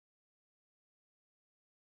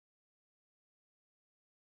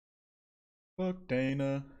Fuck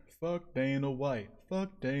Dana. Fuck Dana White.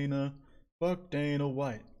 Fuck Dana. Fuck Dana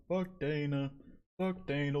White. Fuck Dana. Fuck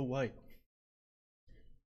Dana White.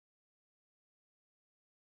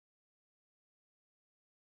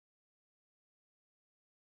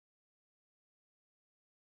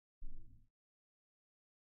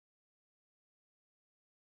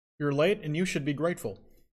 You're late and you should be grateful.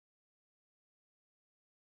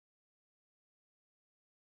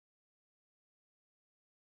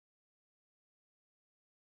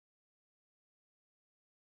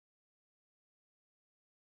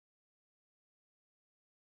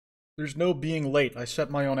 There's no being late. I set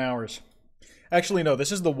my own hours. Actually, no.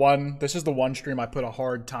 This is the one stream I put a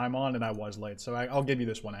hard time on, and I was late. So I'll give you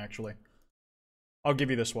this one. Actually, I'll give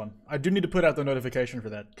you this one. I do need to put out the notification for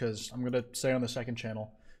that because I'm gonna say on the second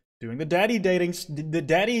channel, doing the daddy dating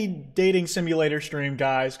simulator stream,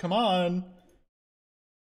 guys. Come on.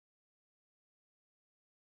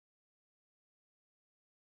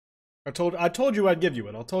 I told you I'd give you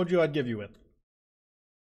it. I told you I'd give you it.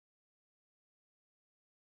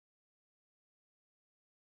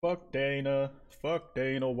 Fuck Dana. Fuck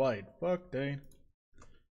Dana White. Fuck Dana.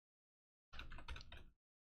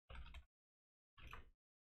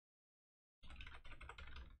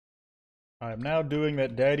 I am now doing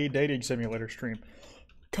that daddy dating simulator stream.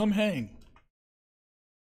 Come hang.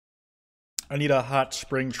 I need a hot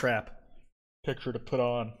spring trap picture to put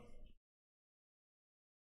on.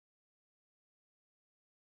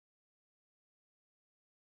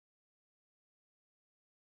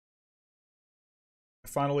 I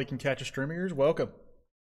finally can catch a stream of yours. Welcome.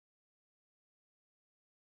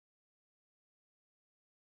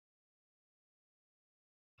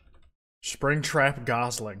 Springtrap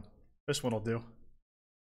Gosling. This one'll do.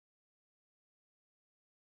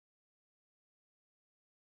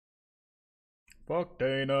 Fuck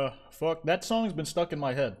Dana. Fuck. That song's been stuck in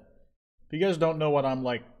my head. If you guys don't know what I'm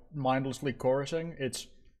like mindlessly chorusing, it's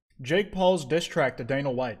Jake Paul's diss track to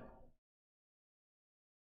Dana White.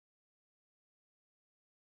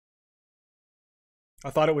 I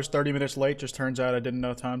thought it was 30 minutes late, just turns out I didn't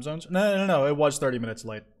know time zones. No, it was 30 minutes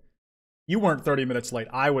late. You weren't 30 minutes late,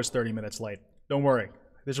 I was 30 minutes late. Don't worry,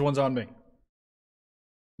 this one's on me.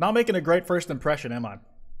 Not making a great first impression, am I?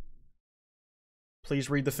 Please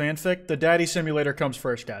read the fanfic. The daddy simulator comes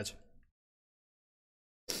first, guys.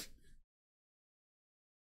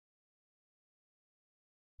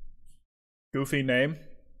 Goofy name.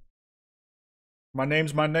 My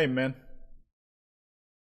name's my name, man.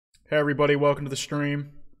 Hey everybody, welcome to the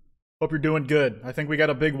stream. Hope you're doing good. I think we got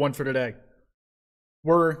a big one for today.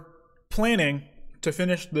 We're planning to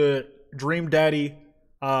finish the Dream Daddy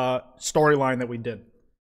storyline that we did.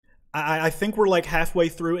 I think we're like halfway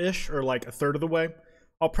through-ish, or like a third of the way.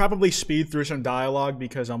 I'll probably speed through some dialogue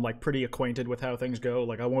because I'm like pretty acquainted with how things go.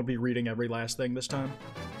 Like I won't be reading every last thing this time.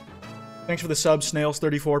 Thanks for the sub,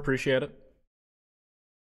 Snails34, appreciate it.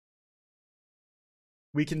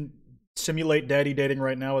 We can simulate daddy dating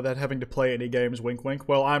right now without having to play any games, wink wink.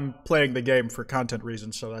 Well, I'm playing the game for content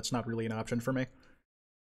reasons, so that's not really an option for me.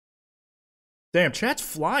 Damn, chat's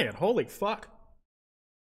flying, holy fuck.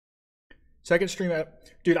 Second stream,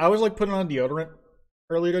 dude, I was like putting on deodorant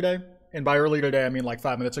earlier today, and by earlier today I mean like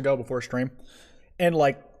 5 minutes ago before stream, and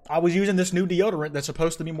like I was using this new deodorant that's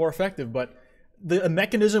supposed to be more effective, but the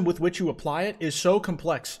mechanism with which you apply it is so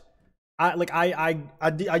complex.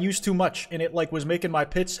 I used too much, and it like was making my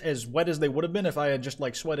pits as wet as they would have been if I had just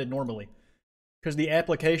like sweated normally, because the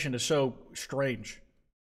application is so strange.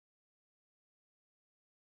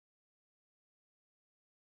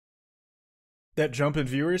 That jump in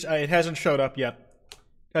viewers, it hasn't showed up yet.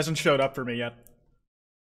 Hasn't showed up for me yet.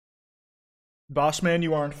 Bossman,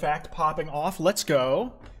 you are in fact popping off. Let's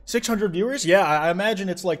go. 600 viewers? Yeah, I imagine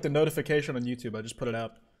it's like the notification on YouTube. I just put it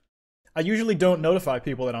out. I usually don't notify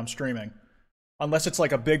people that I'm streaming, unless it's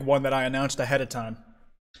like a big one that I announced ahead of time.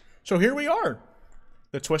 So here we are.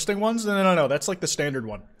 The twisting ones? No. That's like the standard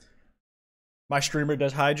one. My streamer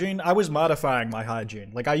does hygiene. I was modifying my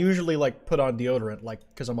hygiene. Like I usually like put on deodorant, like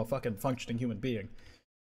because I'm a fucking functioning human being.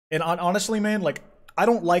 And honestly, man, like I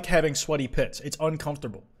don't like having sweaty pits. It's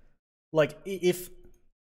uncomfortable. Like if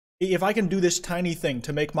I can do this tiny thing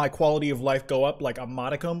to make my quality of life go up like a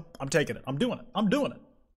modicum, I'm taking it. I'm doing it. I'm doing it.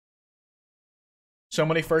 So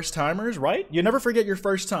many first timers, right? You never forget your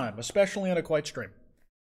first time, especially on a Kwite stream.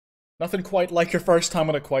 Nothing quite like your first time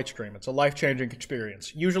on a Kwite stream. It's a life-changing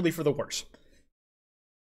experience, usually for the worse.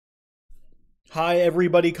 Hi,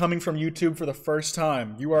 everybody coming from YouTube for the first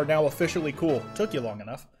time. You are now officially cool. Took you long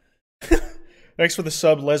enough. Thanks for the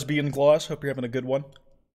sub, Lesbian Gloss. Hope you're having a good one.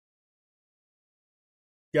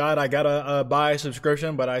 God, I gotta buy a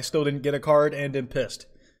subscription, but I still didn't get a card and am pissed.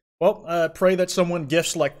 Well, pray that someone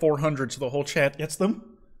gifts like 400 so the whole chat gets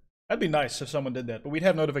them. That'd be nice if someone did that, but we'd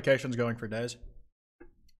have notifications going for days.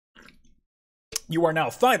 You are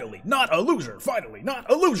now finally not a loser. Finally not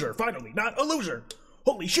a loser. Finally not a loser.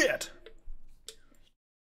 Holy shit.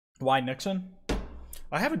 Why Nixon?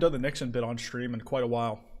 I haven't done the Nixon bit on stream in quite a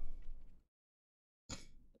while.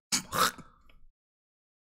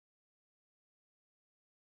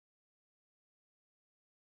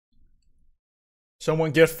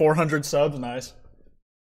 Someone gift 400 subs, nice.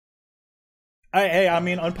 Hey, I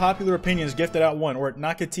mean, Unpopular Opinions gifted out one, or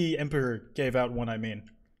Nakati Emperor gave out one, I mean.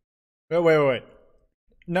 Wait.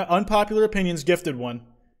 No, Unpopular Opinions gifted one.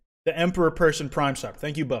 The Emperor person prime sub.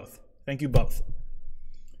 Thank you both. Thank you both.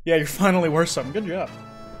 Yeah, you're finally worth something. Good job.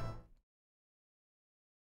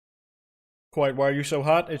 Quite, why are you so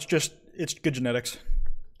hot? It's good genetics.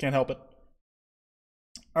 Can't help it.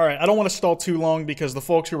 Alright, I don't want to stall too long because the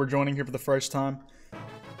folks who are joining here for the first time,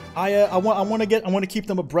 I want to keep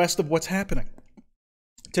them abreast of what's happening.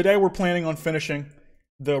 Today we're planning on finishing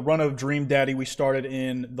the run of Dream Daddy we started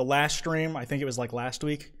in the last stream. I think it was like last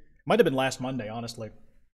week. Might have been last Monday, honestly.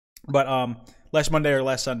 But last Monday or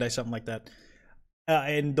last Sunday, something like that.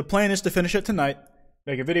 And the plan is to finish it tonight,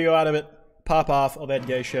 make a video out of it, pop off, all that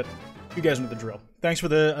gay shit. You guys know the drill. Thanks for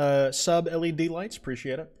the sub LED lights,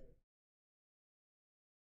 appreciate it.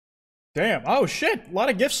 Damn, oh shit, a lot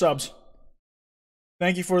of gift subs.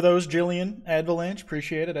 Thank you for those, Jillian Avalanche,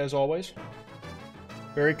 appreciate it as always.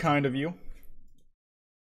 Very kind of you.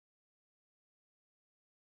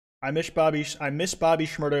 I miss Bobby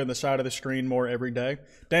Schmurda on the side of the screen more every day.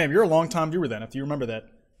 Damn, you're a long-time viewer then, if you remember that.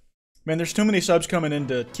 Man, there's too many subs coming in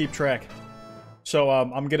to keep track. So,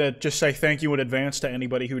 I'm gonna just say thank you in advance to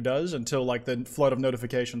anybody who does until, like, the flood of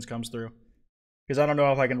notifications comes through. Because I don't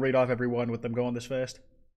know if I can read off everyone with them going this fast.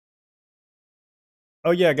 Oh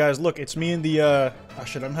yeah, guys, look, it's me in the, oh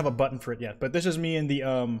shit, I don't have a button for it yet, but this is me in the,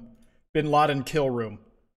 Bin Laden kill room.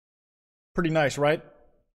 Pretty nice, right?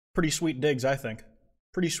 Pretty sweet digs, I think.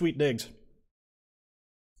 Pretty sweet digs.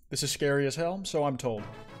 This is scary as hell, so I'm told.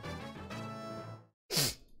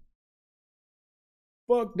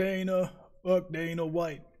 Fuck Dana. Fuck Dana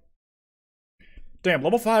White. Damn,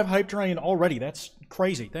 level 5 hype train already. That's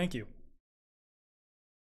crazy. Thank you.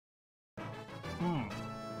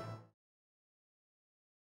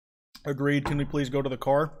 Agreed. Can we please go to the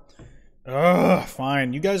car? Ugh,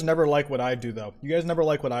 fine. You guys never like what I do, though. You guys never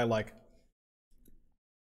like what I like.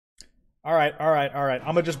 Alright.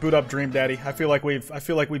 I'm gonna just boot up Dream Daddy. I feel like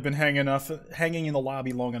we've been hanging in the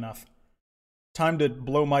lobby long enough. Time to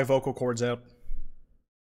blow my vocal cords out.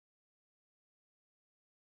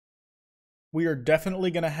 We are definitely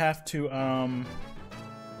gonna have to,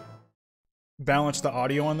 balance the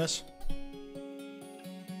audio on this.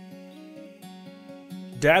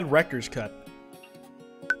 Dad Rector's cut.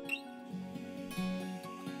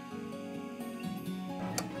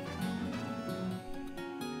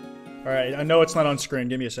 Alright, I know it's not on screen.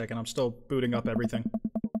 Give me a second. I'm still booting up everything.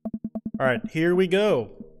 Alright, here we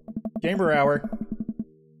go. Gamer hour.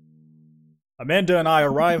 Amanda and I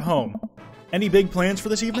arrive home. Any big plans for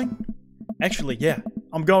this evening? Actually, yeah.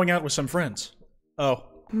 I'm going out with some friends. Oh.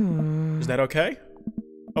 Is that okay?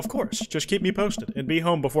 Of course. Just keep me posted and be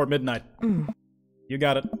home before midnight. You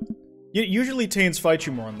got it. Usually teens fight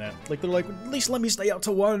you more on that. Like, they're like, at least let me stay out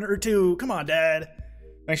till 1 or 2. Come on, Dad.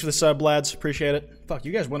 Thanks for the sub, lads. Appreciate it. Fuck,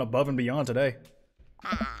 you guys went above and beyond today.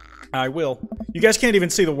 I will. You guys can't even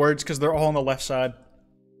see the words because they're all on the left side.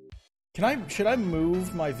 Should I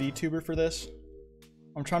move my VTuber for this?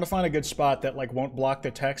 I'm trying to find a good spot that, like, won't block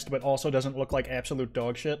the text, but also doesn't look like absolute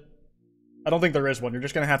dog shit. I don't think there is one. You're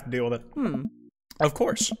just gonna have to deal with it. Of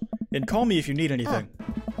course. And call me if you need anything.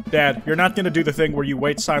 Dad, you're not gonna do the thing where you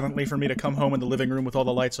wait silently for me to come home in the living room with all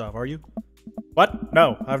the lights off, are you? What?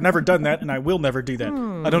 No, I've never done that, and I will never do that.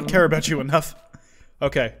 I don't care about you enough.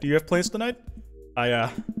 Okay, do you have plans tonight?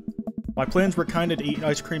 My plans were kinda to eat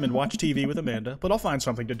ice cream and watch TV with Amanda, but I'll find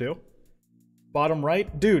something to do. Bottom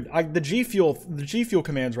right? Dude, the G Fuel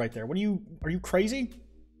command's right there. Are you crazy?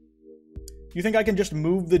 You think I can just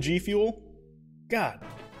move the G Fuel? God,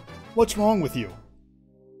 what's wrong with you?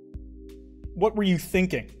 What were you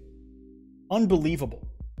thinking? Unbelievable.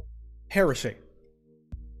 Heresy.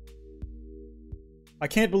 I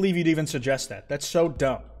can't believe you'd even suggest that. That's so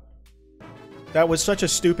dumb. That was such a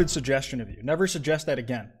stupid suggestion of you. Never suggest that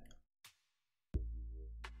again.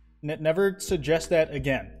 Never suggest that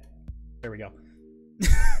again. There we go.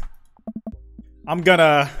 I'm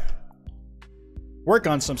gonna work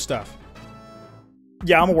on some stuff.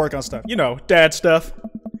 Yeah, I'm gonna work on stuff. You know, dad stuff.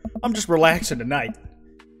 I'm just relaxing tonight.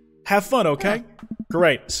 Have fun, okay?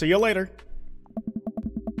 Great. See you later.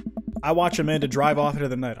 I watch Amanda drive off into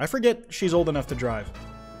the night. I forget she's old enough to drive.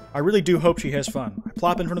 I really do hope she has fun. I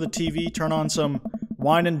plop in front of the TV, turn on some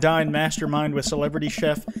wine and dine mastermind with celebrity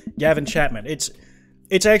chef Gavin Chapman.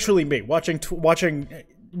 It's actually me, watching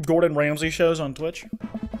Gordon Ramsay shows on Twitch.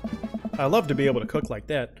 I love to be able to cook like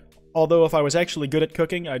that. Although if I was actually good at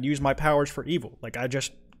cooking, I'd use my powers for evil. Like I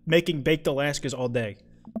just making baked Alaskas all day.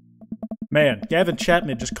 Man, Gavin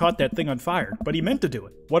Chapman just caught that thing on fire, but he meant to do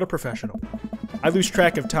it. What a professional. I lose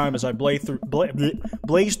track of time as I blaze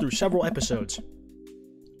through several episodes.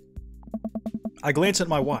 I glance at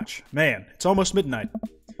my watch. Man, it's almost midnight.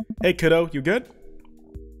 Hey kiddo, you good?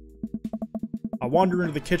 I wander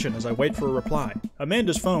into the kitchen as I wait for a reply.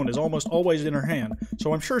 Amanda's phone is almost always in her hand,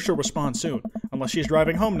 so I'm sure she'll respond soon. Unless she's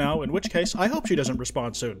driving home now, in which case, I hope she doesn't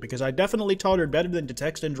respond soon, because I definitely taught her better than to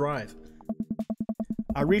text and drive.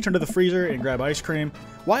 I reach into the freezer and grab ice cream.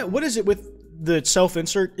 What is it with the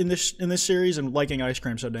self-insert in this series and liking ice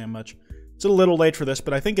cream so damn much? It's a little late for this,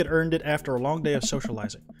 but I think it earned it after a long day of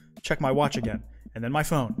socializing. Check my watch again, and then my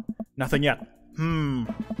phone. Nothing yet.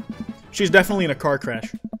 She's definitely in a car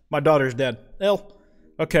crash. My daughter's dead.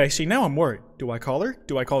 Okay, see, now I'm worried. Do I call her?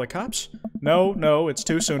 Do I call the cops? No, it's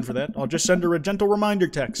too soon for that. I'll just send her a gentle reminder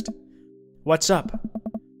text. What's up?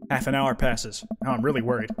 Half an hour passes. Now I'm really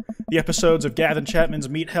worried. The episodes of Gavin Chapman's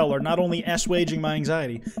Meet Hell are not only assuaging my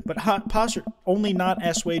anxiety, but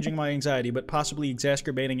possibly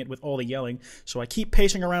exacerbating it with all the yelling, so I keep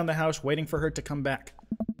pacing around the house waiting for her to come back.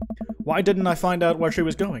 Why didn't I find out where she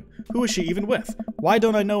was going? Who is she even with? Why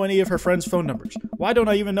don't I know any of her friends' phone numbers? Why don't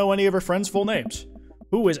I even know any of her friends' full names?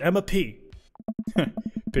 Who is Emma P?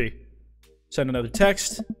 P. Send another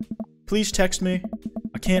text. Please text me.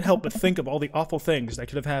 I can't help but think of all the awful things that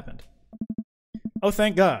could have happened. Oh,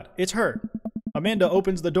 thank God. It's her. Amanda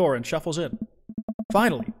opens the door and shuffles in.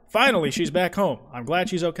 Finally, she's back home. I'm glad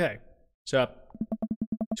she's okay. Sup?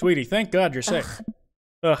 Sweetie, thank God you're safe.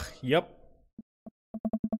 Yep.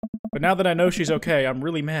 But now that I know she's okay, I'm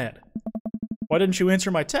really mad. Why didn't you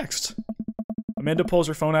answer my text? Amanda pulls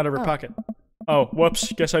her phone out of her pocket. Oh,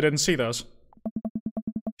 whoops, guess I didn't see those.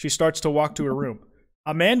 She starts to walk to her room.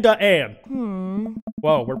 Amanda Ann!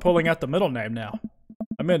 Whoa, we're pulling out the middle name now.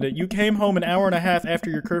 Amanda, you came home an hour and a half after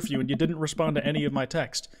your curfew and you didn't respond to any of my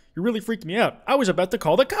texts. You really freaked me out. I was about to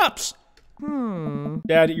call the cops!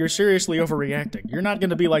 Dad, you're seriously overreacting. You're not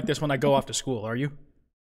gonna be like this when I go off to school, are you?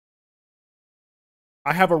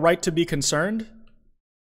 I have a right to be concerned?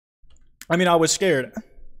 I mean, I was scared.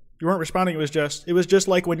 You weren't responding, it was just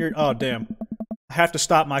like when you're— oh, damn. I have to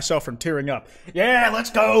stop myself from tearing up. Yeah, let's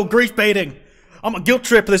go! Grief baiting! I'm a guilt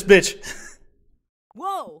trip this bitch!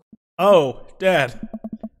 Whoa! Oh, Dad.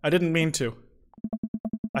 I didn't mean to.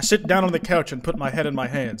 I sit down on the couch and put my head in my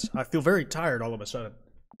hands. I feel very tired all of a sudden.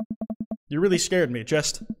 You really scared me,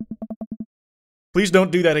 just— please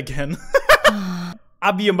don't do that again.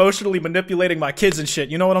 I'd be emotionally manipulating my kids and shit,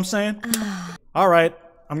 you know what I'm saying? Alright,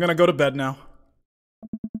 I'm gonna go to bed now.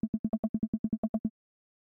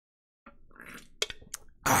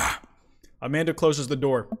 Amanda closes the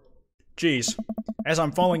door. Jeez. As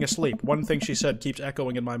I'm falling asleep, one thing she said keeps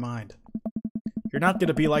echoing in my mind. You're not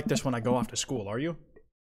gonna be like this when I go off to school, are you?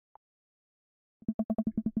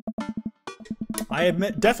 I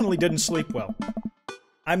admit, definitely didn't sleep well.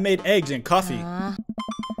 I made eggs and coffee.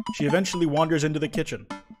 She eventually wanders into the kitchen.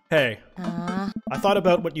 Hey. I thought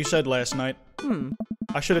about what you said last night.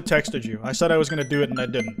 I should have texted you. I said I was gonna do it and I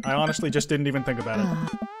didn't. I honestly just didn't even think about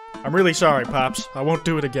it. I'm really sorry, Pops. I won't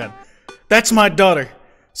do it again. That's my daughter.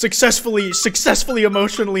 Successfully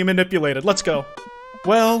emotionally manipulated. Let's go.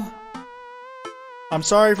 Well, I'm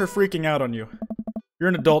sorry for freaking out on you. You're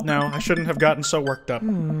an adult now. I shouldn't have gotten so worked up.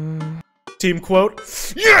 Team quote.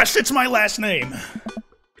 Yes, it's my last name!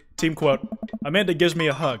 Team quote. Amanda gives me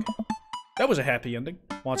a hug. That was a happy ending.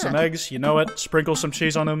 Want some eggs? You know it. Sprinkle some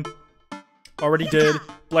cheese on them. Already did.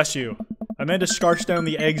 Bless you. Amanda scarfs down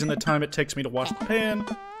the eggs in the time it takes me to wash the pan.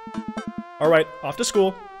 Alright, off to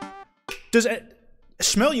school.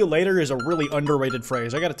 Smell you later is a really underrated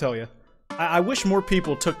phrase, I gotta tell you. I wish more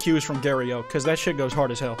people took cues from Gary O, cause that shit goes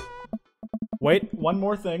hard as hell. Wait, one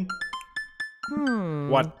more thing.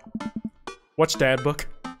 What? What's Dad Book?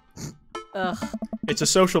 It's a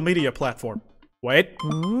social media platform. Wait.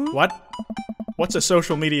 What? What's a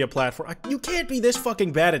social media platform? You can't be this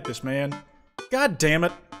fucking bad at this, man. God damn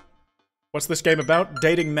it. What's this game about?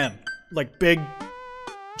 Dating men. Like big,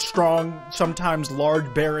 strong, sometimes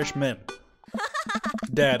large, bearish men.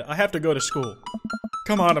 Dad, I have to go to school.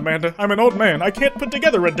 Come on, Amanda. I'm an old man. I can't put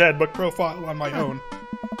together a Dad Book profile on my own.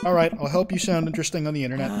 Alright, I'll help you sound interesting on the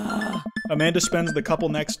internet. Amanda spends the couple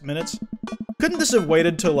next minutes. Couldn't this have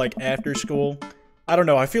waited till, like, after school? I don't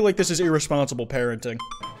know, I feel like this is irresponsible parenting.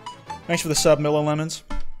 Thanks for the sub, Miller Lemons.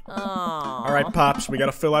 Aww. Alright, Pops, we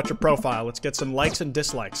gotta fill out your profile. Let's get some likes and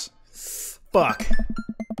dislikes. Fuck.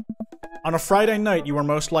 On a Friday night, you are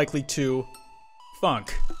most likely to...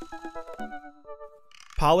 funk.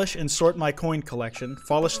 Polish and sort my coin collection.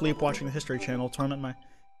 Fall asleep watching the History Channel. Torment my...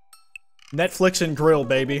 Netflix and grill,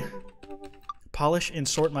 baby. Polish and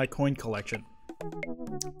sort my coin collection.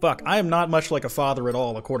 Fuck, I am not much like a father at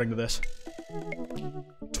all, according to this.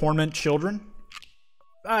 Torment children?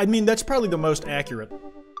 I mean, that's probably the most accurate.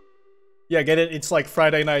 Yeah, get it? It's like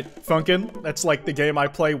Friday Night Funkin'. That's like the game I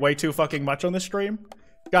play way too fucking much on this stream.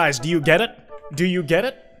 Guys, do you get it? Do you get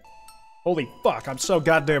it? Holy fuck, I'm so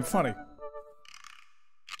goddamn funny.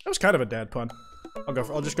 That was kind of a dad pun.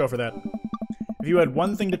 I'll just go for that. If you had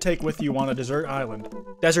one thing to take with you on a desert island,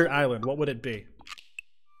 what would it be?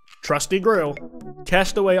 Trusty grill.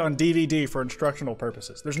 Castaway on DVD for instructional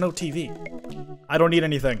purposes. There's no TV. I don't need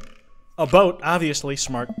anything. A boat, obviously,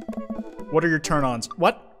 smart. What are your turn-ons?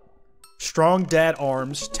 What? Strong dad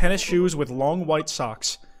arms, tennis shoes with long white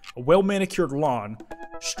socks, a well-manicured lawn,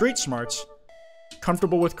 street smarts,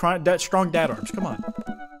 comfortable with strong dad arms. Come on.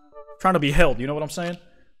 Trying to be held, you know what I'm saying?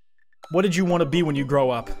 What did you want to be when you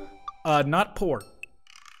grow up? Not poor.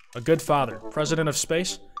 A good father. President of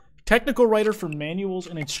space. Technical writer for manuals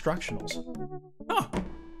and instructionals. Huh.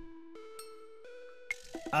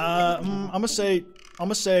 I'm gonna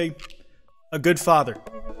say a good father.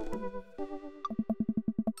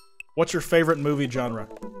 What's your favorite movie genre?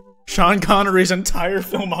 Sean Connery's entire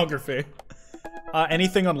filmography.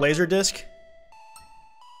 Anything on Laserdisc?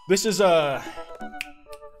 This is a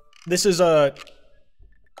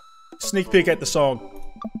sneak peek at the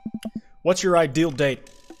song. What's your ideal date?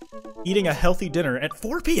 Eating a healthy dinner at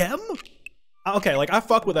 4 p.m.? Okay, like, I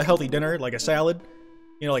fuck with a healthy dinner, like a salad.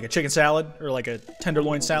 You know, like a chicken salad, or like a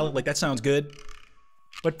tenderloin salad. Like, that sounds good.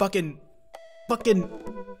 But fucking...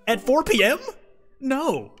 at 4 p.m.?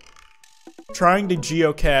 No. Trying to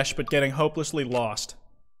geocache, but getting hopelessly lost.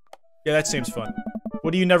 Yeah, that seems fun.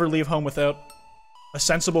 What do you never leave home without? A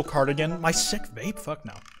sensible cardigan? My sick vape? Fuck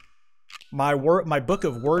no. My book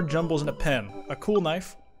of word jumbles and a pen. A cool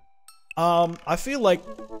knife. I feel like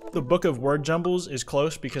the book of word jumbles is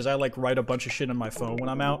close because I like write a bunch of shit on my phone when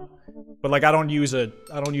I'm out. But like I don't use a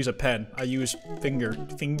pen. I use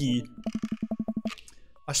fingy.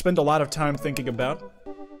 I spend a lot of time thinking about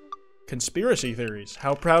conspiracy theories,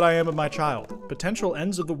 how proud I am of my child, potential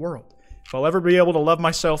ends of the world, if I'll ever be able to love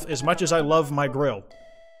myself as much as I love my grill.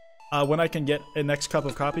 When I can get a next cup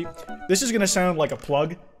of coffee. This is gonna sound like a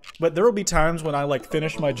plug, but there will be times when I like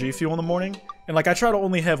finish my G Fuel in the morning, and like I try to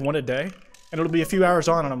only have one a day, and it'll be a few hours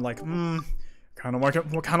on, and I'm like, kinda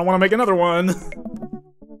wanna make another one.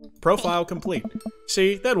 Profile complete.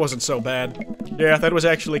 See, that wasn't so bad. Yeah, that was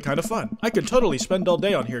actually kind of fun. I could totally spend all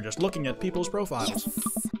day on here just looking at people's profiles.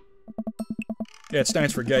 Yeah, it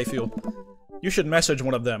stands for gay fuel. You should message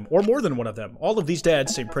one of them, or more than one of them. All of these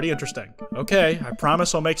dads seem pretty interesting. Okay, I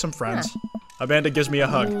promise I'll make some friends. Amanda gives me a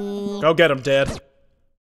hug. Go get him, Dad.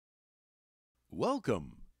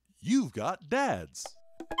 Welcome. You've got dads.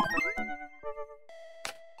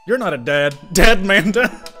 You're not a dad. Dad Manda.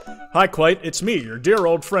 Hi, Kwite. It's me, your dear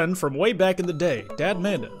old friend from way back in the day, Dad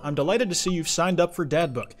Manda. I'm delighted to see you've signed up for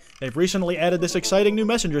Dadbook. They've recently added this exciting new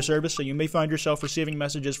messenger service, so you may find yourself receiving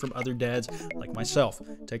messages from other dads like myself.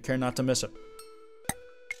 Take care not to miss it.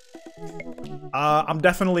 I'm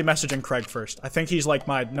definitely messaging Craig first. I think he's like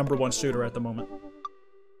my #1 suitor at the moment.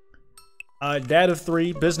 Dad of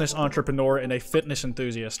 3, business entrepreneur, and a fitness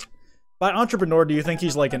enthusiast. By entrepreneur, do you think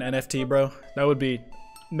he's like an NFT, bro? That would be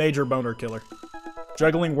major boner killer.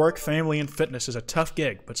 Juggling work, family, and fitness is a tough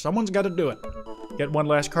gig, but someone's got to do it. Get one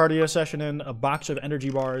last cardio session in, a box of energy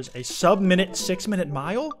bars, a sub-minute 6-minute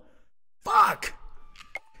mile? Fuck!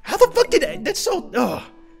 How the fuck did I... That's so... Ugh.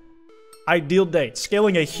 Ideal date.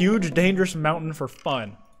 Scaling a huge, dangerous mountain for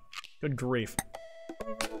fun. Good grief.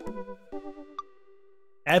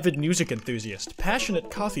 Avid music enthusiast. Passionate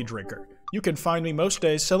coffee drinker. You can find me most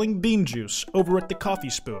days selling bean juice over at the Coffee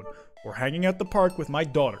Spoon, or hanging out the park with my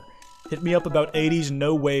daughter. Hit me up about 80s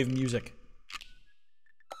no-wave music.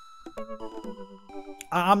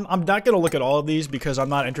 I'm not gonna look at all of these because I'm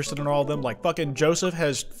not interested in all of them. Like, fucking Joseph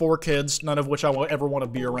has 4 kids, none of which I will ever want to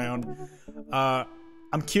be around.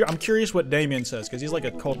 I'm curious what Damien says, because he's like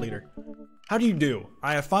a cult leader. How do you do?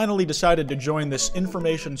 I have finally decided to join this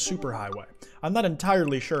information superhighway. I'm not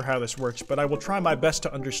entirely sure how this works, but I will try my best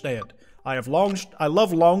to understand. I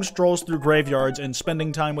love long strolls through graveyards and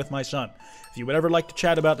spending time with my son. If you would ever like to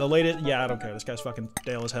chat about the latest... Yeah, I don't care. This guy's fucking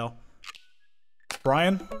stale as hell.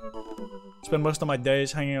 Brian? Spend most of my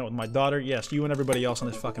days hanging out with my daughter. Yes, you and everybody else on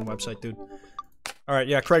this fucking website, dude. Alright,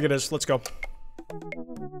 yeah, Craig it is. Let's go.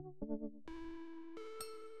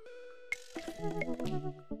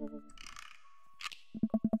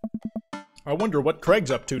 I wonder what Craig's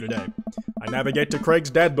up to today. I navigate to Craig's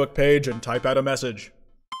dad book page and type out a message.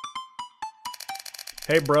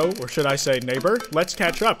 Hey bro, or should I say neighbor, let's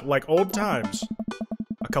catch up, like old times.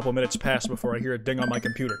 A couple minutes pass before I hear a ding on my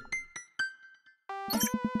computer.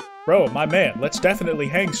 Bro, my man, let's definitely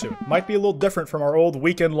hang soon. Might be a little different from our old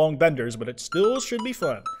weekend-long benders, but it still should be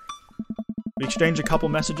fun. We exchange a couple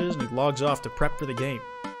messages and he logs off to prep for the game.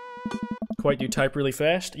 Quite, you type really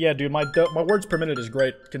fast? Yeah, dude, my words per minute is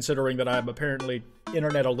great, considering that I'm apparently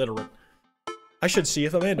internet illiterate. I should see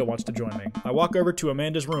if Amanda wants to join me. I walk over to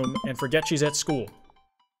Amanda's room and forget she's at school.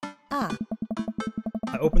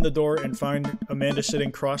 I open the door and find Amanda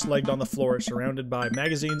sitting cross-legged on the floor, surrounded by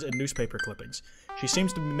magazines and newspaper clippings. She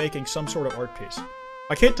seems to be making some sort of art piece.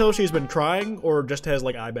 I can't tell if she's been crying or just has,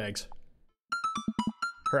 like, eye bags.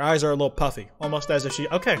 Her eyes are a little puffy, almost as if she—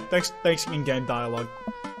 okay, thanks in-game dialogue.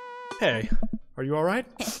 Hey, are you alright?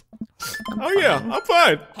 Oh yeah, I'm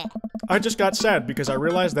fine. I just got sad because I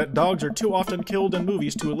realized that dogs are too often killed in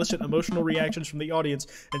movies to elicit emotional reactions from the audience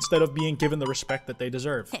instead of being given the respect that they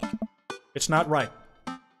deserve. It's not right.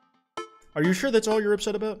 Are you sure that's all you're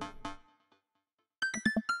upset about?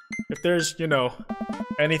 If there's, you know,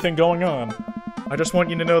 anything going on, I just want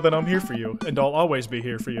you to know that I'm here for you, and I'll always be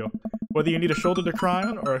here for you. Whether you need a shoulder to cry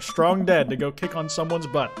on, or a strong dad to go kick on someone's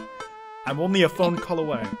butt. I'm only a phone call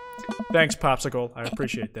away. Thanks, Popsicle. I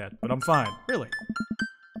appreciate that, but I'm fine. Really.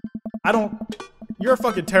 You're a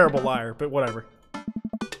fucking terrible liar, but whatever.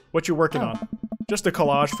 What you working on? Just a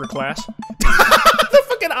collage for class? The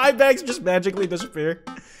fucking eye bags just magically disappear.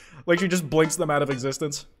 Like she just blinks them out of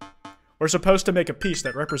existence. We're supposed to make a piece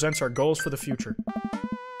that represents our goals for the future.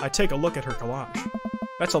 I take a look at her collage.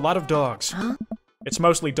 That's a lot of dogs. Huh? It's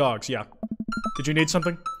mostly dogs, yeah. Did you need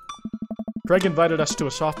something? Craig invited us to a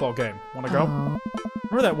softball game. Wanna go?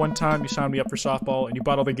 Remember that one time you signed me up for softball and you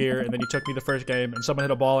bought all the gear and then you took me the first game and someone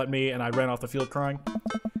hit a ball at me and I ran off the field crying?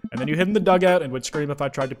 And then you hid in the dugout and would scream if I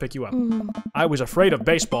tried to pick you up. I was afraid of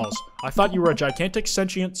baseballs. I thought you were a gigantic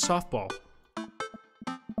sentient softball.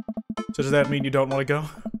 So does that mean you don't want to go?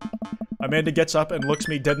 Amanda gets up and looks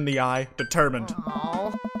me dead in the eye, determined.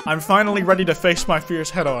 Aww. I'm finally ready to face my fears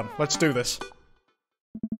head on. Let's do this.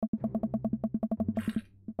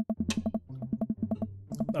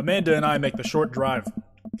 Amanda and I make the short drive.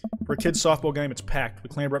 For a kid's softball game, it's packed. We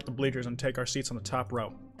clamber up the bleachers and take our seats on the top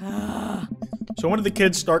row. So one of the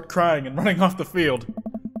kids start crying and running off the field.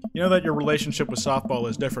 You know that your relationship with softball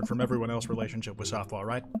is different from everyone else's relationship with softball,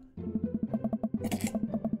 right?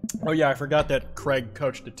 Oh yeah, I forgot that Craig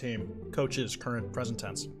coached a team. Coaches, current, present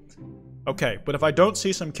tense. Okay, but if I don't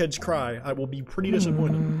see some kids cry, I will be pretty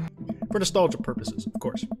disappointed. For nostalgia purposes, of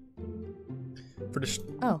course.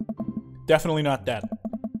 Definitely not that.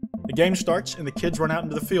 The game starts, and the kids run out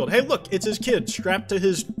into the field. Hey look, it's his kid, strapped to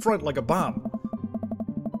his front like a bomb.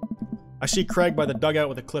 I see Craig by the dugout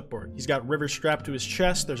with a clipboard. He's got Rivers strapped to his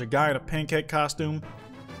chest. There's a guy in a pancake costume.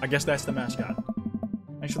 I guess that's the mascot.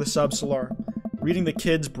 Thanks for the sub, Solar. Reading the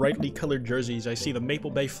kids' brightly colored jerseys, I see the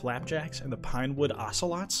Maple Bay Flapjacks and the Pinewood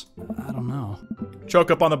Ocelots. I don't know.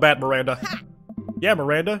 Choke up on the bat, Miranda. Yeah,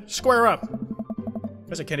 Miranda, square up.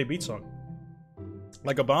 That's a Kenny Beats song.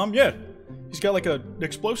 Like a bomb? Yeah. He's got like an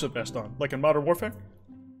explosive vest on, like in Modern Warfare.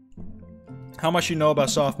 How much you know about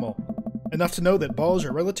softball? Enough to know that balls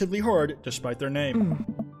are relatively hard, despite their name.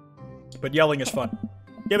 But yelling is fun.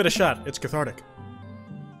 Give it a shot, it's cathartic.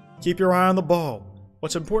 Keep your eye on the ball.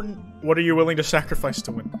 What's important? What are you willing to sacrifice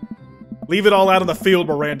to win? Leave it all out on the field,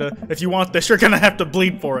 Miranda. If you want this, you're gonna have to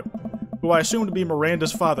bleed for it. Who I assume to be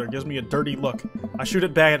Miranda's father gives me a dirty look. I shoot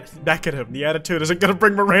it back at him. The attitude isn't gonna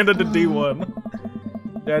bring Miranda to D1.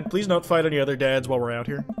 Dad, please don't fight any other dads while we're out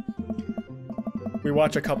here. We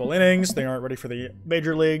watch a couple innings. They aren't ready for the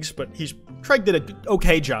major leagues, but Craig did an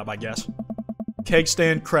okay job, I guess. Keg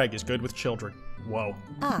stand Craig is good with children. Whoa.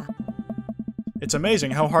 It's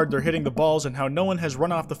amazing how hard they're hitting the balls and how no one has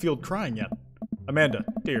run off the field crying yet. Amanda,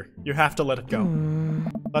 dear, you have to let it go.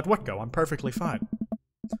 Let what go? I'm perfectly fine.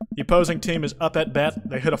 The opposing team is up at bat.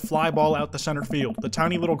 They hit a fly ball out the center field. The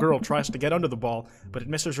tiny little girl tries to get under the ball, but it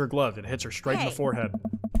misses her glove and hits her straight in the forehead.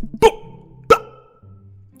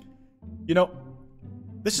 You know,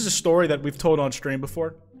 this is a story that we've told on stream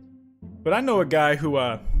before, but I know a guy who,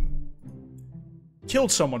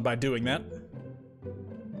 killed someone by doing that.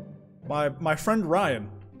 My friend Ryan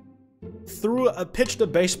pitched a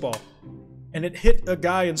baseball, and it hit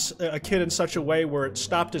a kid in such a way where it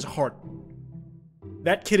stopped his heart.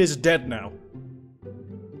 That kid is dead now.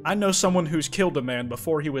 I know someone who's killed a man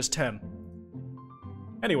before he was 10.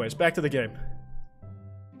 Anyways, back to the game.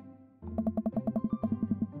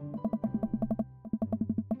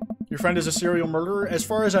 Your friend is a serial murderer? As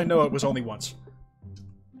far as I know, it was only once.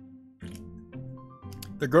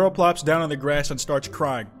 The girl plops down on the grass and starts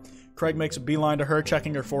crying. Craig makes a beeline to her,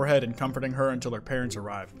 checking her forehead and comforting her until her parents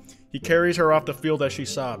arrive. He carries her off the field as she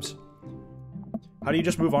sobs. How do you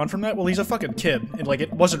just move on from that? Well, he's a fucking kid, and, like,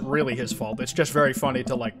 it wasn't really his fault. It's just very funny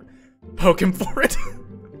to, like, poke him for it.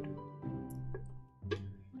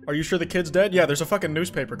 Are you sure the kid's dead? Yeah, there's a fucking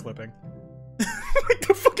newspaper clipping. Like,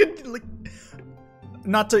 the fucking, like...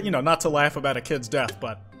 Not to laugh about a kid's death,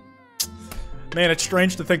 but... Man, it's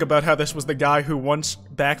strange to think about how this was the guy who once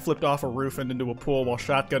backflipped off a roof and into a pool while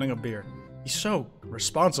shotgunning a beer. He's so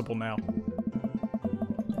responsible now.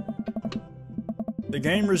 The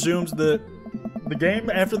game resumes the game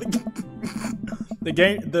after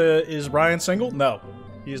the... Is Ryan single? No,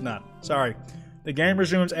 he is not. Sorry. The game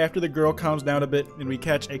resumes after the girl calms down a bit and we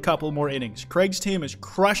catch a couple more innings. Craig's team is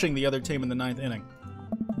crushing the other team in the 9th inning.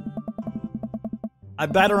 I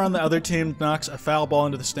batter on the other team, knocks a foul ball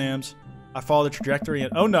into the stands. I follow the trajectory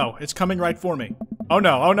and oh no, it's coming right for me. Oh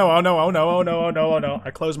no, oh no, oh no, oh no, oh no, oh no, oh no. I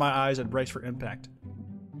close my eyes and brace for impact.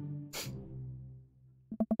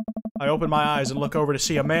 I open my eyes and look over to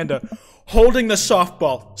see Amanda holding the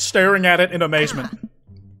softball, staring at it in amazement.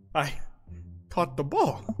 I caught the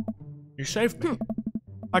ball. You saved me.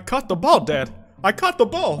 I caught the ball, Dad. I caught the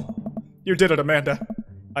ball. You did it, Amanda.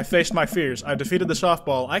 I faced my fears. I defeated the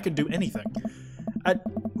softball. I could do anything.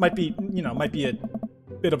 Might be a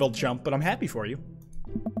bit of a jump, but I'm happy for you.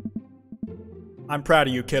 I'm proud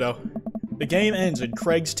of you, kiddo. The game ends and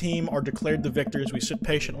Craig's team are declared the victors. We sit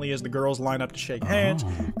patiently as the girls line up to shake hands.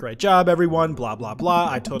 Great job, everyone, blah, blah, blah.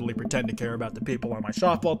 I totally pretend to care about the people on my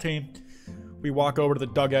softball team. We walk over to the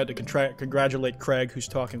dugout to congratulate Craig, who's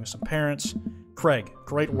talking with some parents. Craig,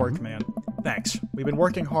 great work, man. Thanks. We've been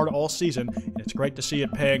working hard all season, and it's great to see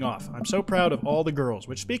it paying off. I'm so proud of all the girls,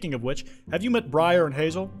 which, speaking of which, have you met Briar and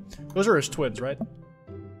Hazel? Those are his twins, right?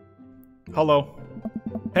 Hello.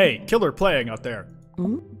 Hey, killer playing out there.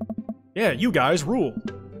 Yeah, you guys rule.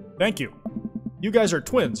 Thank you. You guys are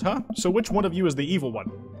twins, huh? So which one of you is the evil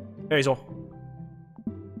one? Hazel.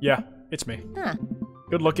 Yeah, it's me. Huh.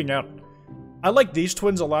 Good looking out. I like these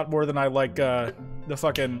twins a lot more than I like, the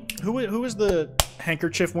fucking... Who is the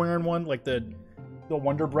handkerchief wearing one? Like the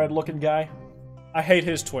Wonder Bread looking guy? I hate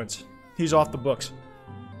his twins. He's off the books.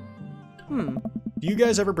 Do you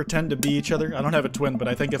guys ever pretend to be each other? I don't have a twin, but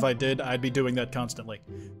I think if I did, I'd be doing that constantly.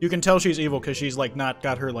 You can tell she's evil because she's, like, not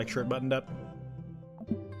got her, like, shirt buttoned up.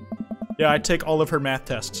 Yeah, I take all of her math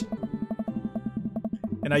tests.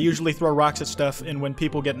 And I usually throw rocks at stuff, and when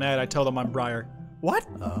people get mad, I tell them I'm Briar. What?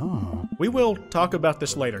 Oh. We will talk about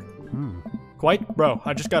this later. Kwite? Bro,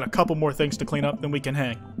 I just got a couple more things to clean up, then we can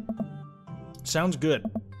hang. Sounds good.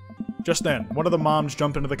 Just then, one of the moms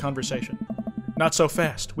jumped into the conversation. Not so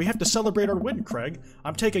fast. We have to celebrate our win, Craig.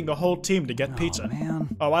 I'm taking the whole team to get pizza.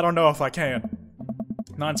 Man. Oh, I don't know if I can.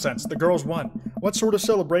 Nonsense. The girls won. What sort of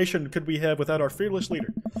celebration could we have without our fearless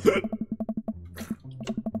leader?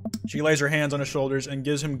 She lays her hands on his shoulders and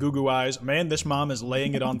gives him goo-goo eyes. Man, this mom is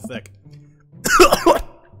laying it on thick.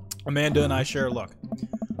 Amanda and I share a look.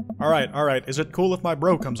 Alright. Is it cool if my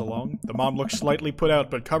bro comes along? The mom looks slightly put out,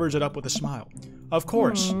 but covers it up with a smile. Of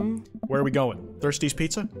course. Where are we going? Thirsty's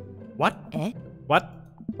Pizza? What? What?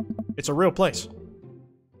 It's a real place.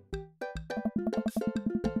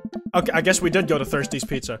 Okay, I guess we did go to Thirsty's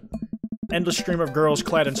Pizza. Endless stream of girls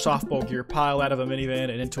clad in softball gear pile out of a minivan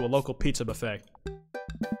and into a local pizza buffet.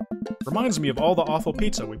 Reminds me of all the awful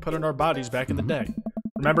pizza we put in our bodies back in the day.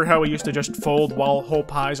 Remember how we used to just fold whole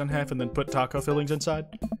pies in half and then put taco fillings inside?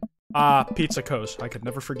 Ah, pizza co's. I could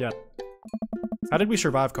never forget. How did we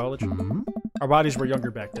survive college? Our bodies were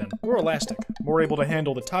younger back then. More elastic. More able to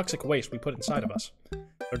handle the toxic waste we put inside of us.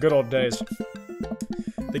 The good old days.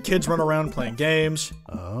 The kids run around playing games.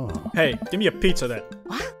 Oh. Hey, give me a pizza then.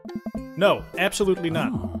 What? No, absolutely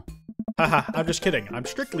not. Haha, I'm just kidding. I'm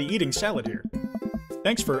strictly eating salad here.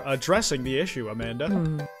 Thanks for addressing the issue,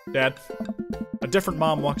 Amanda. Dad. A different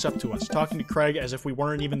mom walks up to us, talking to Craig as if we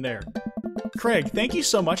weren't even there. Craig, thank you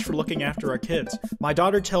so much for looking after our kids. My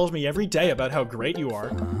daughter tells me every day about how great you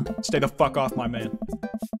are. Stay the fuck off, my man.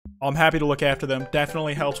 I'm happy to look after them.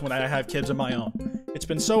 Definitely helps when I have kids of my own. It's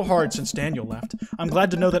been so hard since Daniel left. I'm glad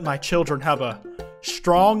to know that my children have a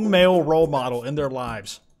strong male role model in their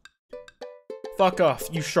lives. Fuck off,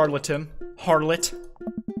 you charlatan. Harlot.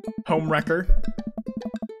 Homewrecker.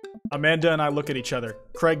 Amanda and I look at each other.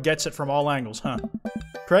 Craig gets it from all angles, huh?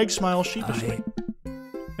 Craig smiles sheepishly.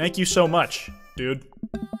 Thank you so much, dude.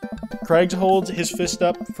 Craig holds his fist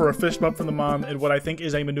up for a fist bump from the mom in what I think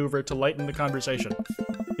is a maneuver to lighten the conversation.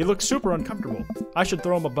 He looks super uncomfortable. I should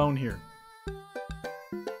throw him a bone here.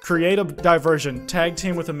 Creative diversion. Tag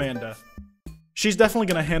team with Amanda. She's definitely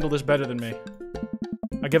gonna handle this better than me.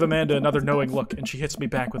 give Amanda another knowing look, and she hits me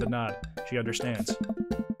back with a nod. She understands.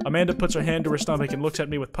 Amanda puts her hand to her stomach and looks at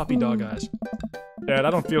me with puppy dog eyes. Dad, I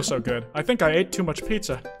don't feel so good. I think I ate too much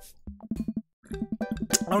pizza.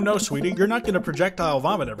 Oh no, sweetie, you're not gonna projectile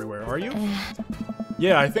vomit everywhere, are you?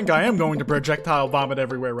 Yeah, I think I am going to projectile vomit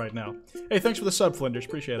everywhere right now. Hey, thanks for the sub, Flinders.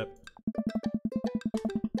 Appreciate it.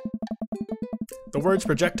 The words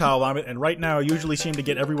projectile vomit and right now usually seem to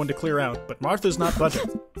get everyone to clear out, but Martha's not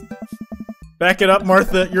budging. Back it up,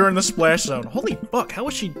 Martha. You're in the splash zone. Holy fuck, how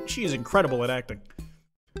is she? She is incredible at acting.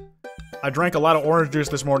 I drank a lot of orange juice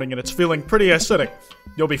this morning and it's feeling pretty acidic.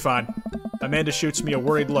 You'll be fine. Amanda shoots me a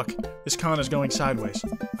worried look. This con is going sideways.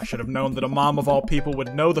 I should have known that a mom of all people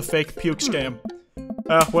would know the fake puke scam.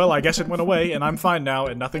 Well, I guess it went away and I'm fine now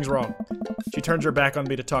and nothing's wrong. She turns her back on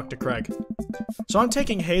me to talk to Craig. So I'm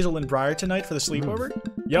taking Hazel and Briar tonight for the sleepover?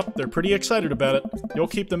 Yep, they're pretty excited about it. You'll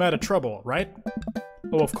keep them out of trouble, right?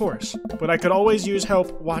 Oh, of course. But I could always use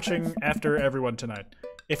help watching after everyone tonight.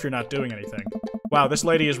 If you're not doing anything. Wow, this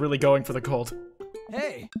lady is really going for the gold.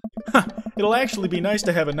 Hey! It'll actually be nice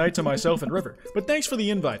to have a night to myself and River, but thanks for the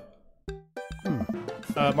invite.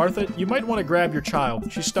 Martha, you might want to grab your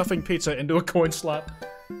child. She's stuffing pizza into a coin slot.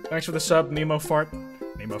 Thanks for the sub, Nemo Fart.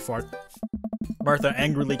 Nemo Fart. Martha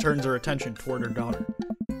angrily turns her attention toward her daughter.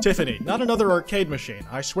 Tiffany, not another arcade machine.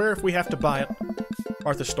 I swear if we have to buy it.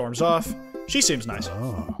 Martha storms off. She seems nice.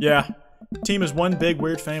 Oh. Yeah. Team is one big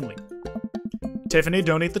weird family. Tiffany,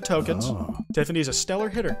 don't eat the tokens. Oh. Tiffany's a stellar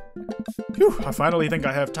hitter. Phew, I finally think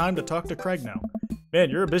I have time to talk to Craig now. Man,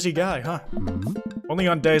 you're a busy guy, huh? Only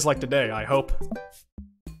on days like today, I hope.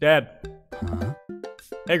 Dad.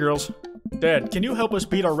 Hey, girls. Dad, can you help us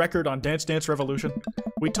beat our record on Dance Dance Revolution?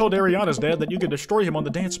 We told Ariana's dad that you could destroy him on the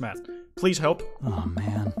dance mat. Please help. Oh,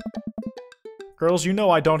 man. Girls, you know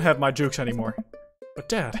I don't have my jukes anymore. But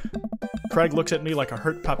Dad. Craig looks at me like a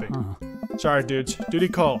hurt puppy. Sorry, dudes. Duty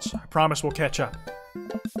calls. I promise we'll catch up.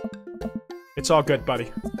 It's all good,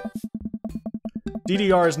 buddy.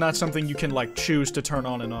 DDR is not something you can, like, choose to turn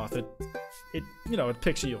on and off. It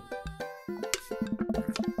picks you.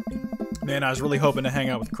 Man, I was really hoping to hang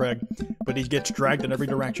out with Craig, but he gets dragged in every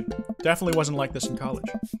direction. Definitely wasn't like this in college.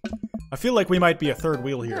 I feel like we might be a third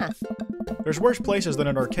wheel here. There's worse places than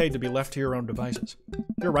an arcade to be left to your own devices.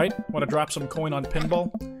 You're right. Want to drop some coin on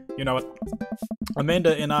pinball? You know it.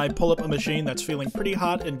 Amanda and I pull up a machine that's feeling pretty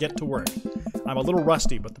hot and get to work. I'm a little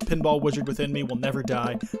rusty, but the pinball wizard within me will never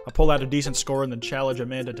die. I pull out a decent score and then challenge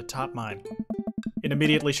Amanda to top mine. And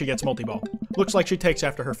immediately she gets multi-ball. Looks like she takes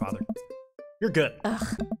after her father. You're good.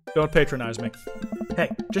 Ugh. Don't patronize me. Hey,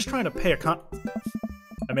 just trying to pay a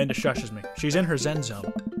Amanda shushes me. She's in her zen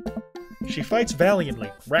zone. She fights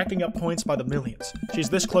valiantly, racking up points by the millions. She's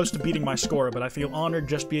this close to beating my score, but I feel honored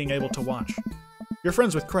just being able to watch. You're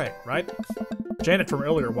friends with Craig, right? Janet from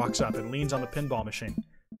earlier walks up and leans on the pinball machine.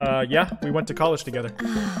 Yeah, we went to college together.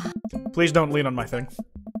 Please don't lean on my thing.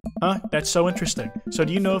 Huh? That's so interesting. So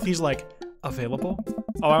do you know if he's, like, available?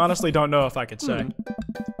 Oh, I honestly don't know if I could say.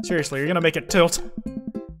 Seriously, you're gonna make it tilt?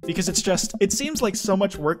 Because it seems like so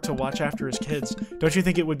much work to watch after his kids. Don't you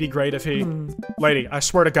think it would be great if he... Lady, I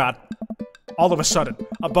swear to God. All of a sudden,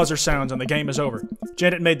 a buzzer sounds and the game is over.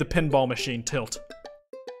 Janet made the pinball machine tilt.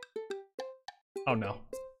 Oh no.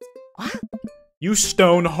 What? You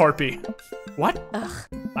stone harpy. What? Ugh.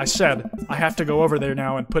 I said, I have to go over there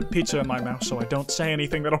now and put pizza in my mouth so I don't say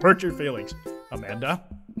anything that'll hurt your feelings. Amanda?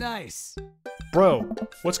 Nice. Bro,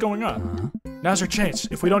 what's going on? Now's our chance.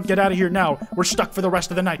 If we don't get out of here now, we're stuck for the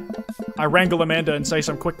rest of the night. I wrangle Amanda and say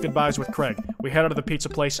some quick goodbyes with Craig. We head out of the pizza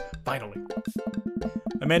place, finally.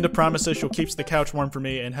 Amanda promises she'll keep the couch warm for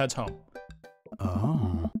me and heads home.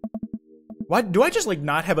 Oh. Why do I just, like,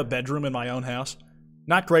 not have a bedroom in my own house?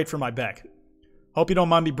 Not great for my back. Hope you don't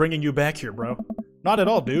mind me bringing you back here, bro. Not at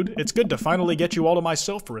all, dude. It's good to finally get you all to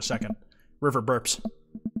myself for a second. River burps.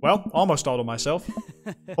 Well, almost all to myself.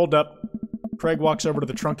 Hold up. Craig walks over to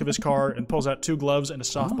the trunk of his car and pulls out 2 gloves and a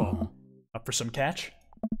softball. Up for some catch?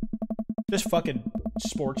 This fucking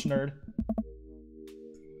sports nerd.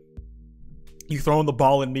 You throwing the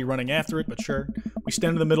ball and me running after it, but sure. We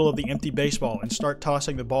stand in the middle of the empty baseball and start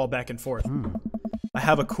tossing the ball back and forth. I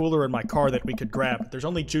have a cooler in my car that we could grab. There's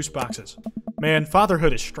only juice boxes. Man,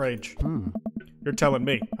 fatherhood is strange. You're telling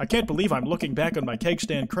me. I can't believe I'm looking back on my cake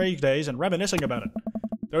stand Craig days and reminiscing about it.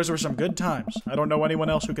 Those were some good times. I don't know anyone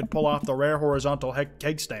else who could pull off the rare horizontal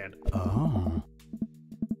cake stand. Oh.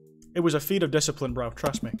 It was a feat of discipline, bro.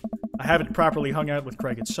 Trust me. I haven't properly hung out with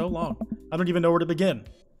Craig in so long. I don't even know where to begin.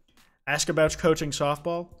 Ask about coaching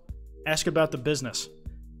softball. Ask about the business.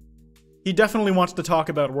 He definitely wants to talk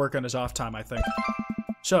about work on his off time, I think.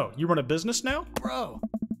 So, you run a business now? Bro.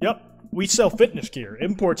 Yep. We sell fitness gear,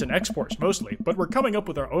 imports and exports mostly, but we're coming up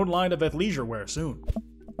with our own line of athleisure wear soon.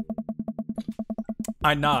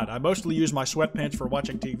 I nod. I mostly use my sweatpants for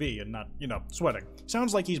watching TV and not, sweating.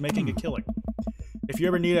 Sounds like he's making a killing. If you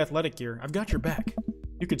ever need athletic gear, I've got your back.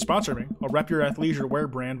 You could sponsor me. I'll rep your athleisure wear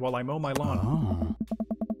brand while I mow my lawn.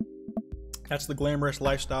 That's the glamorous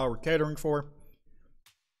lifestyle we're catering for.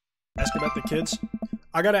 Ask about the kids.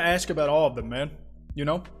 I gotta ask about all of them, man. You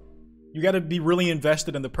know? You gotta be really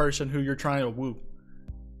invested in the person who you're trying to woo.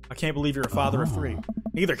 I can't believe you're a father of 3.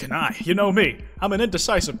 Neither can I. You know me. I'm an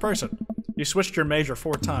indecisive person. You switched your major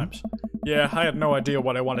 4 times. Yeah, I had no idea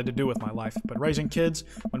what I wanted to do with my life, but raising kids,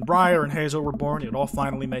 when Briar and Hazel were born, it all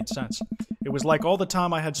finally made sense. It was like all the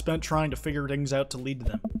time I had spent trying to figure things out to lead to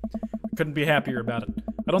them. I couldn't be happier about it.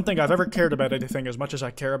 I don't think I've ever cared about anything as much as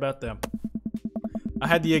I care about them. I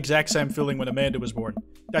had the exact same feeling when Amanda was born.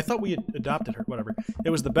 I thought we had adopted her, whatever. It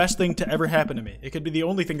was the best thing to ever happen to me. It could be the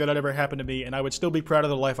only thing that had ever happened to me, and I would still be proud of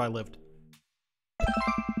the life I lived.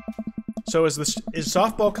 So is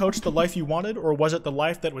softball coach the life you wanted, or was it the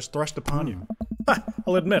life that was thrust upon you?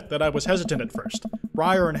 I'll admit that I was hesitant at first.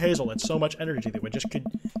 Briar and Hazel had so much energy that we just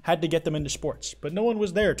had to get them into sports, but no one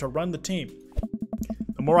was there to run the team.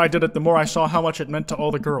 The more I did it, the more I saw how much it meant to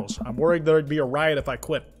all the girls. I'm worried there'd be a riot if I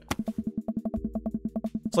quit.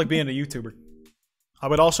 It's like being a YouTuber. I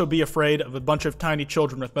would also be afraid of a bunch of tiny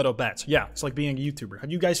children with metal bats. Yeah, it's like being a YouTuber. Have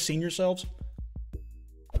you guys seen yourselves?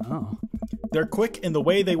 Oh. They're quick in the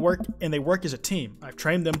way they work, and they work as a team. I've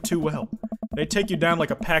trained them too well. They take you down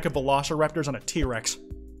like a pack of velociraptors on a T-Rex.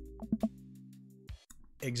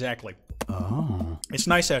 Exactly. Oh. It's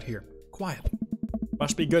nice out here. Quiet.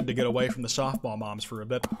 Must be good to get away from the softball moms for a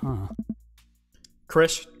bit. Huh.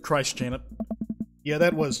 Christ, Janet. Yeah,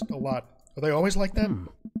 that was a lot. Are they always like that?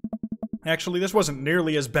 Actually, this wasn't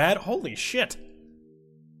nearly as bad. Holy shit.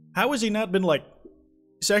 How has he not been, like,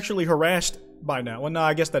 sexually harassed by now? Well, no,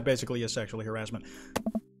 I guess that basically is sexually harassment.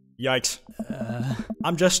 Yikes.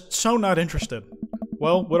 I'm just so not interested.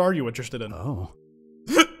 Well, what are you interested in? Oh.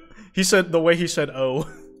 He said, the way he said, oh.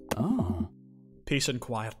 Oh. Peace and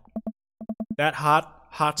quiet. That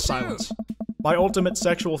hot silence. My ultimate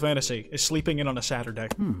sexual fantasy is sleeping in on a Saturday.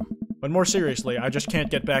 But more seriously, I just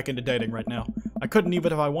can't get back into dating right now. I couldn't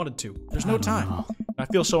even if I wanted to. There's no time. I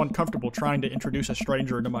feel so uncomfortable trying to introduce a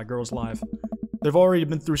stranger into my girl's life. They've already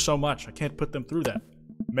been through so much, I can't put them through that.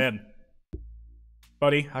 Men.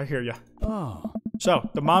 Buddy, I hear ya. Oh. So,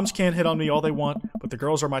 the moms can't hit on me all they want, but the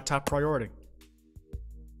girls are my top priority.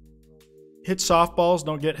 Hit softballs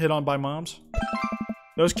don't get hit on by moms?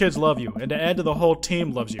 Those kids love you, and to add to the whole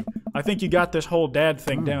team loves you. I think you got this whole dad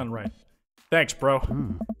thing down right. Thanks,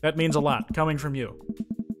 bro. That means a lot, coming from you.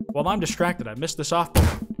 While I'm distracted, I missed the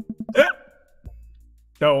softball.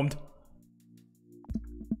 Domed.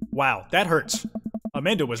 Wow, that hurts.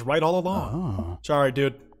 Amanda was right all along. Sorry,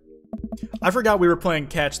 dude. I forgot we were playing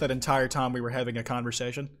catch that entire time we were having a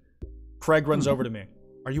conversation. Craig runs over to me.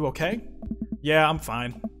 Are you okay? Yeah, I'm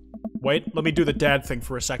fine. Wait, let me do the dad thing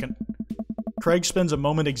for a second. Craig spends a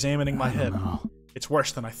moment examining my head. It's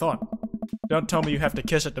worse than I thought. Don't tell me you have to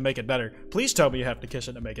kiss it to make it better. Please tell me you have to kiss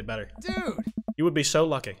it to make it better. Dude! You would be so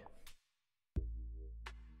lucky.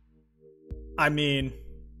 I mean,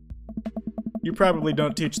 you probably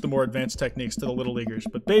don't teach the more advanced techniques to the little leaguers,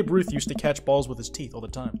 but Babe Ruth used to catch balls with his teeth all the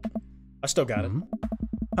time. I still got it.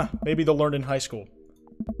 Huh, maybe they'll learn in high school.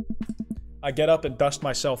 I get up and dust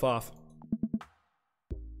myself off.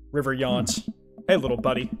 River yawns. Hey, little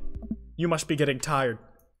buddy. You must be getting tired.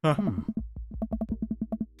 Huh.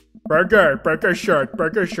 Burger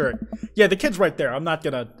shirt. Yeah, the kid's right there. I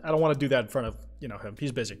don't want to do that in front of, him.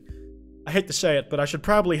 He's busy. I hate to say it, but I should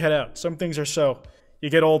probably head out. Some things are so, you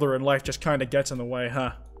get older and life just kind of gets in the way,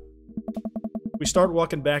 huh? We start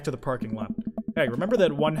walking back to the parking lot. Hey, remember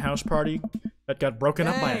that one house party that got broken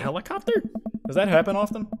up by a helicopter? Does that happen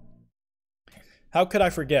often? How could I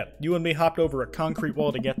forget? You and me hopped over a concrete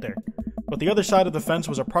wall to get there. But the other side of the fence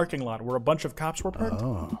was a parking lot where a bunch of cops were parked.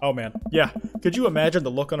 Oh man, yeah. Could you imagine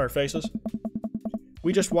the look on our faces?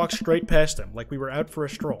 We just walked straight past them, like we were out for a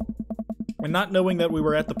stroll. And not knowing that we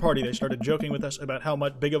were at the party, they started joking with us about how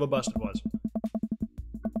much big of a bust it was.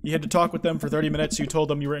 You had to talk with them for 30 minutes, you told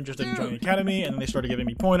them you were interested in joining the academy, and then they started giving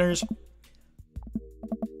me pointers.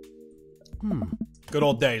 Good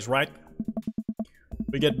old days, right?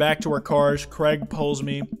 We get back to our cars, Craig pulls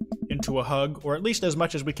me into a hug, or at least as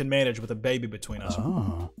much as we can manage with a baby between us.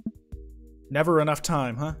 Never enough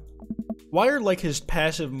time, huh? Why are, his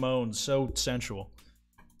passive moans so sensual?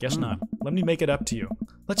 Guess not. Let me make it up to you.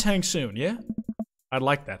 Let's hang soon, yeah? I'd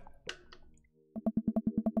like that.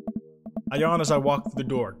 I yawn as I walk through the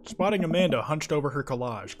door, spotting Amanda hunched over her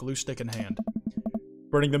collage, glue stick in hand.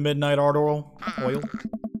 Burning the midnight oil.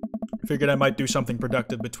 Figured I might do something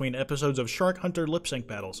productive between episodes of Shark Hunter lip sync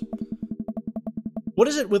battles. What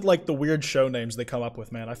is it with, like, the weird show names they come up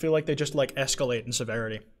with, man? I feel like they just, like, escalate in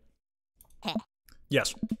severity.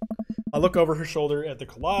 Yes. I look over her shoulder at the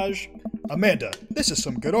collage. Amanda, this is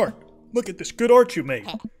some good art. Look at this good art you made.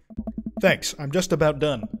 Thanks, I'm just about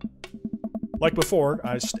done. Like before,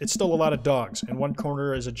 it's still a lot of dogs. In one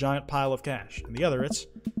corner is a giant pile of cash. In the other, it's...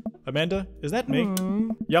 Amanda, is that me?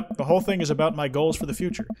 Yep, the whole thing is about my goals for the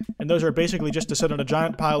future. And those are basically just to sit on a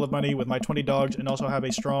giant pile of money with my 20 dogs and also have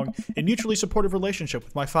a strong and mutually supportive relationship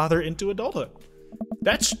with my father into adulthood.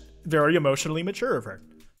 That's very emotionally mature of her.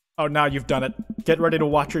 Oh, now you've done it. Get ready to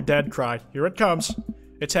watch your dad cry. Here it comes.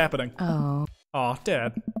 It's happening. Oh. Aw,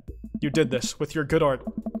 Dad. You did this with your good art.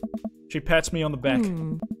 She pats me on the back.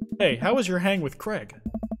 Hey, how was your hang with Craig?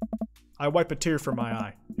 I wipe a tear from my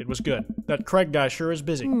eye. It was good. That Craig guy sure is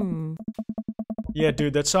busy. Yeah,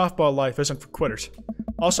 dude, that softball life isn't for quitters.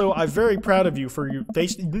 Also, I'm very proud of you for your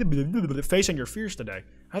facing your fears today.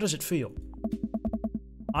 How does it feel?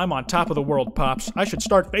 I'm on top of the world, Pops. I should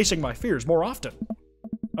start facing my fears more often.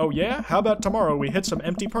 Oh yeah? How about tomorrow we hit some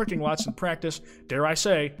empty parking lots and practice, dare I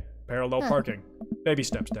say, parallel parking. Baby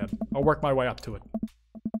steps, Dad. I'll work my way up to it.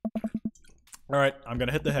 Alright, I'm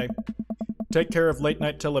gonna hit the hay. Take care of late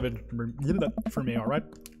night television for me, alright?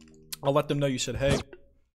 I'll let them know you said hey.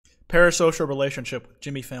 Parasocial relationship with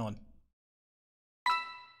Jimmy Fallon.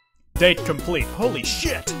 Date complete. Holy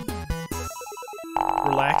shit!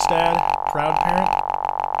 Relaxed dad. Proud parent.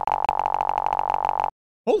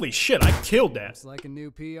 Holy shit, I killed that. It's like a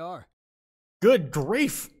new PR. Good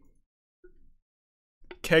grief.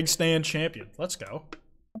 Keg stand champion. Let's go.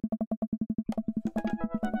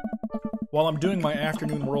 While I'm doing my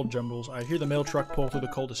afternoon world jumbles, I hear the mail truck pull through the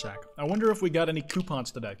cul-de-sac. I wonder if we got any coupons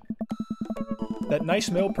today. That nice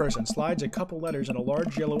mail person slides a couple letters in a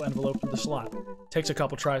large yellow envelope through the slot. Takes a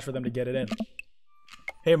couple tries for them to get it in.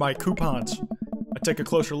 Hey, my coupons. I take a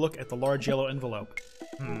closer look at the large yellow envelope.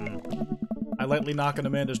 I lightly knock on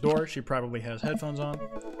Amanda's door. She probably has headphones on.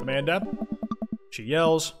 Amanda? She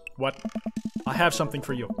yells. What? I have something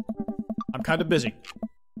for you. I'm kind of busy.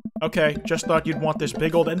 Okay, just thought you'd want this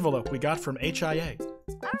big old envelope we got from HIA. Alright.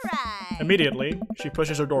 Immediately, she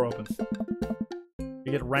pushes her door open.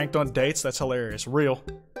 You get ranked on dates? That's hilarious. Real.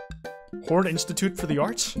 Horn Institute for the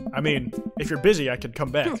Arts? I mean, if you're busy, I could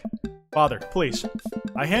come back. Father, please.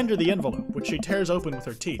 I hand her the envelope, which she tears open with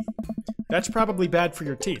her teeth. That's probably bad for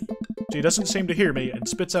your teeth. She doesn't seem to hear me and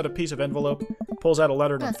spits out a piece of envelope, pulls out a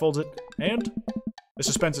letter and unfolds it, and... The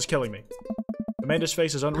suspense is killing me. Amanda's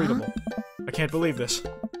face is unreadable. I can't believe this.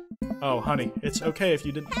 Oh, honey, it's okay if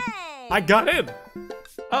you didn't... Hey! I got in!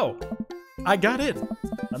 Oh, I got in.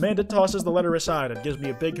 Amanda tosses the letter aside and gives me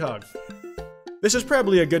a big hug. This is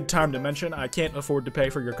probably a good time to mention I can't afford to pay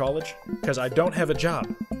for your college, because I don't have a job,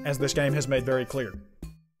 as this game has made very clear.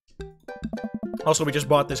 Also, we just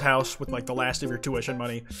bought this house with, like, the last of your tuition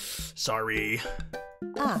money. Sorry.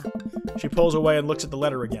 She pulls away and looks at the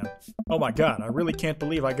letter again. Oh my god, I really can't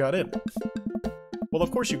believe I got in. Well, of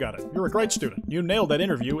course you got it. You're a great student. You nailed that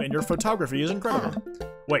interview, and your photography is incredible.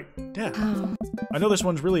 Wait, Dad. I know this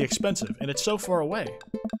one's really expensive, and it's so far away.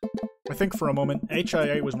 I think for a moment,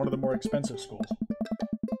 HIA was one of the more expensive schools.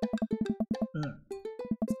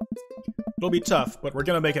 It'll be tough, but we're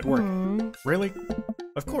gonna make it work. Really?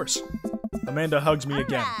 Of course. Amanda hugs me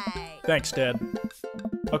again. Thanks, Dad.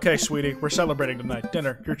 Okay, sweetie, we're celebrating tonight.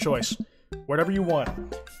 Dinner, your choice. Whatever you want.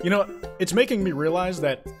 You know, it's making me realize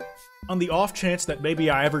that on the off chance that maybe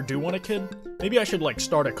I ever do want a kid, maybe I should, like,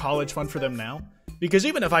 start a college fund for them now. Because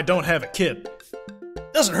even if I don't have a kid,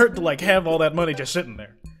 it doesn't hurt to, like, have all that money just sitting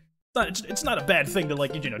there. It's not a bad thing to,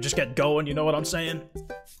 like, you know, just get going, you know what I'm saying?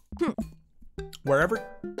 Wherever.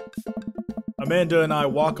 Amanda and I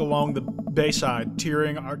walk along the bayside,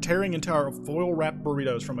 tearing into our foil-wrapped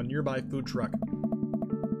burritos from a nearby food truck.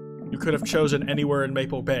 You could have chosen anywhere in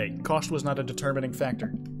Maple Bay. Cost was not a determining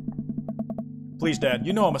factor. Please, Dad,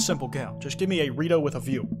 you know I'm a simple gal. Just give me a Rito with a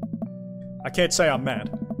view. I can't say I'm mad.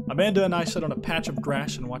 Amanda and I sit on a patch of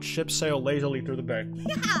grass and watch ships sail lazily through the bay.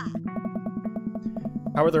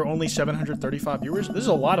 How are there only 735 viewers? This is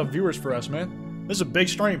a lot of viewers for us, man. This is a big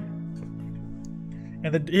stream.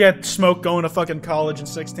 And he had smoke going to fucking college in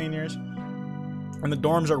 16 years. And the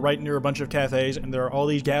dorms are right near a bunch of cafes, and there are all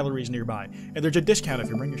these galleries nearby. And there's a discount if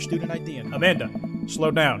you bring your student ID in. Amanda, slow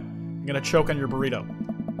down. I'm gonna choke on your burrito.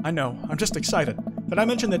 I know, I'm just excited. Did I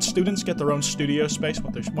mention that students get their own studio space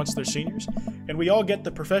once they're seniors? And we all get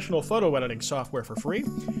the professional photo editing software for free?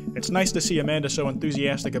 It's nice to see Amanda so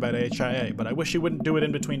enthusiastic about HIA, but I wish she wouldn't do it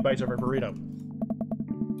in between bites of her burrito.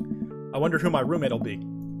 I wonder who my roommate'll be.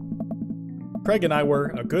 Craig and I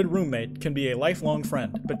were a good roommate, can be a lifelong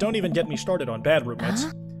friend, but don't even get me started on bad roommates.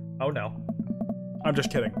 Oh no. I'm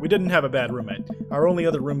just kidding. We didn't have a bad roommate. Our only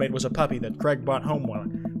other roommate was a puppy that Craig brought home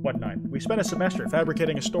one night. We spent a semester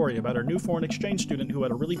fabricating a story about our new foreign exchange student who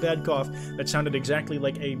had a really bad cough that sounded exactly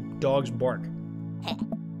like a dog's bark.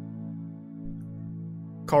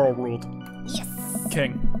 Carl ruled. Yes.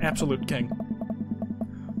 King. Absolute king.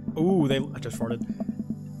 Ooh, I just farted.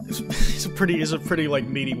 It's a pretty, like,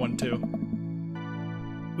 meaty one, too.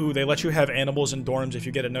 Ooh, they let you have animals in dorms if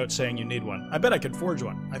you get a note saying you need one. I bet I could forge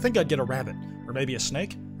one. I think I'd get a rabbit. Or maybe a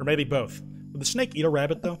snake? Or maybe both. Would the snake eat a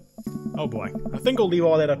rabbit, though? Oh boy. I think I'll leave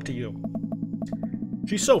all that up to you.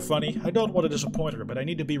 She's so funny. I don't want to disappoint her, but I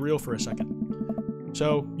need to be real for a second.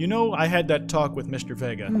 So, you know I had that talk with Mr.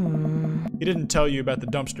 Vega. He didn't tell you about the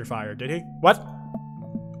dumpster fire, did he? What?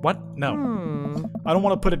 What? No. I don't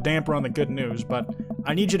want to put a damper on the good news, but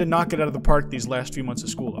I need you to knock it out of the park these last few months of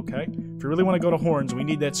school, okay? If you really want to go to Horns, we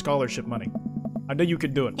need that scholarship money. I know you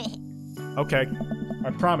can do it. Okay.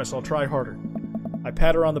 I promise I'll try harder. I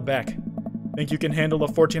pat her on the back. Think you can handle a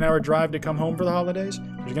 14-hour drive to come home for the holidays?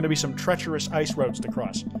 There's going to be some treacherous ice roads to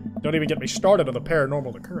cross. Don't even get me started on the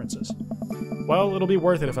paranormal occurrences. Well, it'll be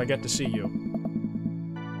worth it if I get to see you.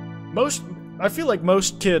 I feel like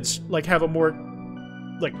most kids, like, have a more,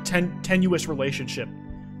 like, tenuous relationship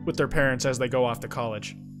with their parents as they go off to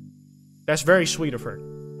college. That's very sweet of her.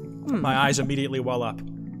 My eyes immediately well up.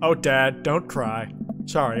 Oh, Dad, don't cry.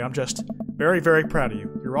 Sorry, I'm just very, very proud of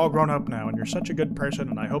you. You're all grown up now, and you're such a good person,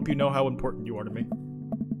 and I hope you know how important you are to me.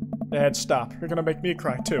 Dad, stop. You're gonna make me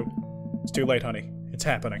cry, too. It's too late, honey. It's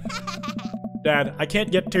happening. Dad, I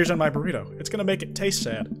can't get tears on my burrito. It's gonna make it taste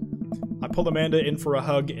sad. I pull Amanda in for a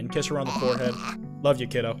hug and kiss her on the forehead. Love you,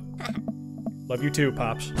 kiddo. Love you too,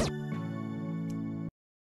 Pops.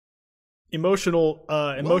 Emotional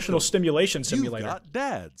stimulation simulator. You've got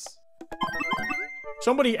dads.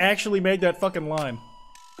 Somebody actually made that fucking line.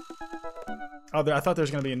 Oh, I thought there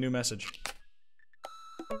was gonna be a new message.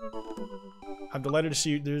 I'm delighted to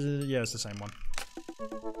see you. Yeah, it's the same one.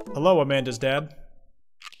 Hello, Amanda's dad.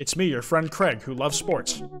 It's me, your friend Craig, who loves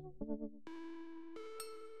sports.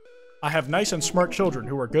 I have nice and smart children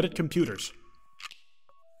who are good at computers.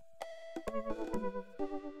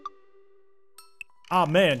 Ah,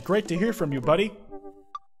 man, great to hear from you, buddy.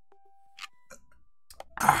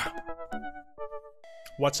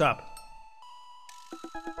 What's up?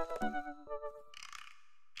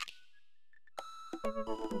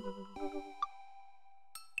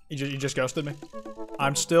 You just ghosted me?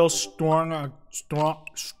 I'm still strong.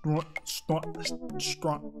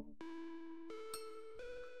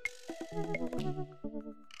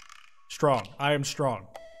 Strong. I am strong.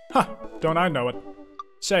 Huh, don't I know it.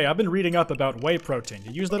 Say, I've been reading up about whey protein.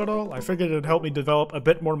 You use that at all? I figured it'd help me develop a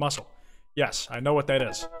bit more muscle. Yes, I know what that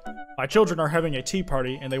is. My children are having a tea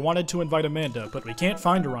party, and they wanted to invite Amanda, but we can't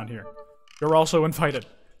find her on here. You're also invited.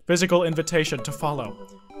 Physical invitation to follow.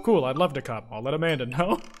 Cool, I'd love to come. I'll let Amanda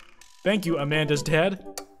know. Thank you, Amanda's dad.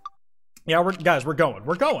 Yeah, guys, we're going.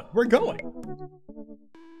 We're going. We're going.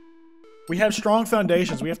 We have strong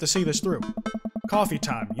foundations. We have to see this through. Coffee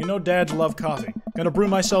time. You know dads love coffee. Gonna brew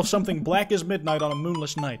myself something black as midnight on a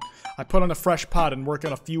moonless night. I put on a fresh pot and work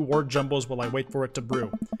on a few word jumbles while I wait for it to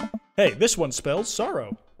brew. Hey, this one spells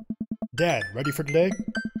sorrow. Dad, ready for today?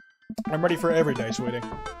 I'm ready for every day, sweetie.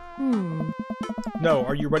 No,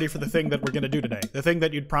 are you ready for the thing that we're gonna do today? The thing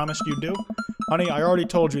that you'd promised you'd do? Honey, I already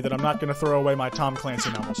told you that I'm not gonna throw away my Tom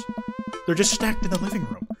Clancy novels. They're just stacked in the living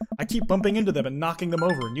room. I keep bumping into them and knocking them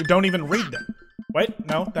over, and you don't even read them. Wait,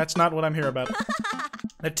 no, that's not what I'm here about.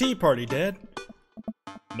 A tea party, Dad.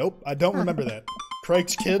 Nope, I don't remember that.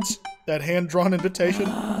 Craig's kids? That hand-drawn invitation?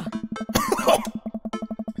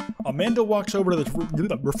 Amanda walks over to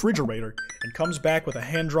the refrigerator and comes back with a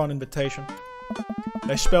hand-drawn invitation.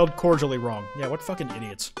 They spelled cordially wrong. Yeah, what fucking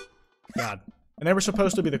idiots. God. And they were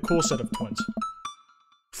supposed to be the cool set of twins.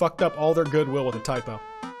 Fucked up all their goodwill with a typo.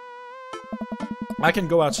 I can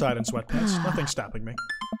go outside in sweatpants. Nothing's stopping me.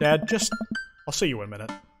 Dad, I'll see you in a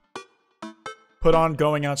minute. Put on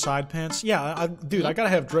going outside pants? Yeah, dude, I gotta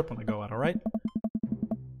have drip when I go out, alright?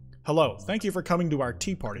 Hello, thank you for coming to our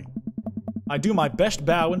tea party. I do my best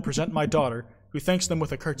bow and present my daughter, who thanks them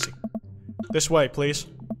with a curtsy. This way, please.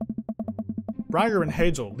 Briar and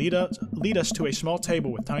Hazel lead us to a small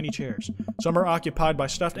table with tiny chairs. Some are occupied by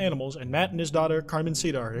stuffed animals, and Matt and his daughter,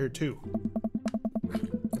 Carmencita, are here too.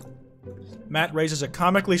 Matt raises a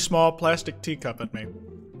comically small plastic teacup at me.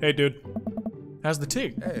 Hey, dude. How's the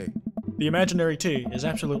tea? Hey. The imaginary tea is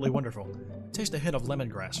absolutely wonderful. Taste a hint of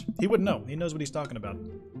lemongrass. He would know. He knows what he's talking about.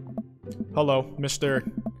 Hello,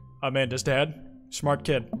 Mr. Amanda's dad. Smart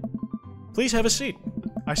kid. Please have a seat.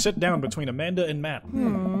 I sit down between Amanda and Matt.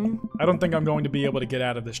 I don't think I'm going to be able to get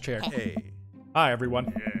out of this chair. Hey. Hi,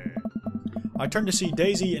 everyone. I turn to see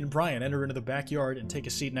Daisy and Brian enter into the backyard and take a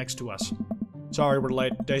seat next to us. Sorry we're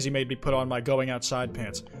late. Daisy made me put on my going outside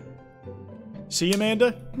pants. See,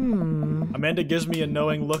 Amanda? Amanda gives me a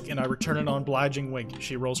knowing look and I return an obliging wink.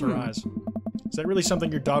 She rolls her eyes. Is that really something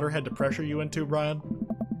your daughter had to pressure you into, Brian?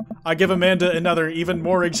 I give Amanda another, even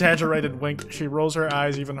more exaggerated wink. She rolls her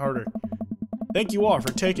eyes even harder. Thank you all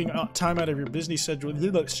for taking time out of your busy schedules.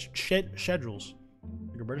 Like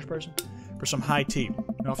a British person? For some high tea.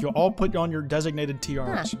 Now, if you'll all put on your designated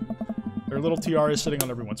tiaras. There are little tiaras sitting on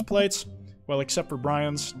everyone's plates. Well, except for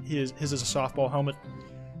Brian's. His is a softball helmet.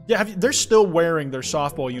 Yeah, they're still wearing their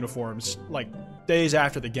softball uniforms, like, days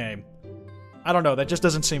after the game. I don't know, that just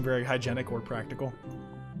doesn't seem very hygienic or practical.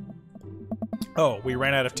 Oh, we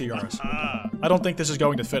ran out of tiaras. I don't think this is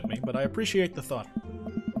going to fit me, but I appreciate the thought.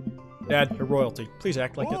 Dad, you're royalty. Please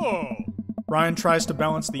act like it. Brian tries to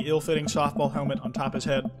balance the ill-fitting softball helmet on top of his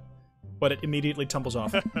head, but it immediately tumbles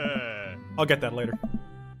off. I'll get that later.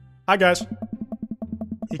 Hi, guys.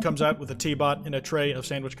 He comes out with a tea bot and a tray of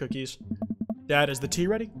sandwich cookies. Dad, is the tea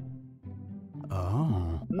ready?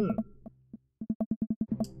 Oh.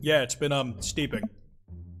 Yeah, it's been, steeping.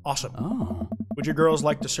 Awesome. Oh. Would you girls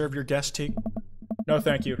like to serve your guest tea? No,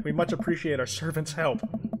 thank you. We much appreciate our servants' help.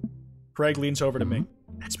 Craig leans over to me.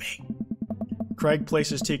 That's me. Craig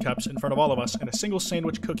places teacups in front of all of us and a single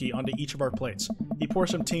sandwich cookie onto each of our plates. He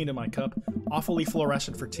pours some tea into my cup, awfully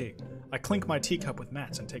fluorescent for tea. I clink my teacup with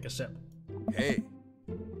Matt's and take a sip. Hey.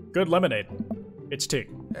 Good lemonade. It's tea.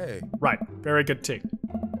 Hey. Right, very good tea.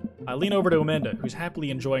 I lean over to Amanda, who's happily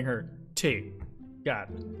enjoying her tea. God.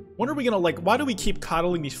 When are we gonna, like, why do we keep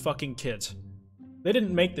coddling these fucking kids? They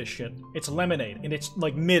didn't make this shit. It's lemonade, and it's,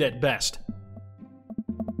 like, mid at best.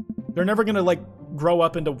 They're never gonna, like, grow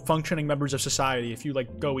up into functioning members of society if you,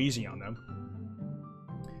 like, go easy on them.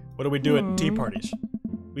 What do we do at tea parties?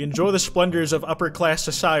 We enjoy the splendors of upper-class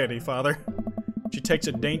society, Father. She takes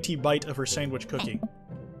a dainty bite of her sandwich cookie.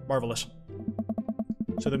 Marvelous.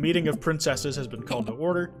 So the meeting of princesses has been called to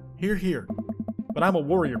order. Hear, hear. But I'm a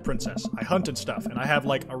warrior princess. I hunt and stuff, and I have,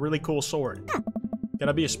 like, a really cool sword. Can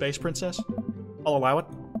I be a space princess? I'll allow it.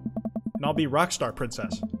 And I'll be rockstar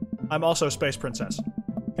princess. I'm also space princess.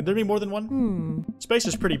 Can there be more than one? Space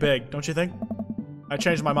is pretty big, don't you think? I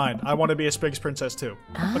changed my mind. I want to be a space princess, too.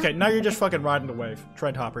 Okay, now you're just fucking riding the wave.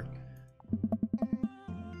 Trent Hopper.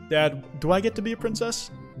 Dad, do I get to be a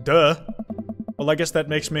princess? Duh. Well, I guess that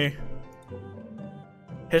makes me...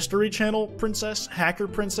 History Channel princess? Hacker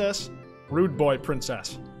princess? Rude boy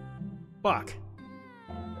princess. Fuck.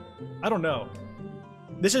 I don't know.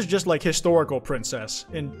 This is just like historical princess,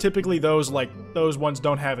 and typically those ones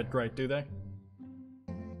don't have it great, do they?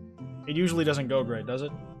 It usually doesn't go great, does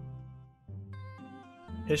it?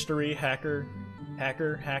 History, hacker,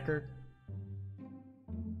 hacker.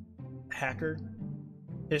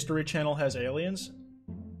 History Channel has aliens?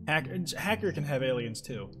 Hacker can have aliens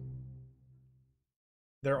too.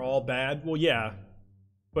 They're all bad? Well, yeah.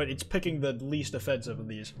 But it's picking the least offensive of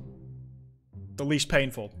these. The least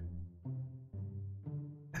painful.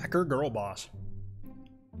 Hacker Girl Boss.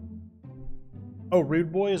 Oh,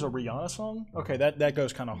 Rude Boy is a Rihanna song? Okay, that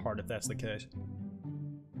goes kind of hard if that's the case.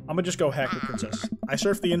 I'm gonna just go Hacker Princess. I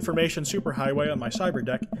surf the information superhighway on my cyber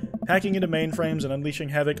deck, hacking into mainframes and unleashing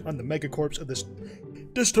havoc on the megacorps of this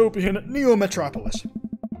dystopian neo-metropolis.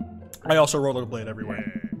 I also rollerblade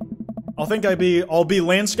everywhere. I'll be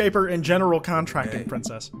landscaper and general contracting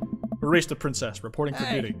princess. Barista princess, reporting for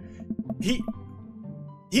duty.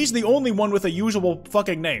 He's the only one with a usable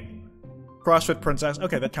fucking name. CrossFit princess.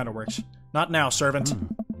 Okay, that kind of works. Not now, servant.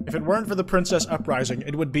 If it weren't for the princess uprising,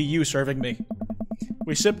 it would be you serving me.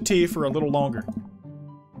 We sipped tea for a little longer.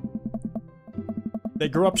 They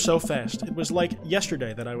grew up so fast. It was like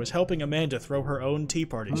yesterday that I was helping Amanda throw her own tea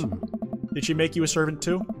parties. Did she make you a servant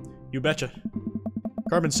too? You betcha.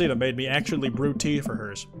 Carmencita made me actually brew tea for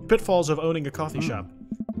hers. Pitfalls of owning a coffee shop.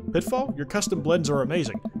 Pitfall? Your custom blends are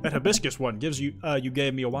amazing. That hibiscus one you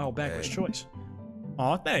gave me a while back was choice.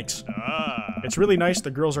 Aw, thanks. It's really nice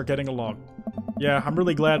the girls are getting along. Yeah, I'm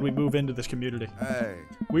really glad we move into this community. Hey.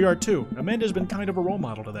 We are too. Amanda's been kind of a role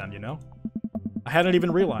model to them, you know? I hadn't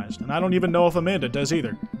even realized, and I don't even know if Amanda does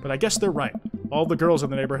either, but I guess they're right. All the girls in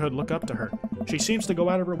the neighborhood look up to her. She seems to go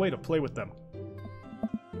out of her way to play with them.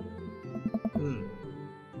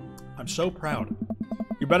 I'm so proud.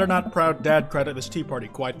 You better not proud dad credit this tea party,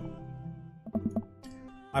 Kwite.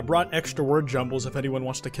 I brought extra word jumbles if anyone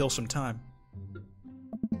wants to kill some time.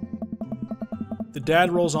 The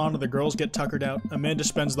dad rolls on and the girls get tuckered out. Amanda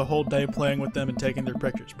spends the whole day playing with them and taking their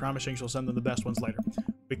pictures, promising she'll send them the best ones later.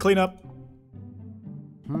 We clean up.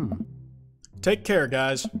 Take care,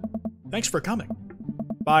 guys. Thanks for coming.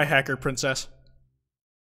 Bye, hacker princess.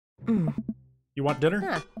 You want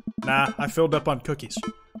dinner? Nah, I filled up on cookies.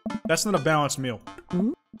 That's not a balanced meal.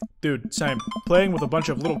 Dude, same. Playing with a bunch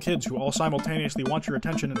of little kids who all simultaneously want your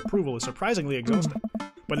attention and approval is surprisingly exhausting.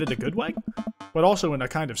 But in a good way? But also in a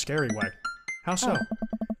kind of scary way. How so?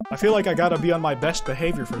 I feel like I gotta be on my best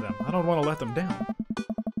behavior for them. I don't want to let them down.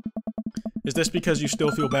 Is this because you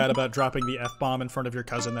still feel bad about dropping the F-bomb in front of your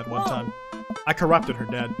cousin that one time? I corrupted her,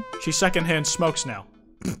 Dad. She secondhand smokes now.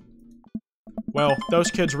 Well, those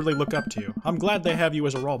kids really look up to you. I'm glad they have you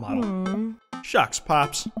as a role model. Shucks,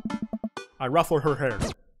 Pops. I ruffle her hair.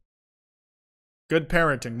 Good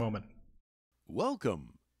parenting moment.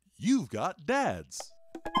 Welcome. You've got dads.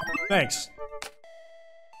 Thanks.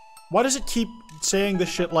 Why does it keep saying this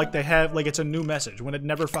shit like they have, like it's a new message, when it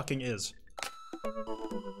never fucking is?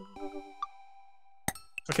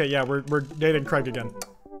 Okay, yeah, we're dating Craig again.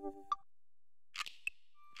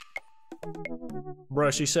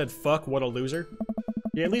 Bruh, she said, fuck, what a loser.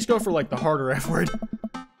 Yeah, at least go for, like, the harder F word.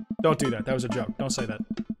 Don't do that. That was a joke. Don't say that.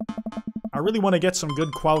 I really want to get some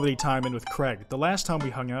good quality time in with Craig. The last time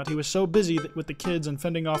we hung out, he was so busy with the kids and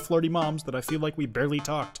fending off flirty moms that I feel like we barely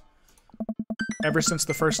talked. Ever since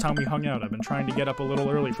the first time we hung out, I've been trying to get up a little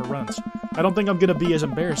early for runs. I don't think I'm gonna be as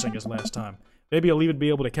embarrassing as last time. Maybe I'll even be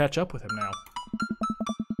able to catch up with him now.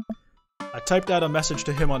 I typed out a message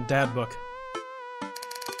to him on Dadbook.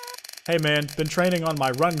 Hey man, been training on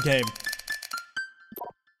my run game.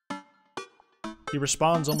 He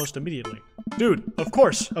responds almost immediately. Dude, of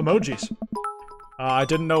course, emojis. I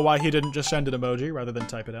didn't know why he didn't just send an emoji rather than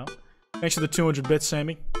type it out. Thanks for the 200 bits,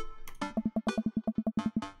 Sammy.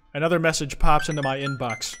 Another message pops into my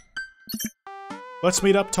inbox. Let's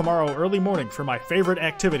meet up tomorrow early morning for my favorite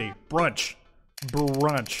activity, brunch.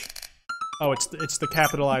 Brunch. Oh, it's the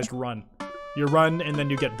capitalized run. You run and then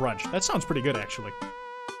you get brunch. That sounds pretty good, actually.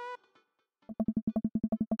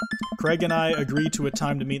 Craig and I agree to a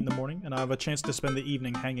time to meet in the morning, and I have a chance to spend the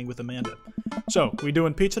evening hanging with Amanda. So, we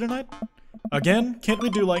doing pizza tonight? Again? Can't we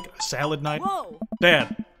do, like, a salad night? Whoa!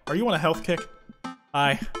 Dad, are you on a health kick?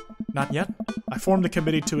 Not yet. I formed a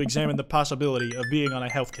committee to examine the possibility of being on a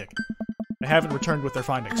health kick. They haven't returned with their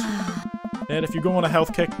findings. Dad, if you go on a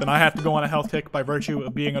health kick, then I have to go on a health kick by virtue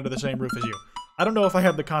of being under the same roof as you. I don't know if I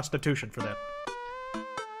have the constitution for that.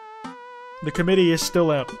 The committee is still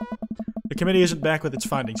out. The committee isn't back with its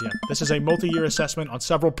findings yet. This is a multi-year assessment on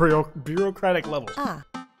several bureaucratic levels.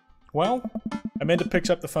 Well, Amanda picks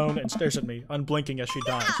up the phone and stares at me, unblinking as she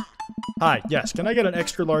dials. Hi, yes, can I get an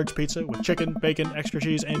extra large pizza with chicken, bacon, extra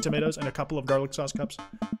cheese, and tomatoes, and a couple of garlic sauce cups?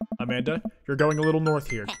 Amanda, you're going a little north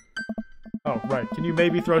here. Oh, right. Can you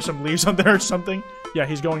maybe throw some leaves on there or something? Yeah,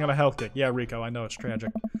 he's going on a health kick. Yeah, Rico, I know it's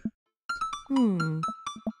tragic.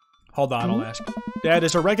 Hold on, I'll ask. Dad,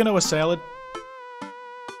 is oregano a salad?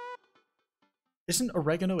 Isn't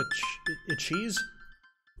oregano a cheese?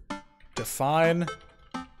 Define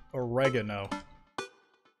oregano.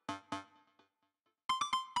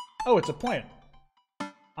 Oh, it's a plant.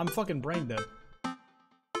 I'm fucking brain dead.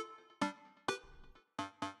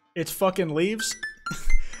 It's fucking leaves?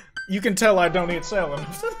 You can tell I don't eat salad.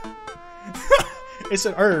 It's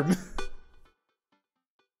an herb.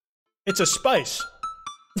 It's a spice.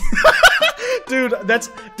 Dude,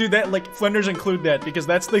 that, like, Flinders include that, because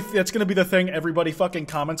that's gonna be the thing everybody fucking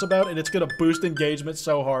comments about, and it's gonna boost engagement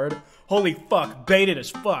so hard. Holy fuck, baited as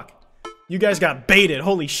fuck. You guys got baited,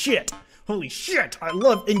 holy shit. Holy shit, I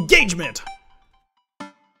love engagement!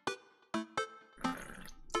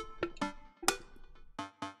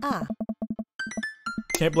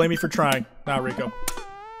 Can't blame me for trying. Nah, Rico.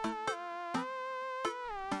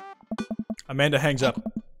 Amanda hangs up.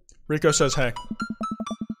 Rico says hey.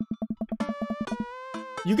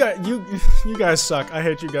 You guys suck. I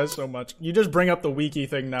hate you guys so much. You just bring up the wiki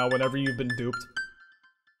thing now whenever you've been duped.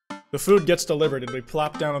 The food gets delivered and we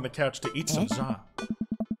plop down on the couch to eat some za.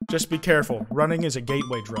 Just be careful. Running is a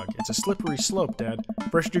gateway drug. It's a slippery slope, Dad.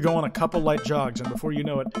 First you go on a couple light jogs, and before you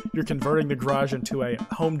know it, you're converting the garage into a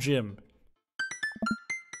home gym.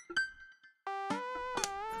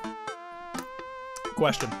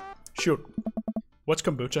 Question. Shoot. What's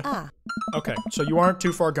kombucha? Okay, so you aren't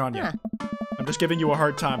too far gone yet. I'm just giving you a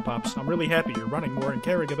hard time, Pops. I'm really happy you're running more and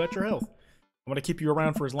caring about your health. I want to keep you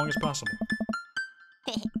around for as long as possible.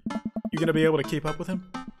 You gonna be able to keep up with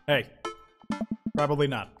him? Hey. Probably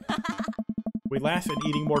not. We laugh, and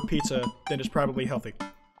eating more pizza than is probably healthy.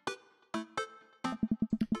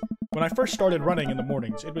 When I first started running in the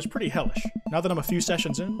mornings, it was pretty hellish. Now that I'm a few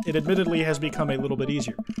sessions in, it admittedly has become a little bit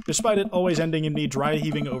easier, despite it always ending in me dry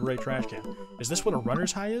heaving over a trash can. Is this what a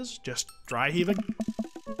runner's high is? Just dry heaving?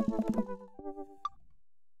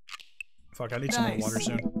 Fuck, I need some more Nice. water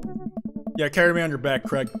soon. Yeah, carry me on your back,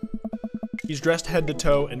 Craig. He's dressed head to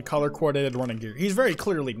toe in color-coordinated running gear. He's very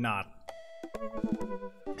clearly not.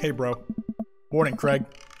 Hey, bro. Morning, Craig.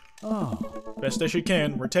 Oh. Best as you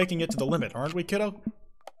can. We're taking it to the limit, aren't we, kiddo?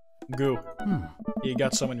 Goo. You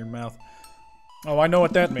got some in your mouth. Oh, I know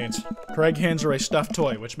what that means. Craig hands her a stuffed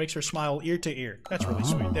toy, which makes her smile ear to ear. That's really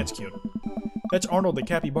sweet. That's cute. That's Arnold the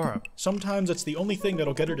capybara. Sometimes it's the only thing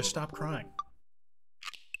that'll get her to stop crying.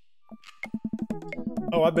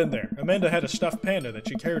 Oh, I've been there. Amanda had a stuffed panda that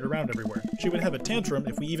she carried around everywhere. She would have a tantrum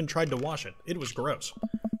if we even tried to wash it. It was gross.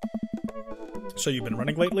 So you've been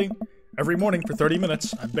running lately? Every morning for 30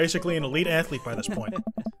 minutes. I'm basically an elite athlete by this point.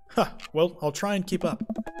 Huh, well, I'll try and keep up.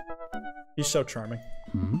 He's so charming.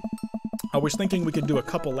 I was thinking we could do a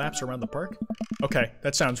couple laps around the park. Okay,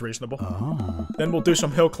 that sounds reasonable. Oh. Then we'll do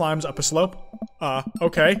some hill climbs up a slope.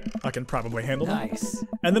 Okay, I can probably handle that. Nice.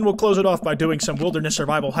 And then we'll close it off by doing some wilderness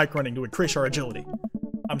survival hike running to increase our agility.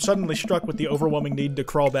 I'm suddenly struck with the overwhelming need to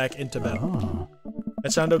crawl back into bed. Oh.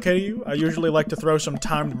 That sound okay to you? I usually like to throw some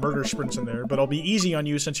timed murder sprints in there, but I'll be easy on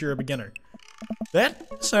you since you're a beginner.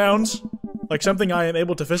 That sounds like something I am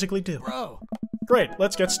able to physically do. Bro. Great,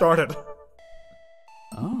 let's get started.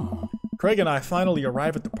 Oh. Craig and I finally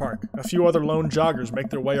arrive at the park. A few other lone joggers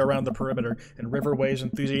make their way around the perimeter, and River waves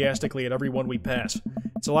enthusiastically at everyone we pass.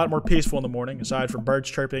 It's a lot more peaceful in the morning, aside from birds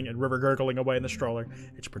chirping and River gurgling away in the stroller.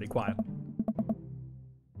 It's pretty quiet.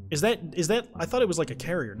 Is that, I thought it was like a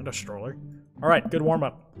carrier, not a stroller. Alright, good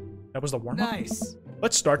warm-up. That was the warm-up? Nice.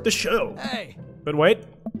 Let's start the show! Hey. But wait.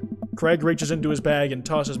 Craig reaches into his bag and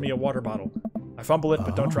tosses me a water bottle. I fumble it,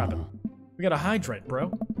 but don't drop it. We gotta hydrate,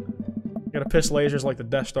 bro. We gotta piss lasers like the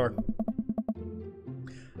Death Star.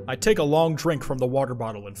 I take a long drink from the water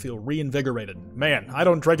bottle and feel reinvigorated. Man, I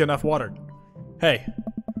don't drink enough water. Hey.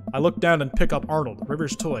 I look down and pick up Arnold,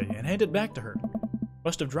 River's toy, and hand it back to her.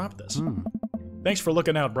 Must have dropped this. Thanks for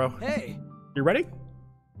looking out, bro. Hey. You ready?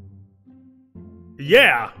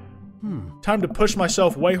 Yeah! Time to push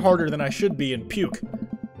myself way harder than I should be and puke.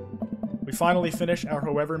 We finally finish our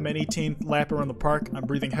however many teenth lap around the park. I'm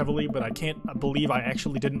breathing heavily, but I can't believe I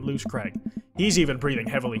actually didn't lose Craig. He's even breathing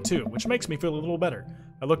heavily too, which makes me feel a little better.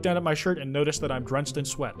 I look down at my shirt and notice that I'm drenched in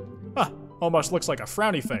sweat. Huh, almost looks like a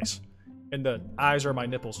frowny face. And the eyes are my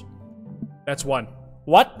nipples. That's one.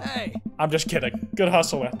 What? Hey. I'm just kidding. Good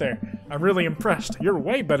hustle out there. I'm really impressed. You're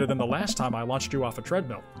way better than the last time I launched you off a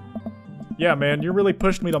treadmill. Yeah, man, you really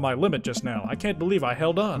pushed me to my limit just now. I can't believe I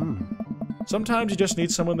held on. Sometimes you just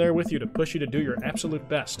need someone there with you to push you to do your absolute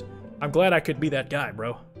best. I'm glad I could be that guy,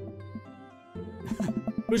 bro.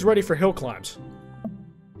 Who's ready for hill climbs?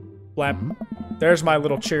 Flap. There's my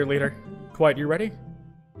little cheerleader. Kwite, you ready?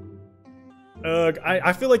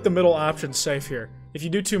 I feel like the middle option's safe here. If you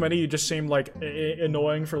do too many, you just seem like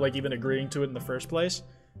annoying for like even agreeing to it in the first place.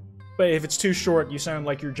 But if it's too short, you sound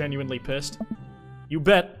like you're genuinely pissed. You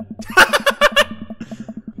bet.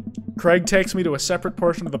 Craig takes me to a separate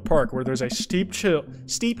portion of the park where there's a steep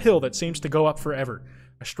hill that seems to go up forever.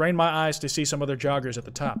 I strain my eyes to see some other joggers at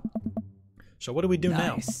the top. So what do we do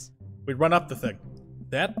now? We run up the thing.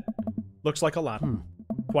 That looks like a lot.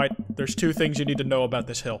 Kwite, there's two things you need to know about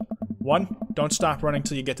this hill. One, don't stop running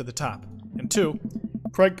till you get to the top. And two,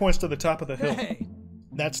 Craig points to the top of the hill. Hey.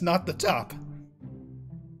 That's not the top.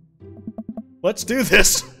 Let's do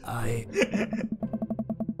this! I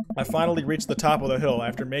finally reached the top of the hill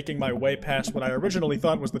after making my way past what I originally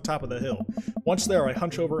thought was the top of the hill. Once there, I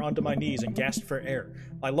hunch over onto my knees and gasp for air.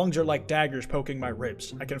 My lungs are like daggers poking my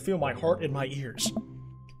ribs. I can feel my heart in my ears.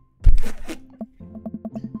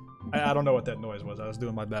 I don't know what that noise was. I was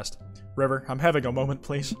doing my best. River, I'm having a moment,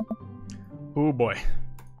 please. Oh boy.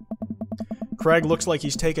 Craig looks like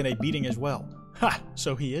he's taken a beating as well. Ha!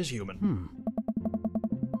 So he is human.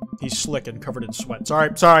 He's slick and covered in sweat.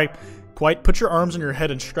 Sorry. Kwite, put your arms on your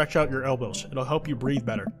head and stretch out your elbows. It'll help you breathe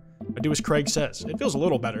better. I do as Craig says. It feels a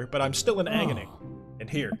little better, but I'm still in agony. And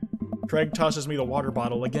here, Craig tosses me the water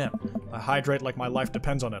bottle again. I hydrate like my life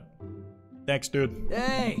depends on it. Thanks, dude.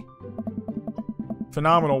 Hey.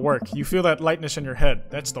 Phenomenal work. You feel that lightness in your head.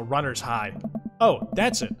 That's the runner's high. Oh,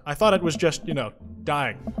 that's it. I thought it was just,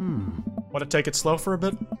 dying. Want to take it slow for a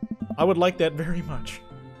bit? I would like that very much.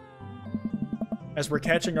 As we're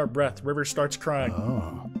catching our breath, River starts crying.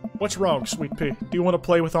 What's wrong, sweet pea? Do you want to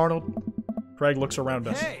play with Arnold? Craig looks around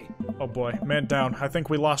us. Hey. Oh boy, man down. I think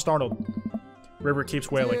we lost Arnold. River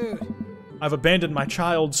keeps wailing. Dude. I've abandoned my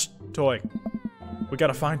child's toy. We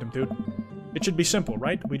gotta find him, dude. It should be simple,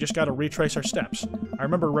 right? We just gotta retrace our steps. I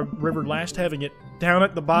remember River last having it down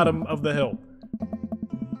at the bottom of the hill.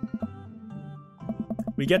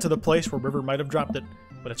 We get to the place where River might have dropped it,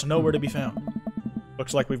 but it's nowhere to be found.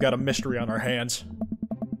 Looks like we've got a mystery on our hands.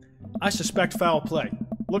 I suspect foul play.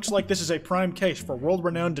 Looks like this is a prime case for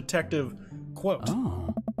world-renowned detective Quote.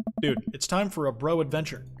 Oh. Dude, it's time for a bro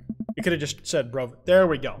adventure. You could have just said bro. There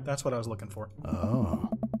we go. That's what I was looking for. Oh.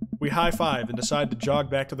 We high-five and decide to jog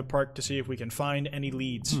back to the park to see if we can find any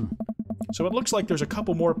leads. So it looks like there's a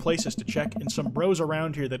couple more places to check and some bros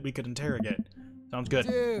around here that we could interrogate. Sounds good.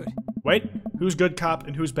 Dude. Wait, who's good cop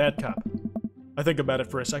and who's bad cop? I think about it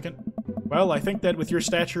for a second. Well, I think that with your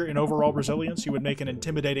stature and overall resilience, you would make an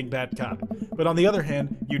intimidating bad cop. But on the other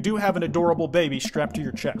hand, you do have an adorable baby strapped to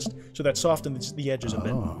your chest, so that softens the edges a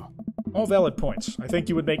bit. Oh. All valid points. I think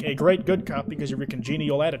you would make a great good cop because of your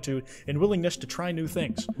congenial attitude and willingness to try new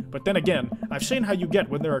things. But then again, I've seen how you get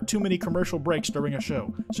when there are too many commercial breaks during a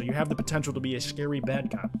show, so you have the potential to be a scary bad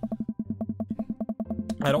cop.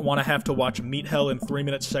 I don't want to have to watch Meat Hell in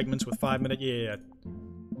 3-minute segments with 5-minute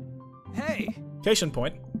Hey. Case in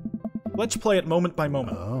point. Let's play it moment by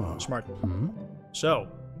moment. Oh. Smart. Hmm? So,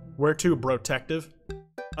 where to, bro-tective?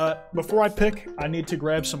 Before I pick, I need to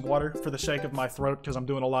grab some water for the sake of my throat because I'm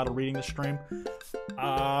doing a lot of reading this stream.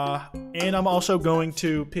 And I'm also going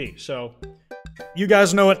to pee, so you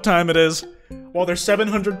guys know what time it is. While there's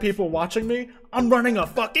 700 people watching me, I'm running a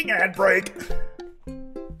fucking ad break.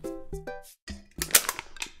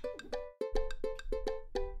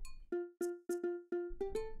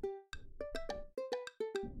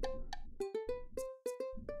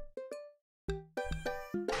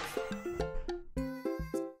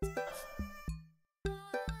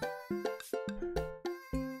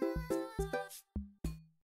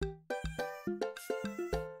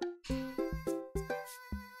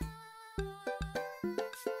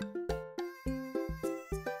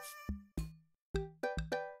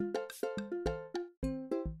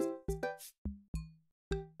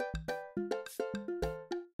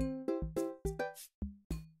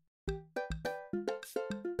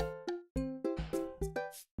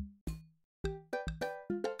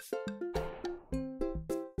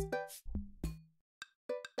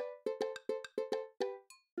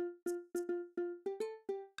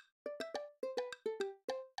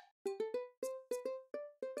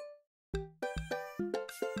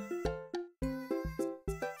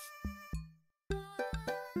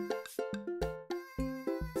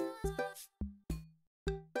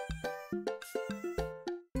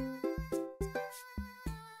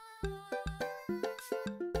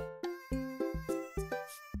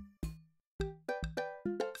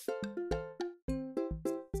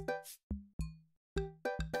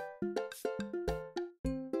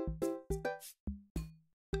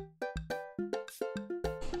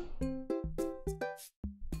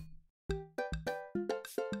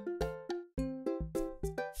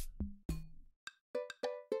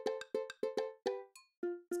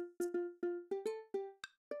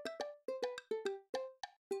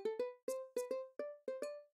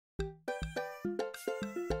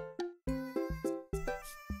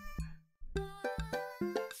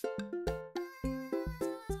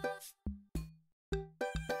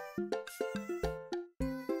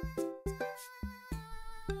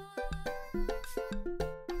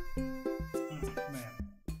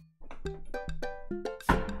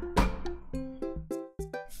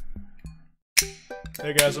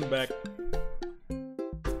 Hey guys, I'm back.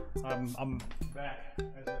 I'm back,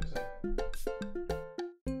 as they say.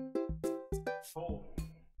 Cold.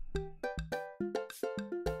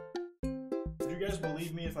 Would you guys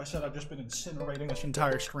believe me if I said I've just been incinerating this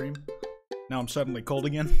entire stream? Now I'm suddenly cold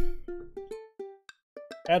again.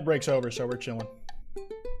 Ad break's over, so we're chilling.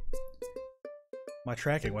 My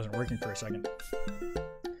tracking wasn't working for a second.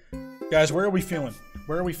 Guys, where are we feeling?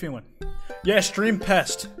 Where are we feeling? Yeah, stream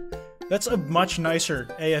pest. That's a much nicer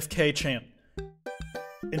AFK chant.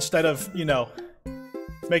 Instead of, you know,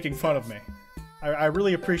 making fun of me. I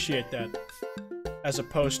really appreciate that. As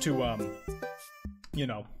opposed to, you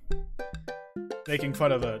know, making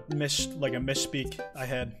fun of a misspeak I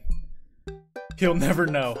had. You'll never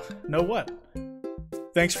know. Know what?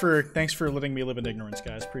 Thanks for letting me live in ignorance,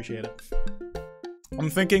 guys. Appreciate it. I'm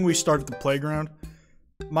thinking we start at the playground.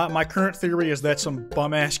 My current theory is that some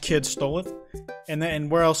bum-ass kid stole it. And then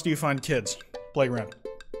where else do you find kids? Playground.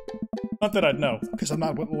 Not that I'd know, because I'm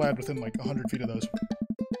not allowed within like 100 feet of those.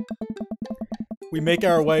 We make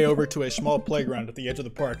our way over to a small playground at the edge of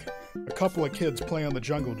the park. A couple of kids play on the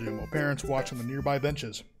jungle gym while parents watch on the nearby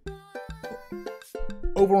benches.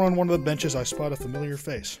 Over on one of the benches I spot a familiar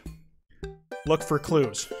face. Look for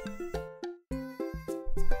clues.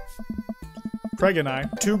 Craig and I,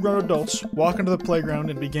 two grown adults, walk into the playground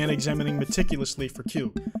and begin examining meticulously for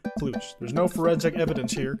clues. There's no forensic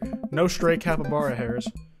evidence here, no stray capybara hairs.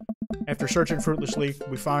 After searching fruitlessly,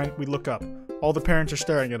 we look up. All the parents are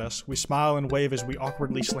staring at us. We smile and wave as we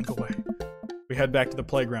awkwardly slink away. We head back to the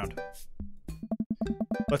playground.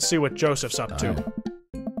 Let's see what Joseph's up to.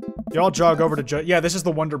 Y'all jog over to yeah, this is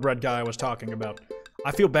the Wonder Bread guy I was talking about.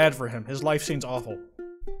 I feel bad for him. His life seems awful.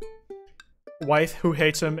 Wife who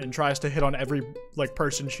hates him and tries to hit on every, like,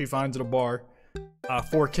 person she finds at a bar.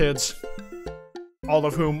 4 kids. All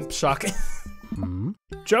of whom suck.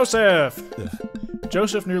 Joseph!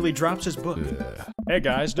 Joseph nearly drops his book. Hey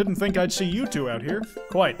guys, didn't think I'd see you two out here.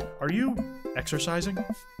 Kwite, are you exercising?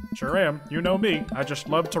 Sure am. You know me. I just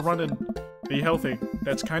love to run and be healthy.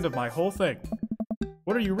 That's kind of my whole thing.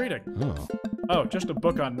 What are you reading? Oh, just a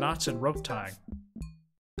book on knots and rope tying.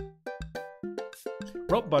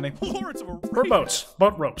 Rope bunny. Lords of For boats.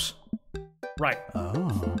 Boat ropes. Right.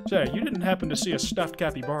 Oh. Say, you didn't happen to see a stuffed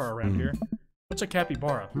capybara around here. What's a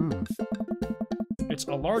capybara? It's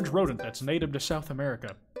a large rodent that's native to South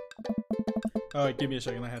America. Alright, give me a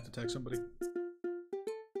second. I have to text somebody.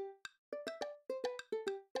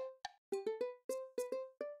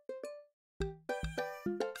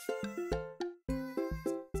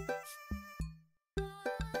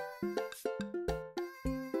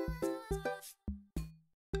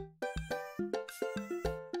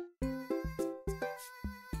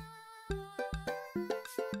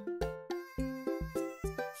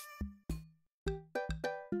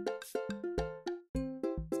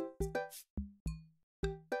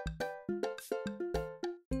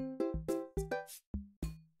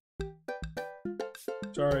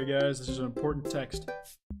 Sorry guys, this is an important text.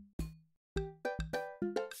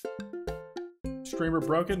 Streamer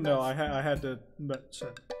broken? No, I had to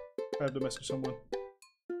message someone.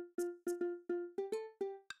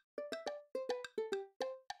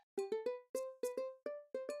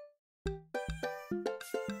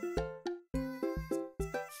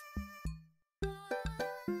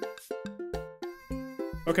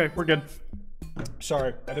 Okay, we're good.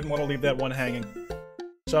 Sorry, I didn't want to leave that one hanging.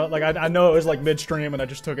 So, like, I know it was, like, midstream and I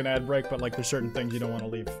just took an ad break, but, like, there's certain things you don't want to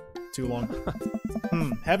leave too long.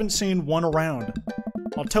 Haven't seen one around.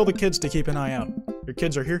 I'll tell the kids to keep an eye out. Your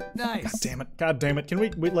kids are here? Nice. God damn it. God damn it. Can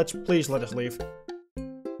we please let us leave.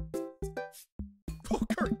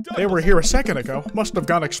 They were here a second ago. Must have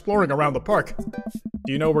gone exploring around the park.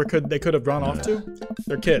 Do you know where they could have gone off to?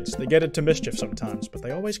 They're kids. They get into mischief sometimes, but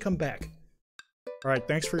they always come back. Alright,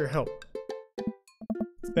 thanks for your help.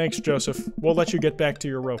 Thanks, Joseph. We'll let you get back to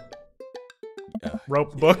your rope.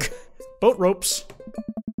 Rope book. Boat ropes.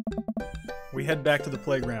 We head back to the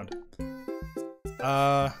playground.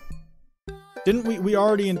 Didn't we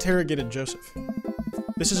already interrogated Joseph?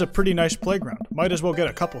 This is a pretty nice playground. Might as well get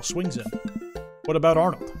a couple swings in. What about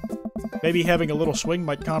Arnold? Maybe having a little swing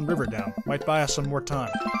might calm River down. Might buy us some more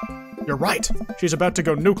time. You're right! She's about to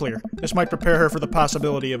go nuclear. This might prepare her for the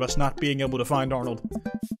possibility of us not being able to find Arnold.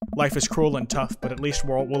 Life is cruel and tough, but at least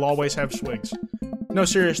we'll always have swings. No,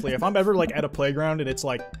 seriously, if I'm ever, like, at a playground and it's,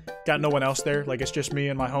 like, got no one else there, like, it's just me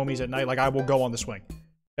and my homies at night, like, I will go on the swing.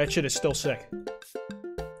 That shit is still sick.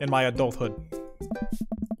 In my adulthood.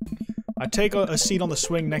 I take a seat on the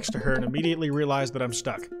swing next to her and immediately realize that I'm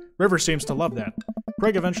stuck. River seems to love that.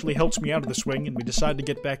 Craig eventually helps me out of the swing and we decide to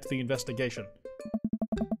get back to the investigation.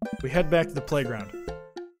 We head back to the playground.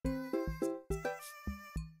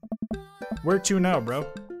 Where to now, bro?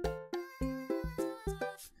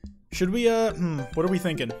 Should we, what are we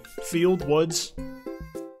thinking? Field? Woods?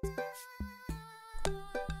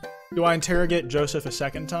 Do I interrogate Joseph a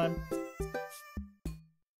second time?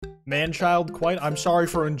 Man-child, Kwite, I'm sorry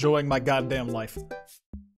for enjoying my goddamn life.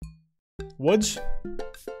 Woods?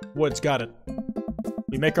 Woods, got it.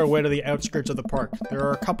 We make our way to the outskirts of the park. There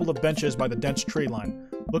are a couple of benches by the dense tree line.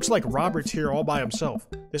 Looks like Robert's here all by himself.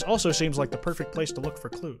 This also seems like the perfect place to look for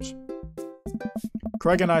clues.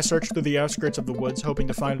 Craig and I search through the outskirts of the woods, hoping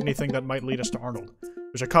to find anything that might lead us to Arnold.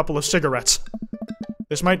 There's a couple of cigarettes.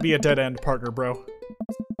 This might be a dead end, partner, bro.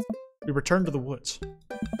 We return to the woods.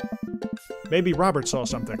 Maybe Robert saw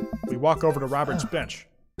something. We walk over to Robert's bench.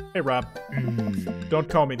 Hey, Rob. Don't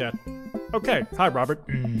call me that. Okay, hi, Robert.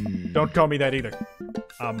 Don't call me that either.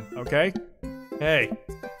 Okay? Hey,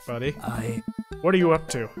 buddy. What are you up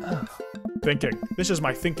to? Thinking. This is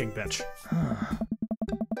my thinking bench.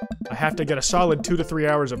 I have to get a solid 2 to 3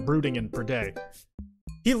 hours of brooding in per day.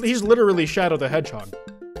 He's literally Shadow the Hedgehog.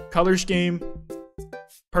 Color scheme,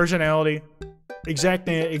 personality, exact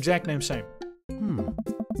name same.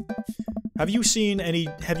 Have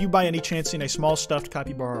you by any chance seen a small stuffed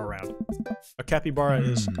capybara around? A capybara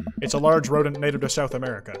it's a large rodent native to South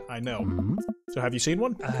America, I know. So have you seen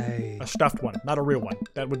one? A stuffed one, not a real one.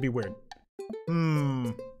 That would be weird.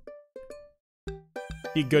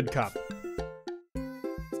 Be good cop.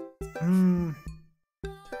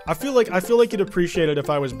 I feel like he'd appreciate it if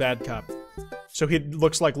I was bad cop. So he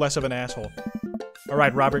looks like less of an asshole.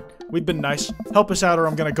 Alright, Robert, we've been nice. Help us out or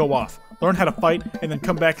I'm gonna go off. Learn how to fight, and then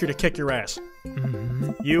come back here to kick your ass.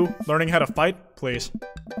 You, learning how to fight? Please.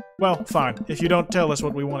 Well, fine. If you don't tell us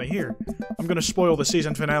what we want to hear, I'm gonna spoil the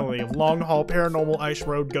season finale of Long Haul Paranormal Ice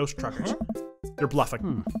Road Ghost Truckers. You're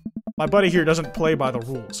bluffing. My buddy here doesn't play by the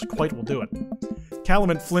rules. Kwite will do it. Callum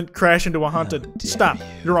and Flint crash into a haunted... Stop!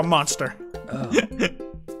 You're a monster!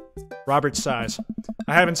 Robert sighs.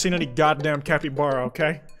 I haven't seen any goddamn capybara,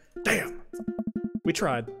 okay? Damn! We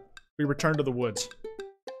tried. We returned to the woods.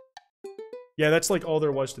 Yeah, that's like all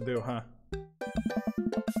there was to do, huh?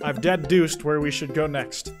 I've deduced where we should go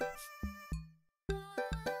next.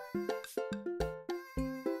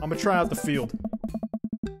 I'm gonna try out the field.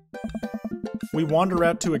 We wander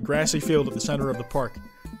out to a grassy field at the center of the park.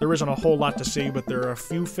 There isn't a whole lot to see, but there are a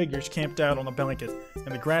few figures camped out on a blanket,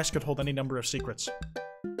 and the grass could hold any number of secrets.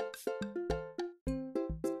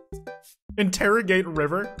 Interrogate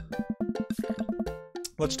River?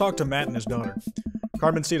 Let's talk to Matt and his daughter.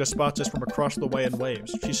 Carmencita spots us from across the way and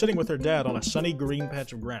waves. She's sitting with her dad on a sunny green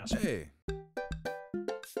patch of grass. Hey.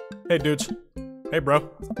 Hey, dudes. Hey, bro.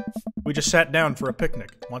 We just sat down for a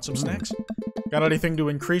picnic. Want some snacks? Got anything to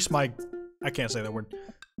increase my... I can't say that word.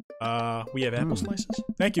 We have apple slices?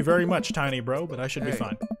 Thank you very much, tiny bro, but I should be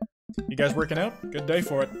fine. You guys working out? Good day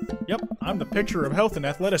for it. Yep, I'm the picture of health and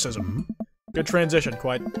athleticism. Good transition,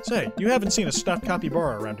 Kwite. Say, you haven't seen a stuffed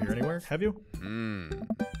capybara around here anywhere, have you?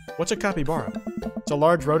 What's a capybara? It's a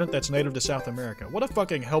large rodent that's native to South America. What a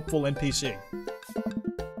fucking helpful NPC.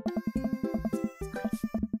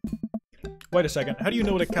 Wait a second, how do you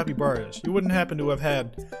know what a capybara is? You wouldn't happen to have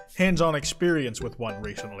had hands-on experience with one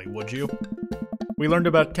recently, would you? We learned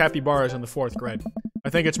about capybaras in the 4th grade. I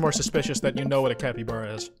think it's more suspicious that you know what a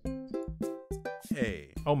capybara is.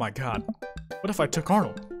 Hey. Oh my god. What if I took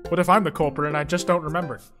Arnold? What if I'm the culprit and I just don't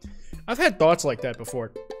remember? I've had thoughts like that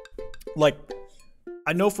before. Like,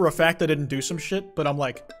 I know for a fact I didn't do some shit, but I'm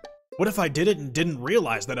like, what if I did it and didn't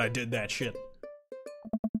realize that I did that shit?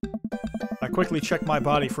 I quickly check my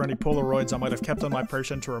body for any Polaroids I might have kept on my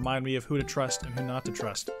person to remind me of who to trust and who not to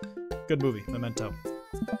trust. Good movie, Memento.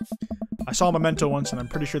 I saw Memento once and I'm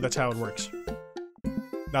pretty sure that's how it works.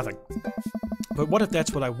 Nothing. But what if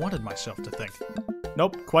that's what I wanted myself to think?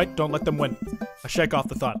 Nope, quite, don't let them win. I shake off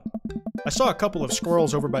the thought. I saw a couple of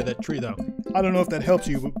squirrels over by that tree, though. I don't know if that helps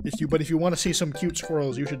you, but if you want to see some cute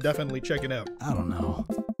squirrels, you should definitely check it out. I don't know.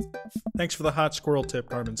 Thanks for the hot squirrel tip,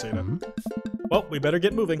 Carmencita. Well, we better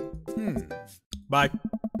get moving. Bye.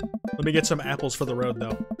 Let me get some apples for the road,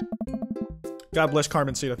 though. God bless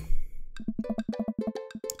Carmencita.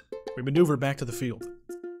 We maneuver back to the field.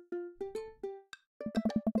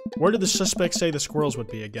 Where did the suspect say the squirrels would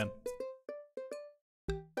be again?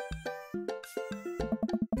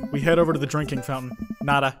 We head over to the drinking fountain.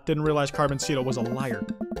 Nada. Didn't realize Carmencita was a liar.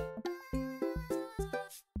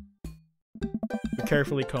 We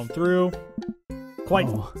carefully comb through. Quite.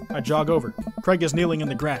 Oh. I jog over. Craig is kneeling in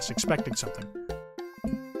the grass, expecting something.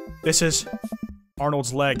 This is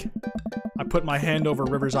Arnold's leg. I put my hand over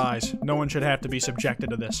River's eyes. No one should have to be subjected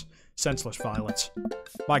to this senseless violence.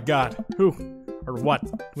 My God, who or what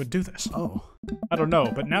would do this? Oh. I don't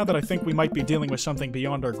know, but now that I think we might be dealing with something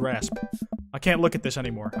beyond our grasp, I can't look at this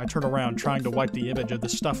anymore. I turn around, trying to wipe the image of the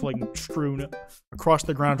stuffling strewn across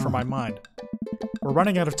the ground from my mind. We're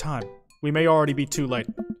running out of time. We may already be too late.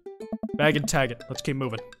 Bag and tag it. Let's keep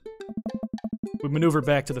moving. We maneuver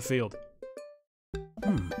back to the field.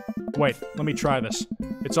 Wait, let me try this.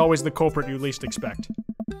 It's always the culprit you least expect.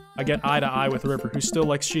 I get eye to eye with River, who still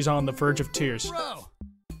likes she's on the verge of tears. Bro!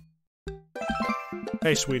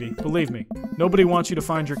 Hey, sweetie, believe me, nobody wants you to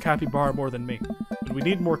find your capybara more than me. But we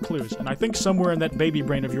need more clues, and I think somewhere in that baby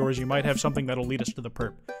brain of yours you might have something that'll lead us to the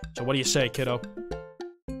perp. So what do you say, kiddo?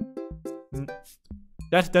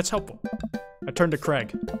 That's helpful. I turn to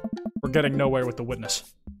Craig. We're getting nowhere with the witness.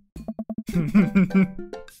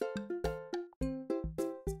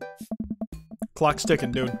 Clock's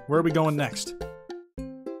ticking, dude. Where are we going next?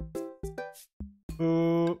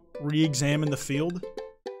 Re-examine the field?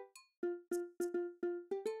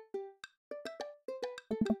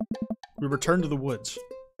 We return to the woods.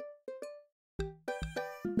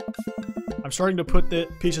 I'm starting to put the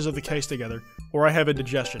pieces of the case together, or I have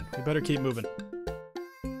indigestion. We better keep moving.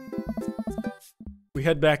 We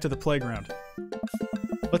head back to the playground.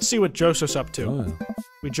 Let's see what Joseph's up to. Oh.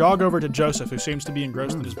 We jog over to Joseph, who seems to be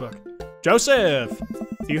engrossed in his book. Joseph!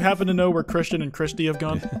 Do you happen to know where Christian and Christy have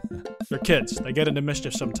gone? They're kids. They get into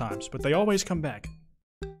mischief sometimes, but they always come back.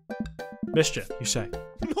 Mischief, you say?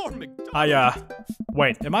 Norm McDonald.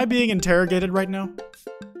 Wait, am I being interrogated right now?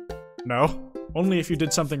 No? Only if you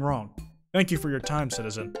did something wrong. Thank you for your time,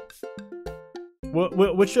 citizen.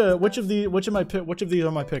 Which of these am I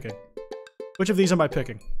picking? Which of these am I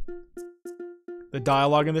picking? The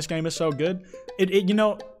dialogue in this game is so good. You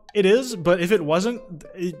know, it is, but if it wasn't,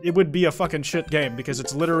 it would be a fucking shit game because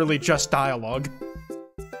it's literally just dialogue.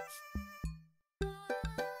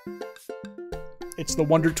 It's the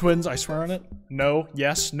Wonder Twins, I swear on it. No,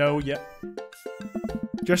 yes, no, yeah.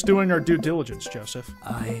 Just doing our due diligence, Joseph.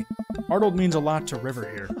 Arnold means a lot to River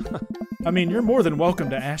here. I mean, you're more than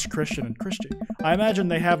welcome to ask Christian and Christy. I imagine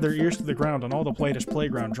they have their ears to the ground on all the latest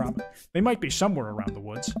playground drama. They might be somewhere around the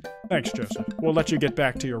woods. Thanks, Joseph. We'll let you get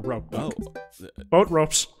back to your rope. Boat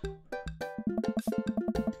ropes.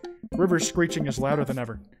 River's screeching is louder than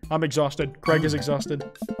ever. I'm exhausted. Craig is exhausted.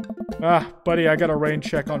 Ah, buddy, I got a rain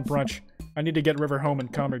check on brunch. I need to get River home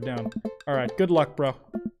and calm her down. Alright, good luck, bro.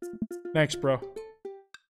 Thanks, bro.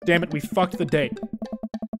 Damn it, we fucked the date.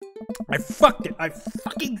 I fucked it! I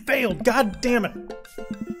fucking failed! God damn it!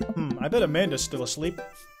 I bet Amanda's still asleep.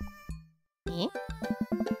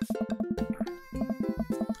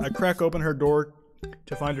 I crack open her door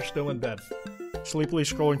to find her still in bed, sleepily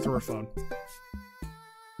scrolling through her phone.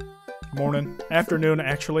 Morning. Afternoon,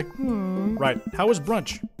 actually. Right. How was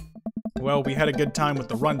brunch? Well, we had a good time with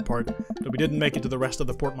the run part, but we didn't make it to the rest of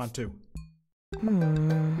the portmanteau.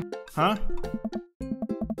 Huh?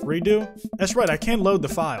 Redo? That's right, I can't load the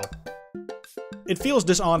file. It feels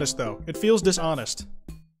dishonest, though. It feels dishonest.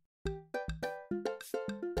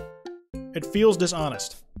 It feels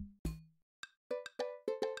dishonest.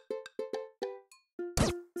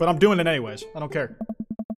 But I'm doing it anyways. I don't care.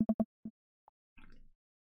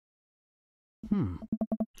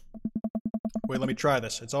 Wait, let me try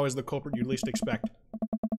this. It's always the culprit you'd least expect.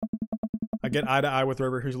 I get eye to eye with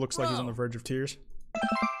River, who looks like he's on the verge of tears.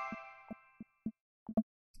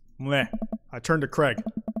 Meh. I turn to Craig.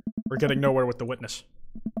 We're getting nowhere with the witness.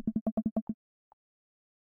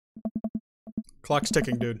 Clock's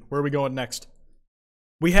ticking, dude. Where are we going next?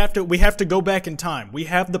 We have to go back in time. We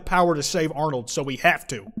have the power to save Arnold, so we have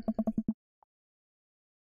to.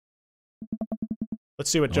 Let's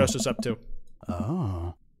see what Joseph's up to.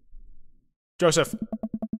 Oh. Joseph,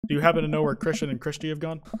 do you happen to know where Christian and Christy have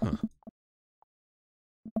gone?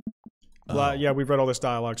 Well, yeah, we've read all this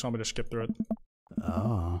dialogue, so I'm gonna skip through it.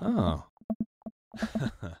 Oh.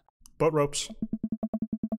 Boat ropes.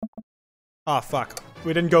 Ah, fuck.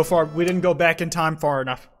 We didn't go far. We didn't go back in time far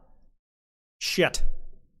enough. Shit.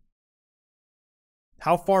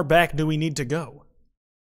 How far back do we need to go?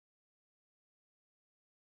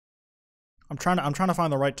 I'm trying to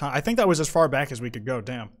find the right time. I think that was as far back as we could go.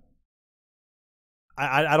 Damn.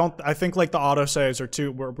 I think like the autosaves are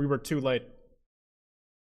too. We were too late.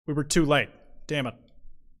 We were too late. Damn it.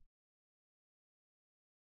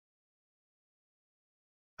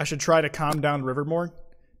 I should try to calm down River more.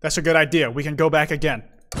 That's a good idea. We can go back again.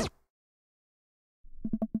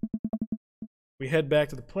 We head back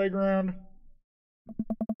to the playground.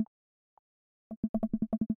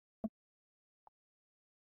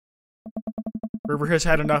 River has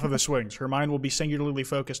had enough of the swings. Her mind will be singularly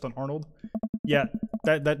focused on Arnold. Yeah,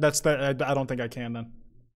 that's that. I don't think I can then.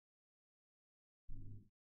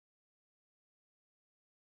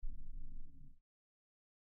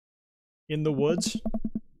 In the woods?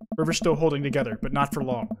 River's still holding together, but not for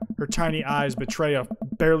long. Her tiny eyes betray a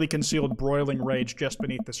barely concealed broiling rage just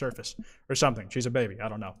beneath the surface. Or something. She's a baby. I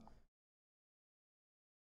don't know.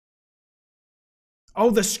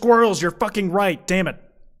 Oh, the squirrels! You're fucking right! Damn it!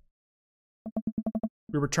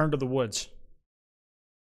 We return to the woods.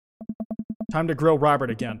 Time to grill Robert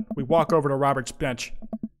again. We walk over to Robert's bench.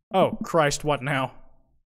 Oh, Christ, what now?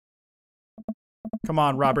 Come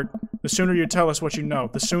on, Robert. The sooner you tell us what you know,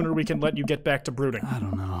 the sooner we can let you get back to brooding. I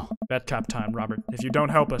don't know. Bad cop time, Robert. If you don't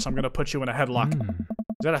help us, I'm gonna put you in a headlock. Is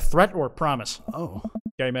that a threat or a promise? Oh.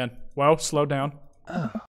 Okay, man. Well, slow down.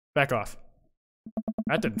 Back off.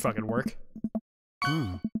 That didn't fucking work.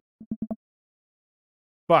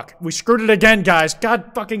 Fuck. We screwed it again, guys.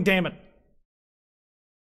 God fucking damn it.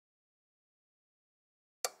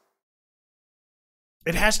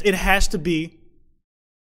 It has to be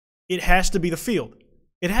the field.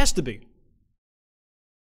 It has to be.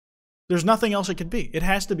 There's nothing else it could be. It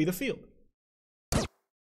has to be the field.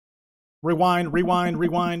 Rewind, rewind,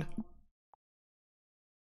 rewind.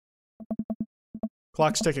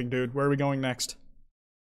 Clock's ticking, dude. Where are we going next?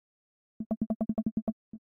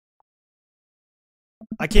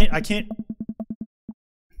 I can't.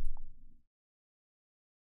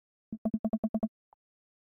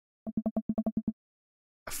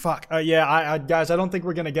 Fuck. Yeah, guys, I don't think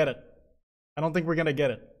we're gonna get it. I don't think we're gonna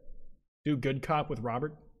get it. Do good cop with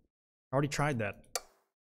Robert? I already tried that.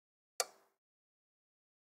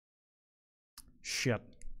 Shit.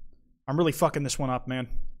 I'm really fucking this one up, man.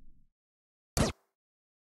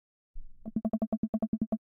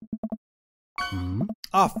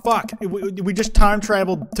 Oh, fuck. We just time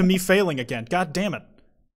traveled to me failing again. God damn it.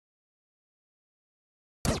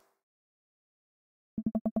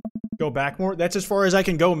 Go back more? That's as far as I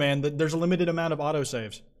can go, man. There's a limited amount of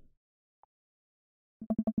autosaves.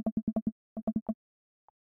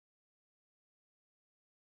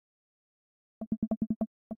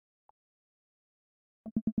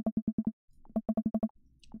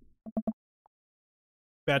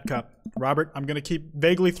 Bad cop. Robert, I'm gonna keep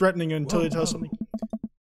vaguely threatening you until you tell something.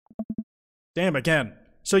 Damn, again.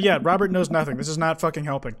 So yeah, Robert knows nothing. This is not fucking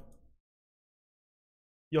helping.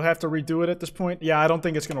 You'll have to redo it at this point? Yeah, I don't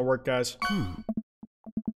think it's gonna work, guys.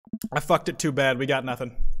 I fucked it too bad. We got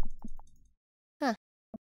nothing. Huh.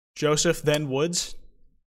 Joseph, then Woods?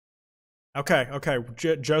 Okay, okay.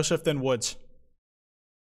 Joseph, then Woods.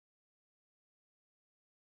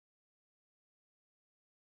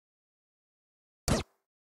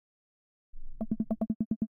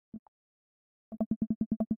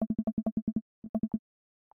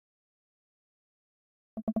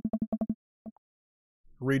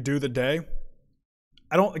 Redo the day?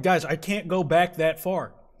 Guys, I can't go back that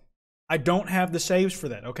far. I don't have the saves for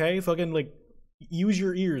that, okay? Fucking, like, use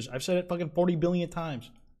your ears. I've said it fucking 40 billion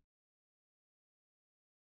times.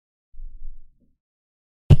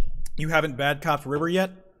 You haven't bad copped River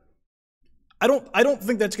yet? I don't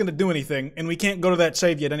think that's gonna do anything, and we can't go to that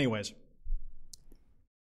save yet anyways.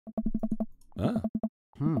 Ah.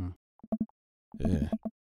 Yeah.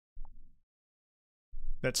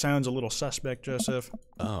 That sounds a little suspect, Joseph.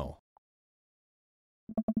 Oh.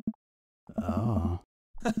 Oh.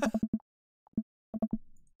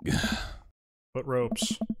 Put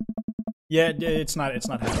ropes. Yeah, it's not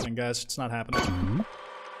happening, guys. It's not happening.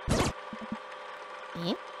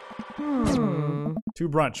 To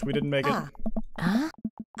brunch. We didn't make it. I'm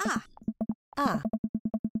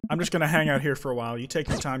just gonna hang out here for a while. You take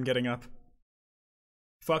your time getting up.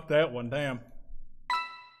 Fuck that one, damn.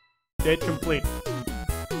 Date complete.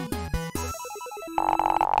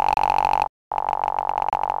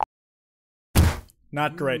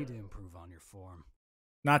 Not great. You need to improve on your form.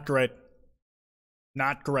 Not great.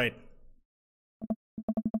 Not great.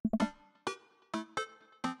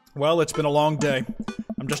 Well, it's been a long day.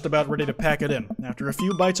 I'm just about ready to pack it in. After a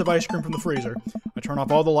few bites of ice cream from the freezer, I turn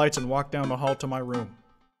off all the lights and walk down the hall to my room.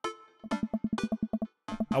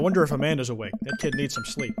 I wonder if Amanda's awake. That kid needs some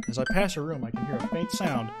sleep. As I pass her room, I can hear a faint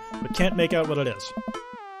sound, but can't make out what it is.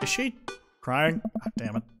 Is she crying? Ah,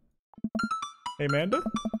 damn it. Hey, Amanda?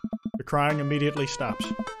 The crying immediately stops.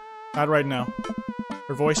 Not right now.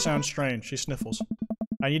 Her voice sounds strange. She sniffles.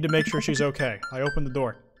 I need to make sure she's okay. I open the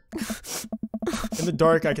door. In the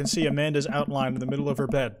dark, I can see Amanda's outline in the middle of her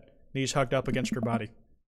bed, knees hugged up against her body.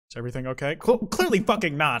 Is everything okay? Clearly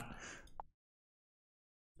fucking not.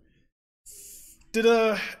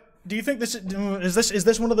 Do you think this is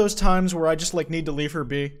this one of those times where I just like need to leave her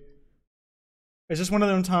be? Is this one of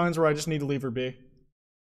those times where I just need to leave her be?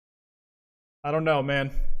 I don't know,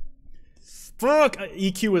 man. Fuck!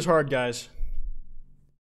 EQ is hard, guys.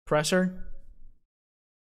 Press her.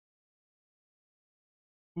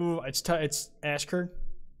 Ooh, it's ask her.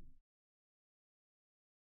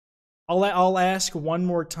 I'll ask one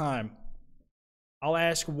more time. I'll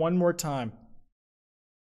ask one more time.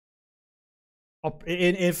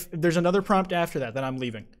 If there's another prompt after that, then I'm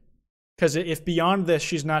leaving. Because if beyond this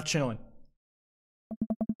she's not chilling.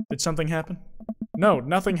 Did something happen? No,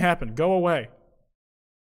 nothing happened. Go away.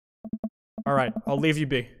 Alright, I'll leave you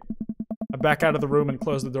be. I back out of the room and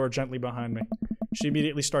close the door gently behind me. She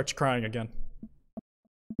immediately starts crying again.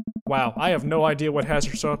 Wow, I have no idea what has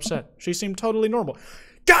her so upset. She seemed totally normal.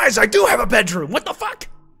 Guys, I do have a bedroom! What the fuck?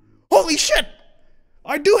 Holy shit!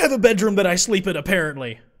 I do have a bedroom that I sleep in,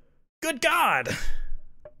 apparently. Good God!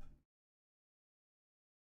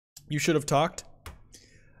 You should have talked.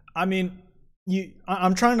 I mean,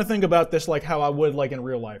 I'm trying to think about this like how I would like in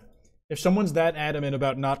real life. If someone's that adamant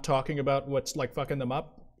about not talking about what's like fucking them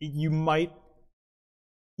up, you might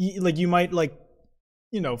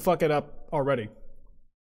fuck it up already.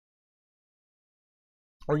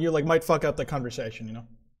 Or you like might fuck up the conversation, you know?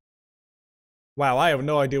 Wow, I have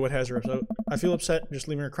no idea what has her upset. I feel upset just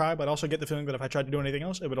leaving her cry, but I also get the feeling that if I tried to do anything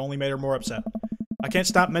else, it would only make her more upset. I can't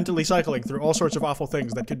stop mentally cycling through all sorts of awful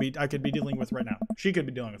things that I could be dealing with right now. She could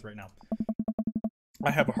be dealing with right now.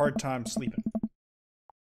 I have a hard time sleeping.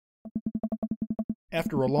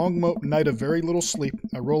 After a long night of very little sleep,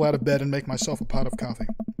 I roll out of bed and make myself a pot of coffee.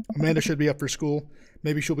 Amanda should be up for school.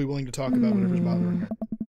 Maybe she'll be willing to talk about whatever's bothering her.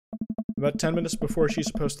 About 10 minutes before she's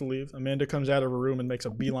supposed to leave, Amanda comes out of her room and makes a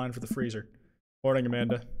beeline for the freezer. Morning,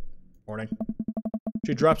 Amanda. Morning.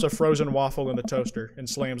 She drops a frozen waffle in the toaster and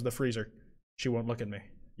slams the freezer. She won't look at me.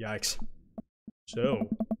 Yikes. So,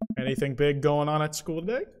 anything big going on at school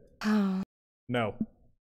today? No.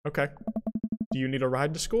 Okay. Do you need a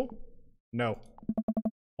ride to school? No.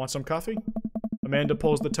 Want some coffee? Amanda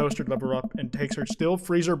pulls the toaster lever up and takes her still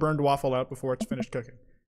freezer-burned waffle out before it's finished cooking.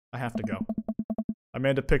 I have to go.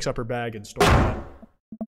 Amanda picks up her bag and storms out.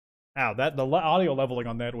 Ow, the audio leveling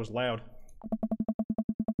on that was loud.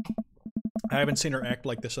 I haven't seen her act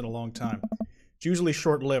like this in a long time. It's usually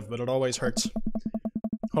short-lived, but it always hurts.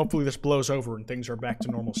 Hopefully this blows over and things are back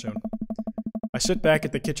to normal soon. I sit back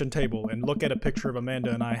at the kitchen table and look at a picture of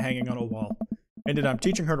Amanda and I hanging on a wall. And I'm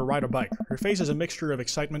teaching her to ride a bike. Her face is a mixture of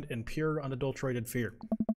excitement and pure, unadulterated fear.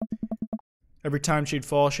 Every time she'd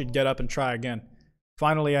fall, she'd get up and try again.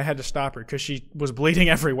 Finally, I had to stop her because she was bleeding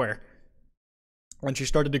everywhere. When she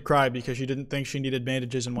started to cry because she didn't think she needed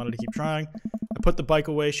bandages and wanted to keep trying, I put the bike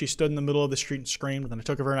away, she stood in the middle of the street and screamed, then I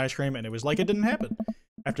took her an ice cream, and it was like it didn't happen.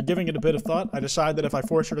 After giving it a bit of thought, I decide that if I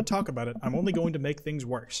force her to talk about it, I'm only going to make things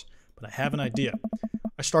worse. But I have an idea.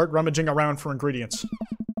 I start rummaging around for ingredients.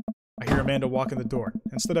 I hear Amanda walk in the door.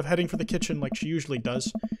 Instead of heading for the kitchen like she usually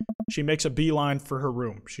does, she makes a beeline for her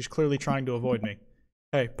room. She's clearly trying to avoid me.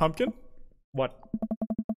 Hey, Pumpkin? What?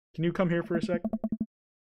 Can you come here for a sec?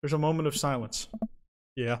 There's a moment of silence.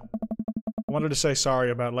 Yeah. I wanted to say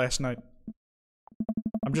sorry about last night.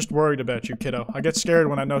 I'm just worried about you, kiddo. I get scared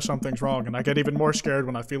when I know something's wrong, and I get even more scared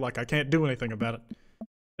when I feel like I can't do anything about it.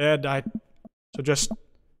 Dad, So just,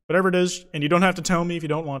 whatever it is, and you don't have to tell me if you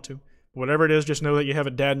don't want to, but whatever it is, just know that you have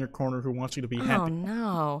a dad in your corner who wants you to be happy. Oh,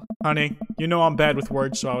 no. Honey, you know I'm bad with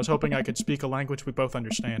words, so I was hoping I could speak a language we both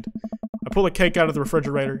understand. I pull a cake out of the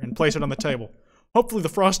refrigerator and place it on the table. Hopefully the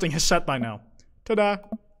frosting has set by now. Ta-da.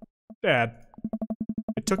 Dad.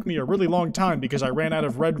 It took me a really long time because I ran out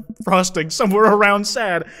of red frosting somewhere around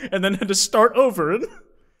sad and then had to start over and...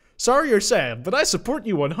 Sorry you're sad, but I support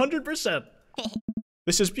you 100%.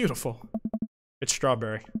 This is beautiful. It's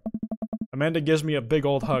strawberry. Amanda gives me a big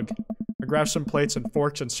old hug. I grab some plates and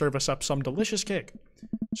forks and serve us up some delicious cake.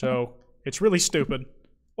 So, it's really stupid.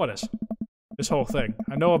 What is? This whole thing.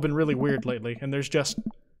 I know I've been really weird lately, and there's just...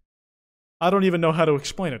 I don't even know how to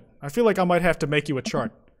explain it. I feel like I might have to make you a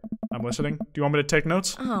chart. I'm listening. Do you want me to take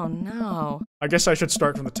notes? Oh, no. I guess I should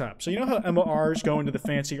start from the top. So you know how Emma R is going to the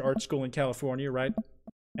fancy art school in California, right?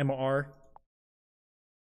 Emma R.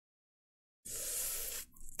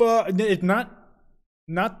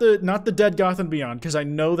 Not the Dead Goth and Beyond, because I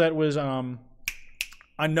know that was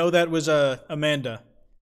Amanda.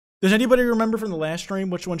 Does anybody remember from the last stream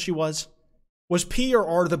which one she was? Was P or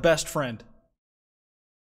R the best friend?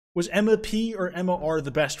 Was Emma P or Emma R the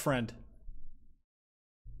best friend?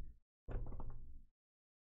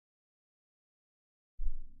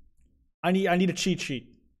 I need a cheat sheet.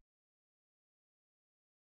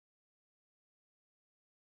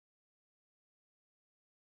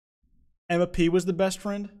 Emma P was the best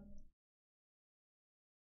friend?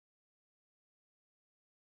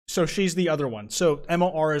 So she's the other one. So Emma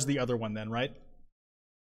R is the other one then, right?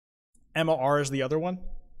 Emma R is the other one?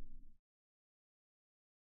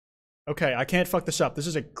 Okay, I can't fuck this up. This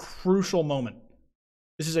is a crucial moment.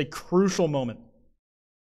 This is a crucial moment.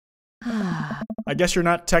 I guess you're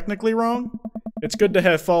not technically wrong? It's good to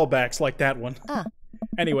have fallbacks like that one.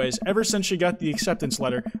 Anyways, ever since she got the acceptance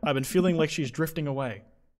letter, I've been feeling like she's drifting away.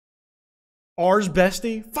 R's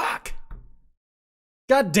bestie? Fuck!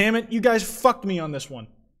 God damn it, you guys fucked me on this one.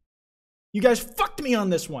 You guys fucked me on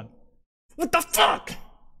this one. What the fuck?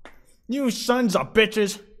 You sons of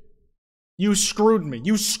bitches. You screwed me.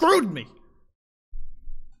 You screwed me!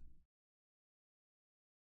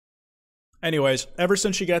 Anyways, ever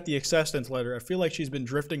since she got the acceptance letter, I feel like she's been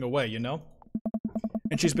drifting away, you know?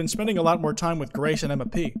 And she's been spending a lot more time with Grace and Emma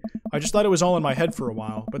P. I just thought it was all in my head for a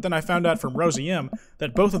while, but then I found out from Rosie M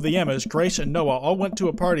that both of the Emmas, Grace and Noah, all went to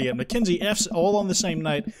a party at Mackenzie F's all on the same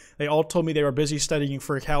night. They all told me they were busy studying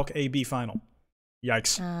for a Calc AB final.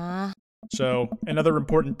 Yikes. So, another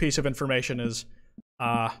important piece of information is,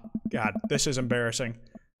 God, this is embarrassing.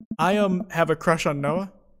 I, have a crush on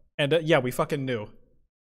Noah, and, yeah, we fucking knew.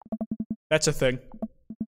 That's a thing.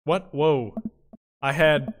 What? Whoa. I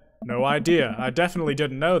had no idea. I definitely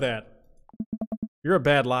didn't know that. You're a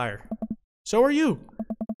bad liar. So are you.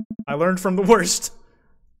 I learned from the worst.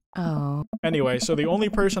 Oh. Anyway, so the only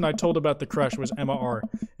person I told about the crush was Emma R,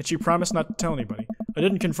 and she promised not to tell anybody. I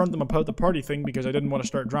didn't confront them about the party thing because I didn't want to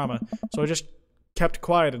start drama, so I just kept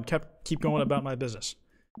quiet and keep going about my business.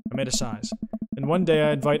 I made a size. And one day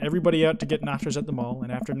I invite everybody out to get nachos at the mall,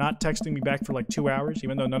 and after not texting me back for like 2 hours,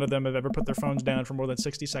 even though none of them have ever put their phones down for more than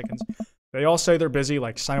 60 seconds, They all say they're busy,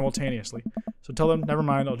 like, simultaneously. So tell them, never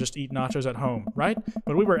mind, I'll just eat nachos at home, right?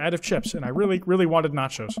 But we were out of chips, and I really, really wanted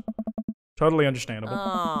nachos. Totally understandable.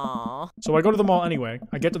 Oh. So I go to the mall anyway,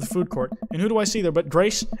 I get to the food court, and who do I see there but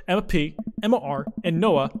Grace, Emma P, Emma R, and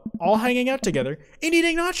Noah all hanging out together and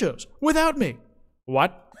eating nachos without me.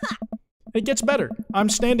 What? It gets better. I'm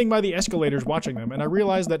standing by the escalators watching them, and I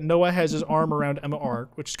realize that Noah has his arm around Emma R,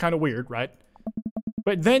 which is kind of weird, right?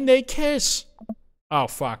 But then they kiss. Oh,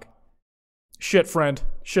 fuck. Shit, friend.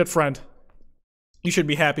 Shit, friend. You should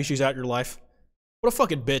be happy she's out your life. What a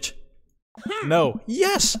fucking bitch. No.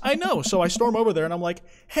 Yes, I know. So I storm over there and I'm like,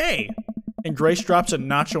 hey. And Grace drops a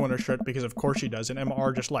nacho in her shirt because of course she does. And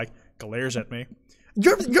MR just like glares at me.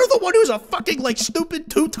 You're the one who's a fucking like stupid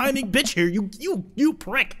two-timing bitch here. You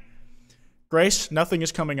prick. Grace, nothing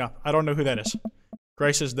is coming up. I don't know who that is.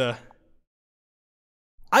 Grace is the...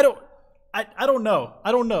 I don't know.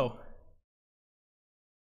 I don't know.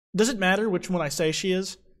 Does it matter which one I say she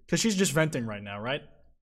is? Because she's just venting right now, right?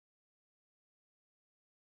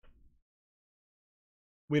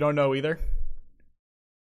 We don't know either.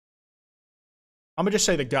 I'm gonna just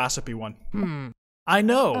say the gossipy one. I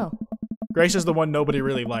know. Oh. Grace is the one nobody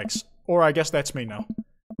really likes. Or I guess that's me now.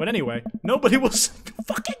 But anyway, nobody was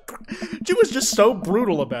fucking... She was just so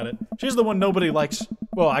brutal about it. She's the one nobody likes.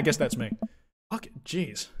 Well, I guess that's me. Fucking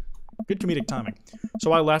jeez. Good comedic timing.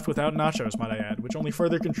 So I left without nachos, might I add, which only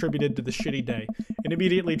further contributed to the shitty day, and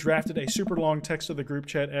immediately drafted a super long text to the group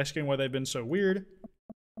chat asking why they've been so weird.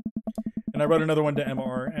 And I wrote another one to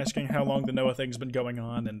MR asking how long the Noah thing's been going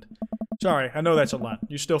on, and... Sorry, I know that's a lot.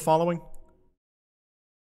 You still following?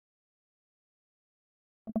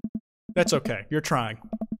 That's okay. You're trying.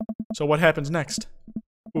 So what happens next?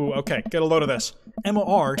 Ooh, okay. Get a load of this.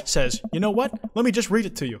 MR says, you know what? Let me just read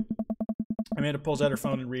it to you. Amanda pulls out her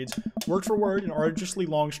phone and reads, word for word, an arduously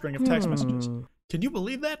long string of text messages. Can you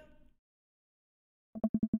believe that?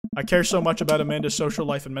 I care so much about Amanda's social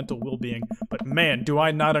life and mental well-being, but man, do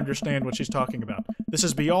I not understand what she's talking about. This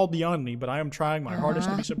is beyond me, but I am trying my hardest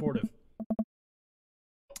to be supportive.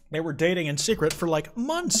 They were dating in secret for like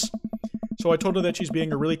months. So I told her that she's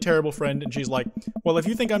being a really terrible friend, and she's like, well, if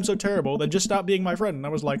you think I'm so terrible, then just stop being my friend. And I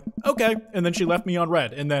was like, okay. And then she left me on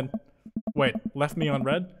red, and then... Wait, left me on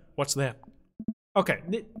red? What's that? Okay.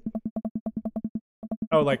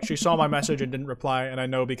 Oh, like, she saw my message and didn't reply, and I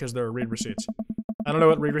know because there are read receipts. I don't know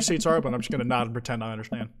what read receipts are, but I'm just gonna nod and pretend I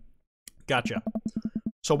understand. Gotcha.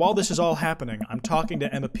 So while this is all happening, I'm talking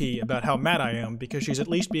to Emma P about how mad I am because she's at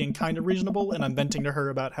least being kind of reasonable, and I'm venting to her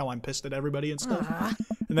about how I'm pissed at everybody and stuff.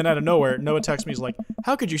 And then out of nowhere, Noah texts me, he's like,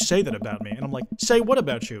 how could you say that about me? And I'm like, say what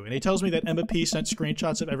about you? And he tells me that Emma P sent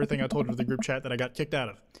screenshots of everything I told her to the group chat that I got kicked out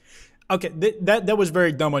of. Okay, that was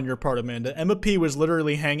very dumb on your part, Amanda. Emma P was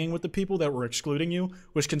literally hanging with the people that were excluding you,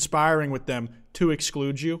 was conspiring with them to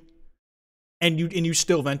exclude you, and you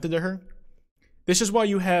still vented to her? This is why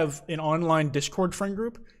you have an online Discord friend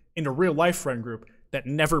group and a real life friend group that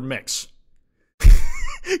never mix.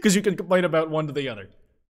 Because you can complain about one to the other.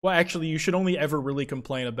 Well, actually, you should only ever really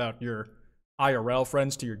complain about your IRL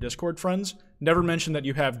friends to your Discord friends. Never mention that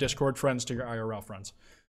you have Discord friends to your IRL friends.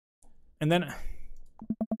 And then...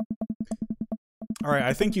 Alright,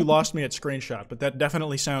 I think you lost me at screenshot, but that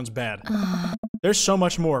definitely sounds bad. There's so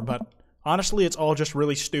much more, but honestly, it's all just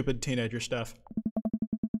really stupid teenager stuff.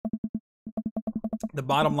 The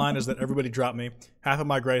bottom line is that everybody dropped me, half of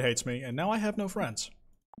my grade hates me, and now I have no friends.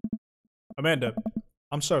 Amanda,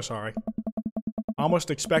 I'm so sorry. I almost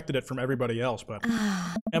expected it from everybody else, but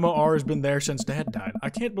MOR has been there since Dad died. I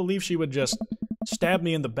can't believe she would just stab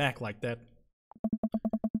me in the back like that.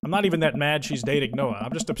 I'm not even that mad she's dating Noah.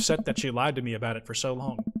 I'm just upset that she lied to me about it for so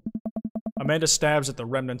long. Amanda stabs at the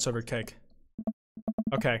remnants of her cake.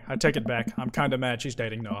 Okay, I take it back. I'm kinda mad she's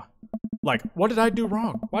dating Noah. Like, what did I do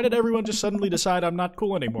wrong? Why did everyone just suddenly decide I'm not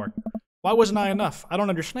cool anymore? Why wasn't I enough? I don't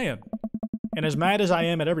understand. And as mad as I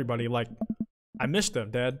am at everybody, like, I missed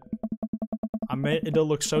them, Dad. Amanda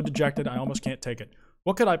looks so dejected, I almost can't take it.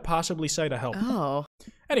 What could I possibly say to help? Oh.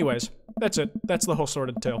 Anyways, that's it. That's the whole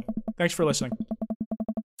sordid tale. Thanks for listening.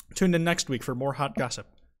 Tune in next week for more hot gossip.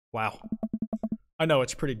 Wow. I know,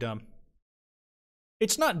 it's pretty dumb.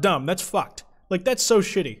 It's not dumb, that's fucked. Like, that's so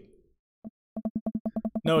shitty.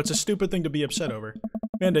 No, it's a stupid thing to be upset over.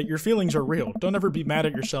 Amanda, your feelings are real. Don't ever be mad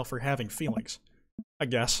at yourself for having feelings. I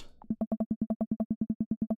guess.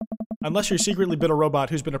 Unless you've secretly been a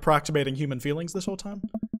robot who's been approximating human feelings this whole time.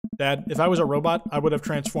 Dad, if I was a robot, I would have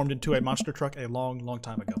transformed into a monster truck a long, long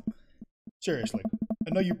time ago. Seriously,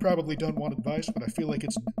 I know you probably don't want advice, but I feel like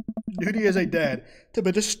it's duty as a dad to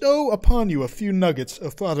bestow upon you a few nuggets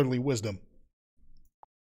of fatherly wisdom.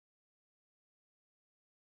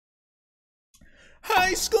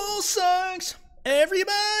 High school sucks.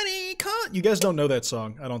 Everybody call. You guys don't know that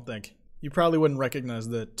song, I don't think. You probably wouldn't recognize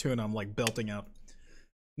the tune I'm like belting out.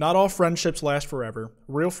 Not all friendships last forever.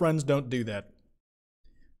 Real friends don't do that.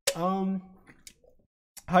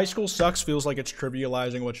 High school sucks feels like it's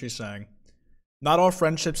trivializing what she's saying. Not all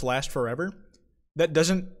friendships last forever. That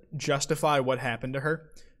doesn't justify what happened to her.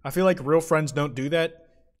 I feel like real friends don't do that.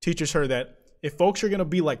 Teaches her that if folks are gonna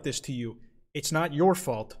be like this to you, it's not your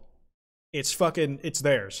fault. It's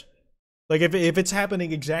theirs. Like if it's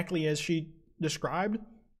happening exactly as she described,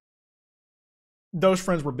 those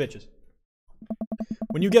friends were bitches.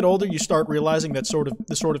 When you get older, you start realizing that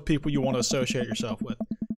the sort of people you want to associate yourself with.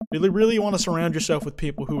 Really want to surround yourself with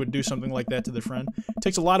people who would do something like that to their friend. It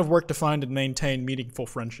takes a lot of work to find and maintain meaningful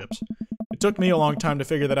friendships. It took me a long time to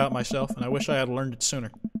figure that out myself, and I wish I had learned it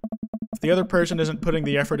sooner. If the other person isn't putting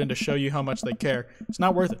the effort in to show you how much they care, it's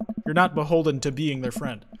not worth it. You're not beholden to being their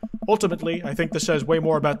friend. Ultimately, I think this says way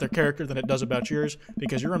more about their character than it does about yours,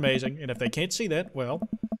 because you're amazing, and if they can't see that, well,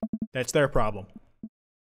 that's their problem.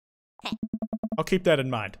 I'll keep that in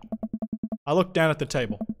mind. I looked down at the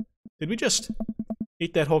table. Did we just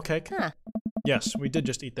eat that whole cake? Huh. Yes, we did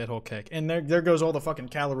just eat that whole cake. And there goes all the fucking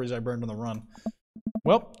calories I burned on the run.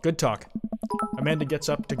 Well, good talk. Amanda gets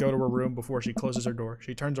up to go to her room before she closes her door.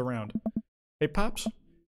 She turns around. Hey, Pops?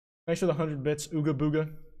 Thanks for the 100 bits, Ooga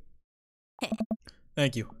Booga.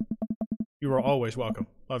 Thank you. You are always welcome.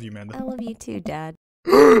 Love you, Amanda. I love you too, Dad.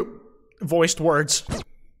 Voiced words.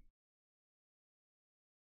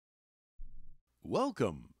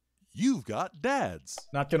 Welcome. You've got dads.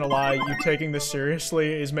 Not gonna lie, you taking this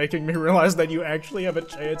seriously is making me realize that you actually have a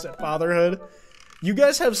chance at fatherhood. You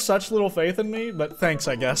guys have such little faith in me, but thanks,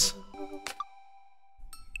 I guess.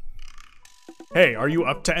 Hey, are you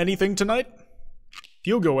up to anything tonight?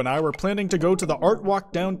 Hugo and I were planning to go to the art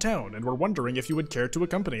walk downtown, and we're wondering if you would care to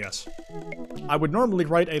accompany us. I would normally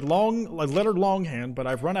write a letter longhand, but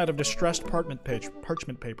I've run out of distressed parchment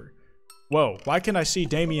paper. Whoa, why can't I see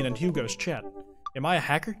Damien and Hugo's chat? Am I a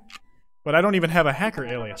hacker? But I don't even have a hacker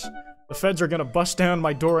alias. The feds are gonna bust down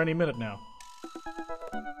my door any minute now.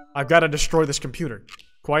 I've gotta destroy this computer.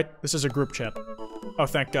 Kwite, this is a group chat. Oh,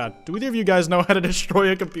 thank God. Do either of you guys know how to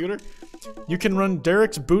destroy a computer? You can run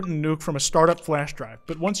Derek's boot and nuke from a startup flash drive,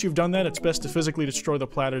 but once you've done that, it's best to physically destroy the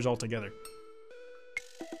platters altogether.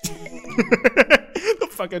 The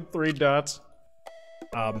fucking 3 dots.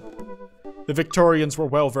 The Victorians were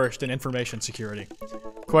well versed in information security.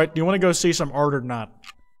 Kwite, do you want to go see some art or not?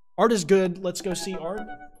 Art is good. Let's go see art.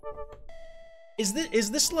 Is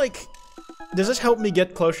this like... Does this help me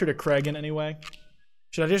get closer to Craig in any way?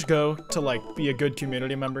 Should I just go to, like, be a good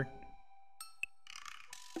community member?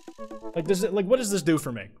 Like, what does this do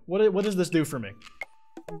for me? What does this do for me?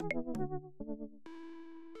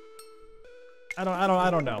 I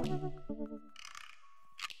don't know.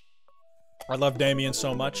 I love Damien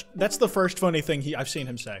so much. That's the first funny thing I've seen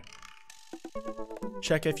him say.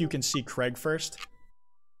 Check if you can see Craig first.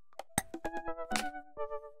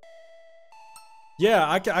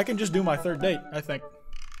 Yeah, I can just do my 3rd date, I think.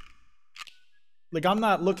 Like, I'm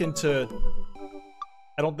not looking to...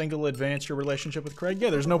 I don't think it'll advance your relationship with Craig. Yeah,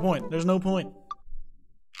 there's no point. There's no point.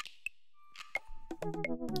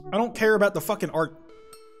 I don't care about the fucking art.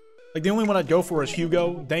 Like, the only one I'd go for is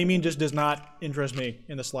Hugo. Damien just does not interest me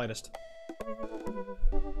in the slightest.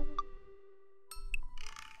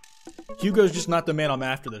 Hugo's just not the man I'm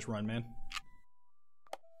after this run, man.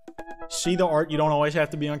 See the art, you don't always have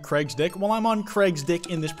to be on Craig's dick. Well, I'm on Craig's dick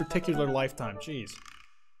in this particular lifetime. Jeez.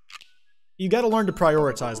 You gotta learn to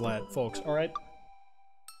prioritize, lad, folks, alright?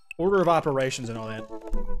 Order of operations and all that.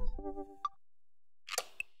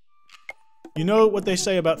 You know what they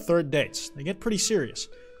say about 3rd dates. They get pretty serious.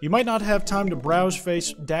 You might not have time to browse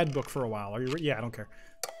face dad book for a while. Are you yeah, I don't care.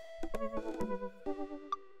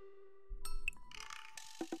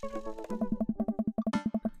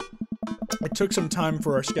 It took some time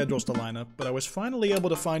for our schedules to line up, but I was finally able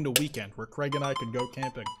to find a weekend where Craig and I could go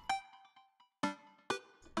camping.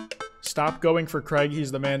 Stop going for Craig,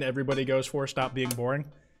 he's the man everybody goes for, stop being boring.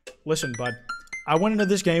 Listen, bud, I went into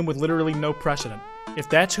this game with literally no precedent. If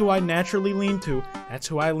that's who I naturally lean to, that's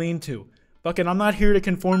who I lean to. Fucking, I'm not here to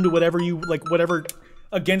conform to whatever you, like, whatever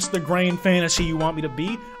against the grain fantasy you want me to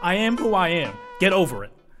be. I am who I am. Get over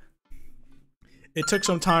it. It took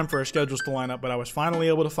some time for our schedules to line up, but I was finally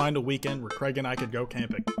able to find a weekend where Craig and I could go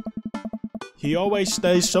camping. He always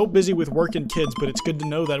stays so busy with work and kids, but it's good to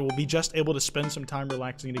know that we'll be just able to spend some time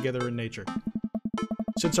relaxing together in nature.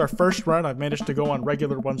 Since our first run, I've managed to go on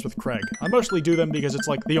regular ones with Craig. I mostly do them because it's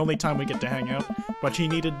like the only time we get to hang out, but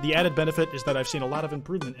the added benefit is that I've seen a lot of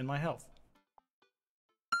improvement in my health.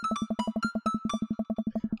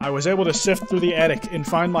 I was able to sift through the attic and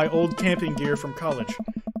find my old camping gear from college.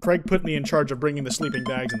 Craig put me in charge of bringing the sleeping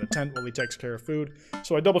bags in the tent while he takes care of food,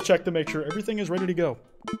 so I double-checked to make sure everything is ready to go.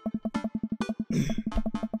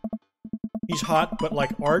 He's hot, but like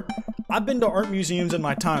art? I've been to art museums in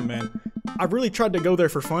my time, man. I've really tried to go there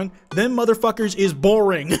for fun. Them motherfuckers is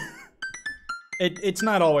boring. It's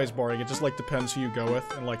not always boring, it just like depends who you go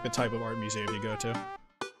with and like the type of art museum you go to.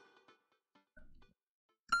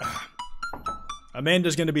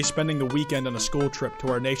 Amanda's gonna be spending the weekend on a school trip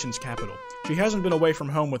to our nation's capital. She hasn't been away from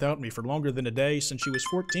home without me for longer than a day since she was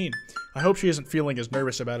 14. I hope she isn't feeling as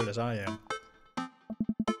nervous about it as I am.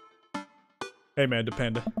 Hey Amanda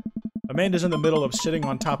Panda. Amanda's in the middle of sitting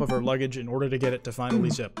on top of her luggage in order to get it to finally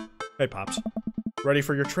zip. Hey Pops. Ready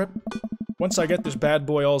for your trip? Once I get this bad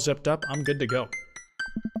boy all zipped up, I'm good to go.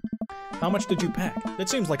 How much did you pack? That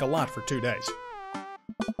seems like a lot for 2 days.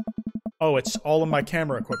 Oh, it's all of my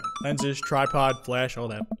camera equipment. Lenses, tripod, flash, all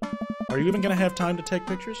that. Are you even gonna have time to take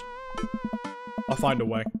pictures? I'll find a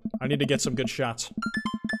way. I need to get some good shots.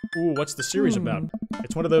 Ooh, what's the series about?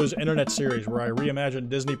 It's one of those internet series where I reimagine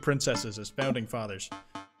Disney princesses as founding fathers.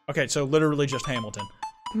 Okay, so literally just Hamilton.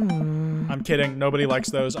 I'm kidding, nobody likes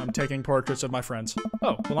those. I'm taking portraits of my friends.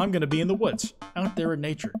 Oh, well I'm gonna be in the woods. Out there in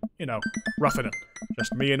nature. You know, roughing it.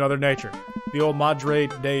 Just me and Mother Nature. The old Madre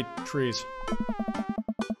de trees.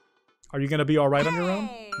 Are you gonna be alright on your own?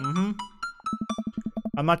 Mm-hmm.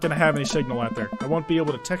 I'm not gonna have any signal out there. I won't be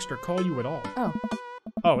able to text or call you at all.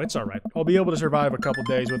 Oh, it's alright. I'll be able to survive a couple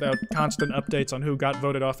days without constant updates on who got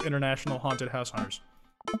voted off International Haunted House Hunters.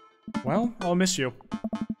 Well, I'll miss you.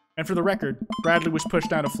 And for the record, Bradley was pushed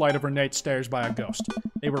down a flight of ornate stairs by a ghost.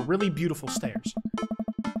 They were really beautiful stairs.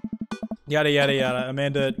 Yada yada yada.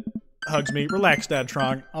 Amanda hugs me. Relax, Dad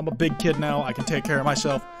Trong. I'm a big kid now. I can take care of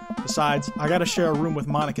myself. Besides, I gotta share a room with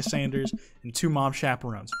Monica Sanders and 2 mom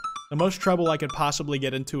chaperones. The most trouble I could possibly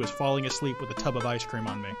get into is falling asleep with a tub of ice cream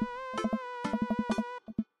on me.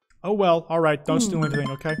 Oh well, alright, don't steal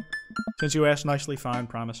anything, okay? Since you asked nicely, fine,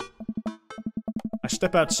 promise. I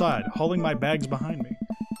step outside, hauling my bags behind me.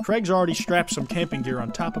 Craig's already strapped some camping gear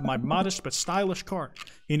on top of my modest but stylish car.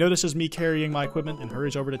 He notices me carrying my equipment and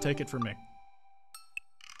hurries over to take it from me.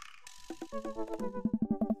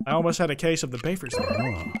 I almost had a case of the Bayfors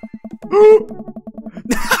there.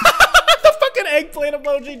 The fucking eggplant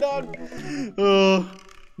emoji, dog!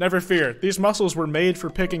 Never fear, these muscles were made for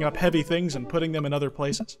picking up heavy things and putting them in other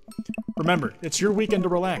places. Remember, it's your weekend to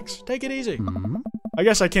relax. Take it easy. I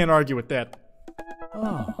guess I can't argue with that.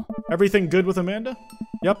 Everything good with Amanda?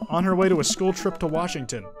 Yep, on her way to a school trip to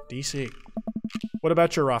Washington, D.C. What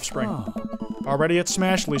about your offspring? Already at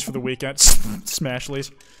Smashley's for the weekend.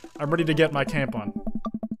 Smashley's. I'm ready to get my camp on.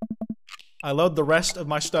 I load the rest of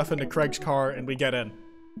my stuff into Craig's car and we get in.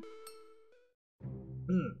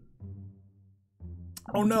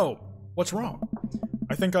 Oh no! What's wrong?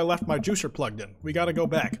 I think I left my juicer plugged in. We gotta go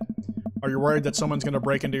back. Are you worried that someone's gonna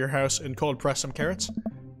break into your house and cold press some carrots?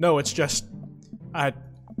 No, it's just...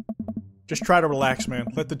 Just try to relax, man.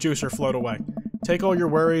 Let the juicer float away. Take all your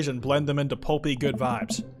worries and blend them into pulpy good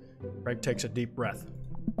vibes. Craig takes a deep breath.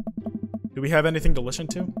 Do we have anything to listen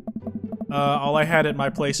to? All I had at my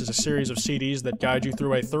place is a series of CDs that guide you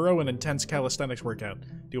through a thorough and intense calisthenics workout.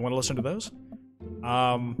 Do you want to listen to those?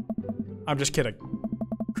 I'm just kidding.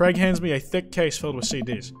 Craig hands me a thick case filled with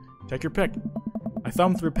CDs. Take your pick. I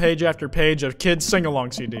thumb through page after page of kids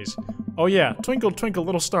sing-along CDs. Oh yeah, Twinkle Twinkle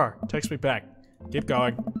Little Star takes me back. Keep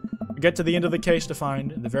going. We get to the end of the case to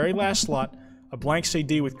find, in the very last slot, a blank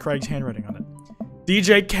CD with Craig's handwriting on it.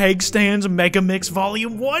 DJ Keg Stands Mega Mix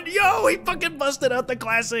Volume 1! Yo, he fucking busted out the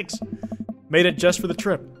classics! Made it just for the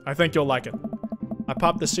trip. I think you'll like it. I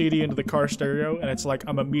pop the CD into the car stereo, and it's like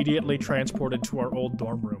I'm immediately transported to our old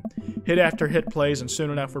dorm room. Hit after hit plays, and soon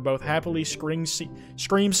enough we're both happily scream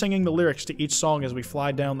singing the lyrics to each song as we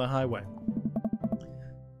fly down the highway.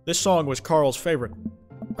 This song was Carl's favorite.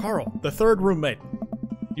 Carl, the third roommate.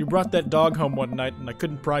 You brought that dog home one night, and I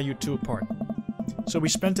couldn't pry you two apart. So we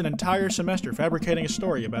spent an entire semester fabricating a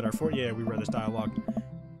story about our yeah, we read this dialogue.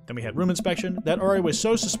 Then we had room inspection. That RA was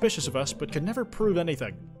so suspicious of us, but could never prove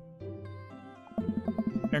anything.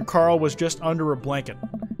 And Carl was just under a blanket.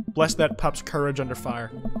 Bless that pup's courage under fire.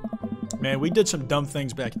 Man, we did some dumb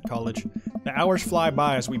things back in college. The hours fly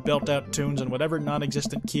by as we belt out tunes in whatever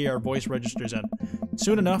non-existent key our voice registers in.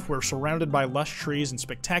 Soon enough, we're surrounded by lush trees and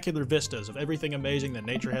spectacular vistas of everything amazing that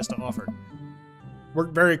nature has to offer. We're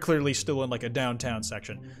very clearly still in like a downtown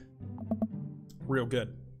section. Real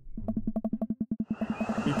good.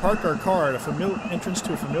 We parked our car at a entrance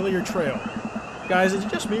to a familiar trail. Guys, is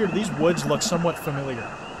it just me or do these woods look somewhat familiar?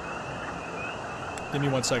 Give me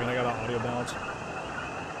 1 second, I got an audio balance.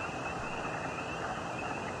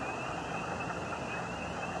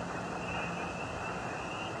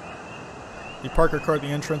 You park our car at the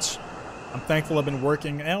entrance. I'm thankful I've been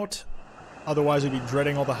working out. Otherwise, I'd be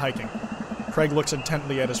dreading all the hiking. Craig looks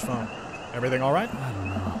intently at his phone. Everything all right? I don't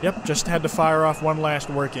know. Yep, just had to fire off one last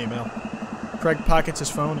work email. Craig pockets his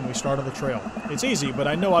phone and we start on the trail. It's easy, but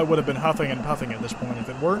I know I would have been huffing and puffing at this point if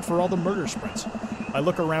it weren't for all the murder sprints. I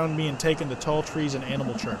look around me and take in the tall trees and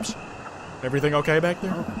animal chirps. Everything okay back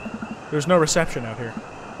there? There's no reception out here.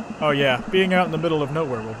 Oh yeah, being out in the middle of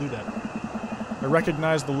nowhere will do that. I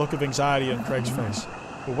recognize the look of anxiety on Craig's face.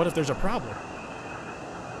 But what if there's a problem?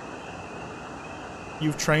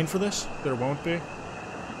 You've trained for this? There won't be.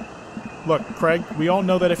 Look, Craig, we all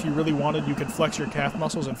know that if you really wanted, you could flex your calf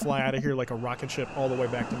muscles and fly out of here like a rocket ship all the way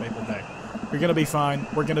back to Maple Bay. You're gonna be fine.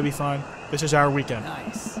 We're gonna be fine. This is our weekend.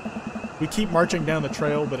 Nice. We keep marching down the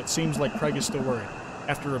trail, but it seems like Craig is still worried.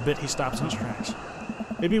 After a bit, he stops in his tracks.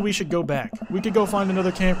 Maybe we should go back. We could go find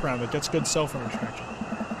another campground that gets good cell phone restriction.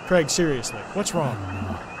 Craig, seriously, what's wrong?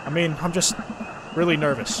 I mean, I'm just really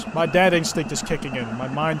nervous. My dad instinct is kicking in, and my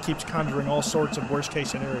mind keeps conjuring all sorts of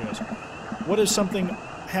worst-case scenarios. What if something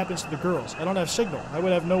happens to the girls? I don't have signal. I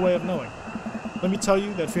would have no way of knowing. Let me tell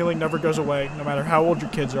you, that feeling never goes away, no matter how old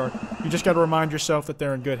your kids are. You just gotta remind yourself that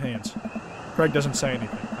they're in good hands. Craig doesn't say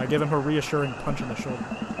anything. I give him a reassuring punch in the shoulder.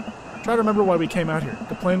 Try to remember why we came out here.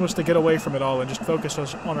 The plan was to get away from it all and just focus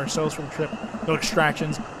us on ourselves for the trip. No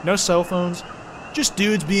distractions, no cell phones, just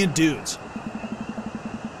dudes being dudes.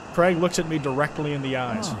 Craig looks at me directly in the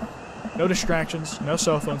eyes. No distractions, no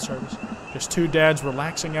cell phone service, just two dads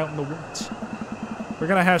relaxing out in the woods. We're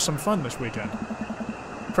gonna have some fun this weekend.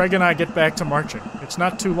 Craig and I get back to marching. It's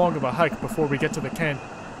not too long of a hike before we get to the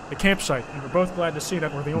campsite, and we're both glad to see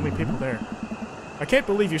that we're the only people there. I can't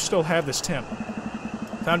believe you still have this tent.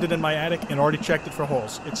 Found it in my attic and already checked it for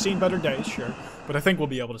holes. It's seen better days, sure, but I think we'll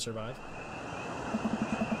be able to survive.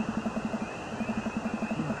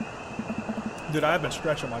 Dude, I've been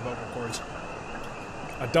stretching my vocal cords.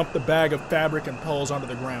 I dump the bag of fabric and poles onto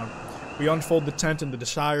the ground. We unfold the tent in the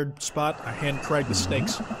desired spot. I hand Craig the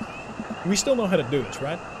stakes. We still know how to do this,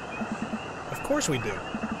 right? Of course we do.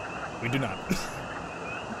 We do not.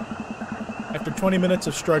 After 20 minutes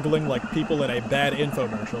of struggling like people in a bad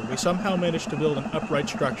infomercial, we somehow managed to build an upright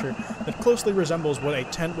structure that closely resembles what a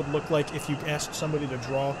tent would look like if you asked somebody to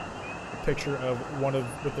draw a picture of one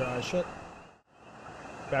with their eyes shut.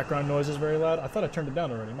 Background noise is very loud. I thought I turned it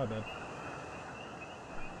down already, my bad.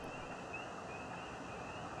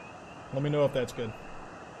 Let me know if that's good.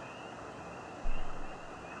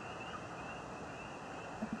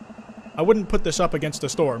 I wouldn't put this up against a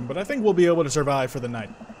storm, but I think we'll be able to survive for the night.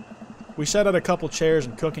 We set out a couple chairs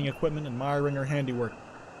and cooking equipment, admiring our handiwork.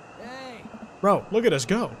 Hey. Bro, look at us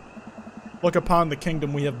go. Look upon the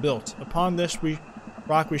kingdom we have built. Upon this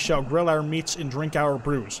rock we shall grill our meats and drink our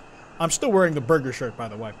brews. I'm still wearing the burger shirt, by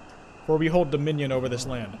the way, for we hold dominion over this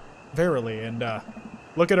land. Verily, and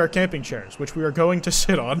look at our camping chairs, which we are going to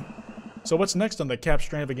sit on. So what's next on the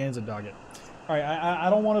Capstravaganza docket? Alright, I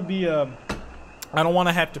don't want to be, I don't want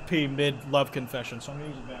to have to pee mid-love confession, so I'm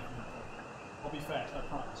going to use the bathroom. I'll be fast, I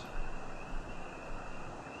promise.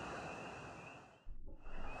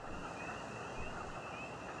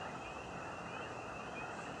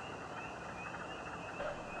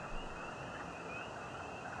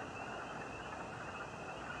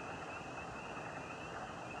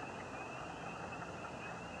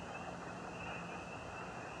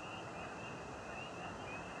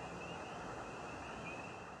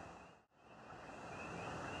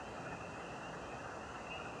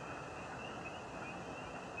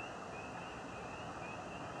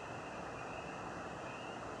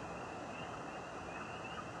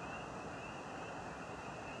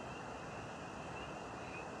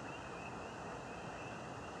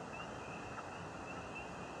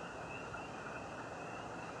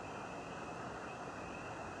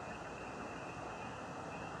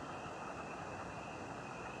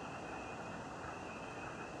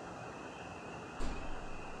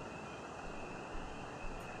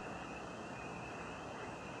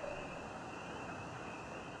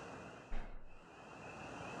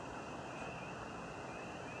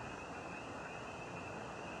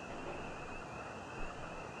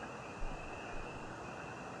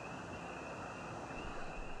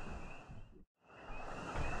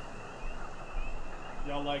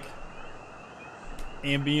 Y'all like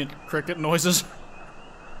ambient cricket noises?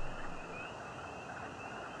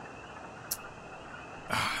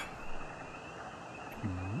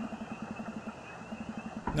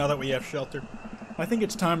 Now that we have shelter, I think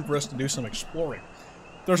it's time for us to do some exploring.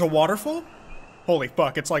 There's a waterfall? Holy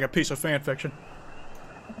fuck, it's like a piece of fan fiction.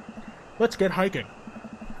 Let's get hiking.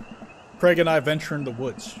 Craig and I venture in the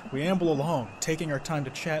woods. We amble along, taking our time to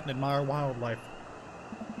chat and admire wildlife.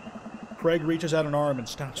 Craig reaches out an arm and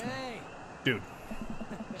stops me. Hey! Dude,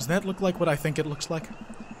 does that look like what I think it looks like?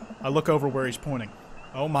 I look over where he's pointing.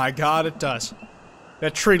 Oh my god, it does.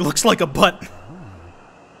 That tree looks like a butt.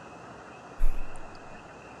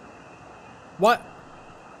 What?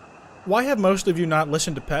 Why have most of you not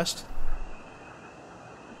listened to Pest?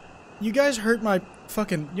 You guys hurt my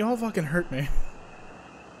fucking... Y'all fucking hurt me.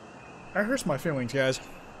 That hurts my feelings, guys.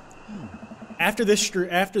 After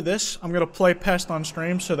this, I'm gonna play Pest on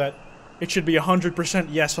stream so that it should be 100%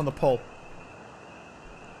 yes on the poll.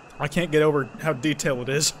 I can't get over how detailed it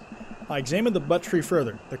is. I examined the butt tree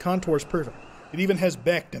further. The contour is perfect. It even has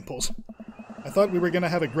back dimples. I thought we were gonna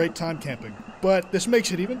have a great time camping, but this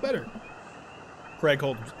makes it even better. Craig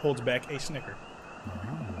holds back a snicker.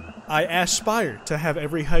 I aspire to have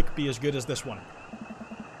every hike be as good as this one.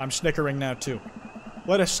 I'm snickering now too.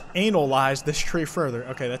 Let us analize this tree further.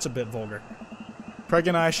 Okay, that's a bit vulgar. Craig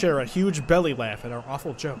and I share a huge belly laugh at our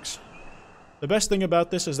awful jokes. The best thing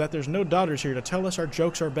about this is that there's no daughters here to tell us our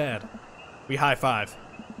jokes are bad. We high-five.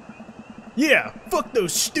 Yeah, fuck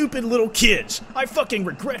those stupid little kids. I fucking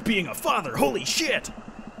regret being a father, holy shit.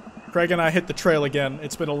 Craig and I hit the trail again.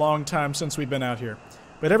 It's been a long time since we've been out here,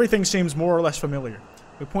 but everything seems more or less familiar.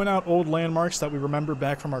 We point out old landmarks that we remember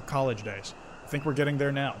back from our college days. I think we're getting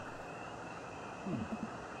there now.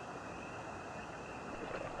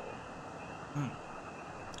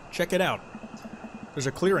 Check it out. There's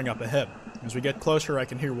a clearing up ahead. As we get closer, I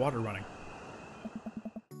can hear water running.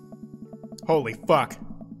 Holy fuck.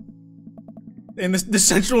 And the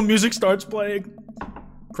sensual music starts playing.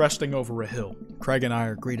 Cresting over a hill, Craig and I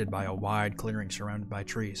are greeted by a wide clearing surrounded by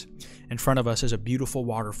trees. In front of us is a beautiful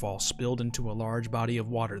waterfall spilled into a large body of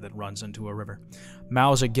water that runs into a river.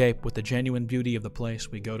 Mouths agape with the genuine beauty of the place,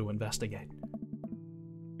 we go to investigate.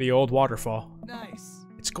 The old waterfall. Nice.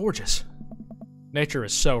 It's gorgeous. Nature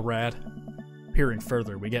is so rad. Peering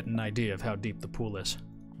further, we get an idea of how deep the pool is.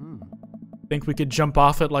 Think we could jump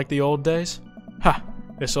off it like the old days? Ha!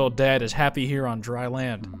 This old dad is happy here on dry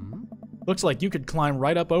land. Looks like you could climb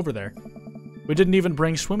right up over there. We didn't even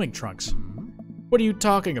bring swimming trunks. What are you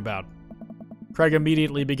talking about? Craig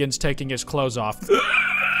immediately begins taking his clothes off.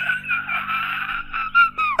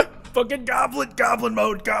 Fucking goblin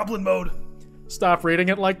mode. Stop reading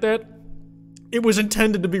it like that. It was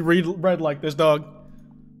intended to be read like this, dog.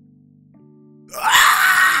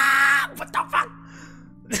 What the fuck?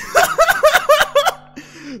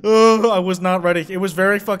 Oh, I was not ready. It was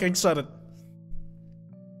very fucking sudden.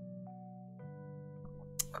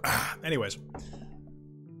 Anyways.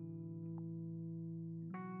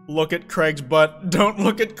 Look at Craig's butt. Don't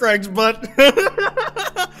look at Craig's butt.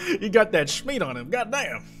 You got that schmeat on him.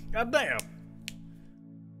 Goddamn. Goddamn.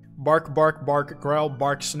 Bark, bark, bark, growl,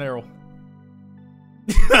 bark, snarl.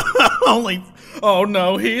 Oh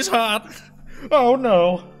no, he's hot. Oh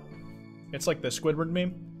no. It's like the Squidward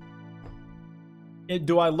meme.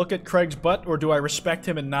 Do I look at Craig's butt or do I respect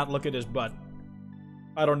him and not look at his butt?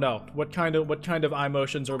 I don't know. What kind of eye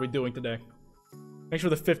motions are we doing today? Thanks for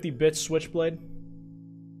the 50 bits, Switchblade.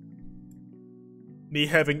 Me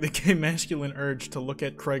having the gay masculine urge to look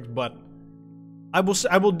at Craig's butt. I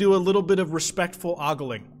will do a little bit of respectful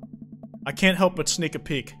ogling. I can't help but sneak a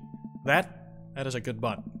peek. That is a good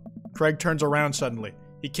butt. Craig turns around suddenly.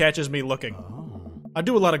 He catches me looking. I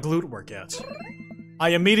do a lot of glute workouts. I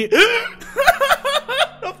immediately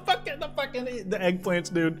the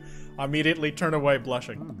eggplants, dude. I immediately turn away,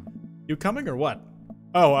 blushing. You coming or what?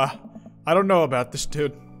 Oh, I don't know about this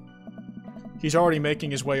dude. He's already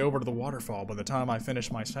making his way over to the waterfall by the time I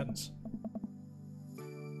finish my sentence.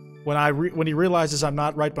 When he realizes I'm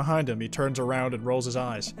not right behind him, he turns around and rolls his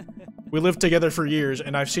eyes. We lived together for years,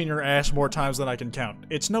 and I've seen your ass more times than I can count.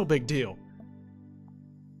 It's no big deal.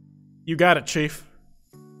 You got it, Chief.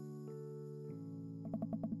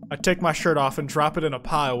 I take my shirt off and drop it in a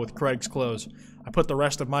pile with Craig's clothes. I put the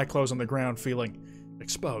rest of my clothes on the ground, feeling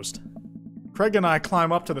exposed. Craig and I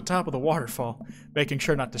climb up to the top of the waterfall, making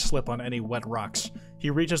sure not to slip on any wet rocks. He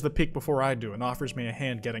reaches the peak before I do and offers me a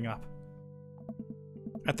hand getting up.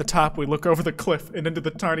 At the top, we look over the cliff and into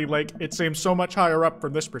the tiny lake. It seems so much higher up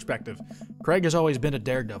from this perspective. Craig has always been a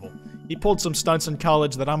daredevil. He pulled some stunts in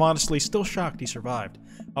college that I'm honestly still shocked he survived.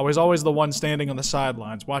 I was always the one standing on the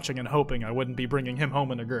sidelines, watching and hoping I wouldn't be bringing him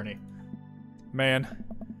home in a gurney. Man,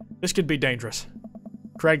 this could be dangerous.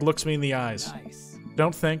 Craig looks me in the eyes. Nice.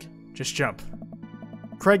 Don't think, just jump.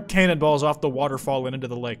 Craig cannonballs off the waterfall and into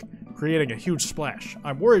the lake, creating a huge splash.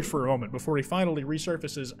 I'm worried for a moment before he finally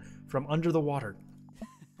resurfaces from under the water.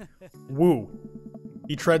 Woo.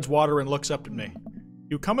 He treads water and looks up at me.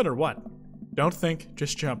 You coming or what? Don't think,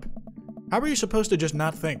 just jump. How are you supposed to just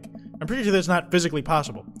not think? I'm pretty sure that's not physically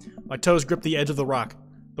possible. My toes grip the edge of the rock.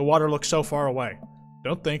 The water looks so far away.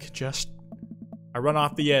 Don't think, just... I run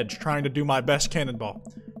off the edge, trying to do my best cannonball.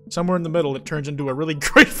 Somewhere in the middle, it turns into a really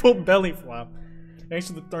grateful belly flop. Thanks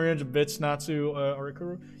to the 300 bits, Natsu,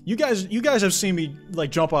 Arikuru. You guys have seen me, like,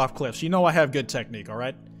 jump off cliffs. You know I have good technique,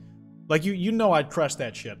 alright? Like, you know I'd crush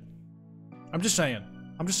that shit. I'm just saying.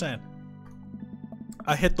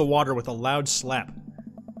 I hit the water with a loud slap.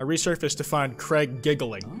 I resurfaced to find Craig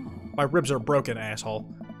giggling. My ribs are broken,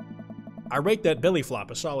 asshole. I rate that belly flop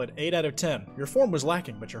a solid 8 out of 10. Your form was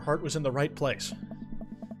lacking, but your heart was in the right place.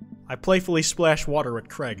 I playfully splash water at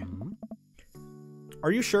Craig.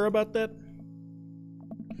 Are you sure about that?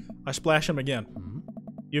 I splash him again.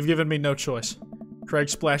 You've given me no choice. Craig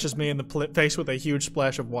splashes me in the face with a huge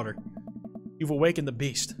splash of water. You've awakened the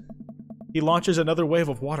beast. He launches another wave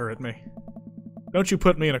of water at me. Don't you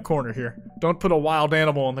put me in a corner here. Don't put a wild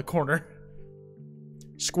animal in the corner.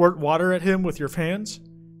 Squirt water at him with your hands?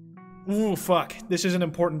 Ooh, fuck. This is an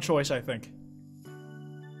important choice, I think.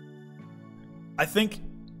 I think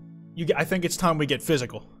it's time we get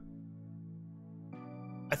physical.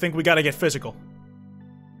 I think we gotta get physical.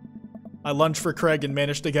 I lunge for Craig and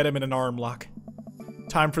manage to get him in an arm lock.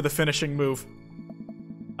 Time for the finishing move.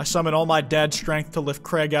 I summon all my dad's strength to lift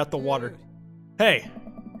Craig out the water. Hey!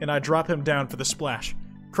 And I drop him down for the splash.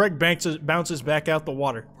 Craig bounces back out the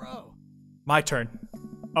water. Bro. My turn.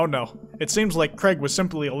 Oh no. It seems like Craig was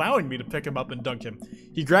simply allowing me to pick him up and dunk him.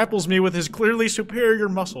 He grapples me with his clearly superior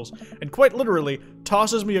muscles, and quite literally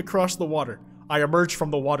tosses me across the water. I emerge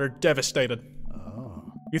from the water devastated.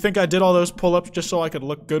 You think I did all those pull-ups just so I could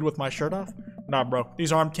look good with my shirt off? Nah, bro.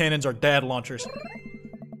 These arm cannons are dad launchers.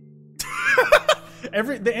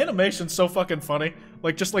 The animation's so fucking funny.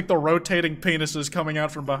 Like, just like the rotating penises coming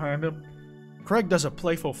out from behind him. Craig does a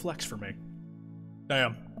playful flex for me.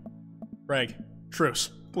 Damn. Craig,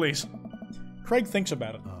 truce, please. Craig thinks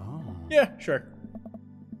about it. Yeah, sure.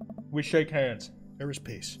 We shake hands. There is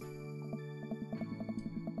peace.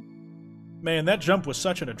 Man, that jump was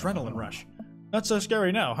such an adrenaline rush. Not so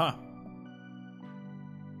scary now, huh?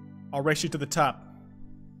 I'll race you to the top.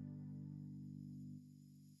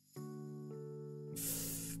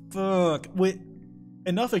 Fuck.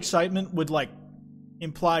 Enough excitement would, like,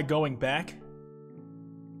 imply going back.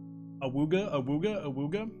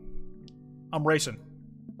 Awooga. I'm racing.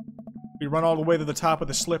 We run all the way to the top of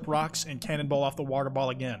the slip rocks and cannonball off the waterfall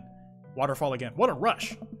again. What a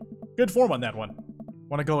rush. Good form on that one.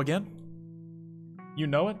 Wanna go again? You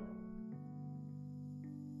know it?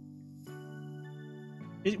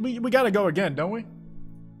 We gotta go again, don't we?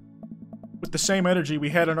 With the same energy we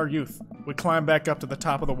had in our youth, we climb back up to the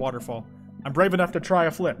top of the waterfall. I'm brave enough to try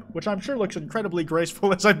a flip, which I'm sure looks incredibly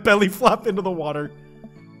graceful as I belly flop into the water.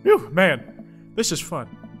 Phew, man, this is fun.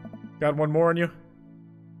 Got one more on you?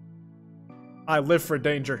 I live for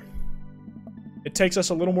danger. It takes us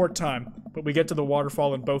a little more time, but we get to the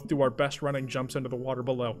waterfall and both do our best running jumps into the water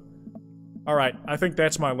below. Alright, I think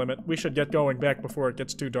that's my limit. We should get going back before it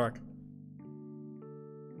gets too dark.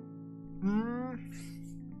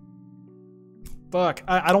 Fuck,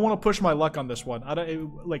 I don't want to push my luck on this one.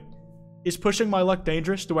 Is pushing my luck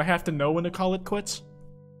dangerous? Do I have to know when to call it quits?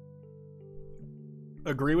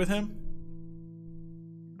 Agree with him?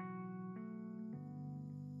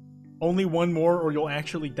 Only one more or you'll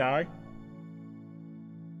actually die?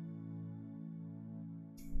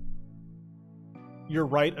 You're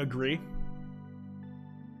right, agree.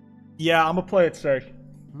 Yeah, I'm gonna play it safe.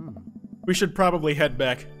 We should probably head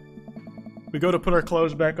back. We go to put our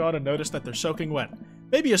clothes back on and notice that they're soaking wet.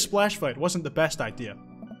 Maybe a splash fight wasn't the best idea.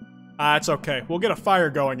 Ah, it's okay. We'll get a fire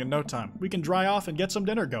going in no time. We can dry off and get some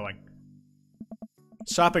dinner going.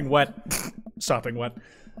 Sopping wet. Sopping wet.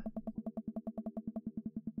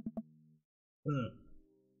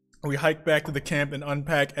 We hike back to the camp and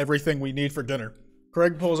unpack everything we need for dinner.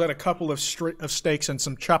 Craig pulls out a couple of steaks and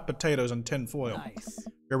some chopped potatoes in tin foil. Nice.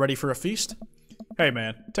 You're ready for a feast? Hey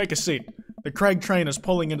man, take a seat. The Craig train is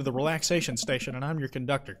pulling into the relaxation station and I'm your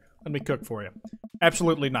conductor. Let me cook for you.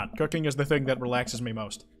 Absolutely not. Cooking is the thing that relaxes me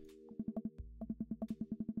most.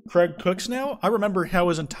 Craig cooks now? I remember how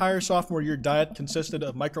his entire sophomore year diet consisted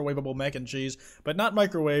of microwavable mac and cheese, but not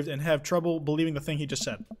microwaved, and have trouble believing the thing he just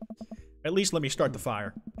said. At least let me start the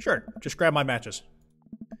fire. Sure, just grab my matches.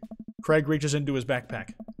 Craig reaches into his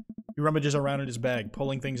backpack. He rummages around in his bag,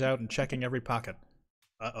 pulling things out and checking every pocket.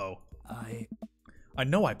 Uh-oh. I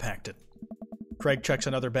know I packed it. Craig checks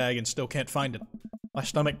another bag and still can't find it. My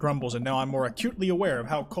stomach grumbles and now I'm more acutely aware of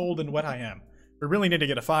how cold and wet I am. We really need to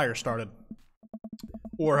get a fire started.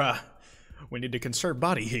 Or, we need to conserve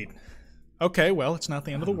body heat. Okay, well, it's not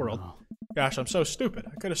the end of the world. Gosh, I'm so stupid.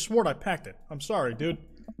 I could have sworn I packed it. I'm sorry, dude.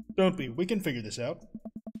 Don't be. We can figure this out.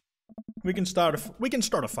 We can start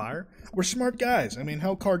a fire. We're smart guys. I mean,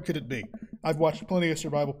 how hard could it be? I've watched plenty of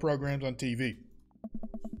survival programs on TV.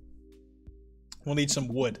 We'll need some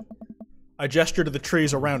wood. I gesture to the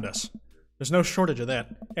trees around us. There's no shortage of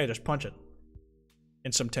that. Hey, just punch it.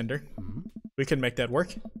 And some tinder. We can make that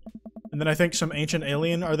work. And then I think some ancient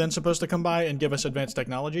alien are then supposed to come by and give us advanced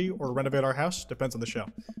technology or renovate our house. Depends on the show.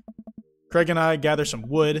 Craig and I gather some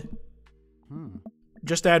wood.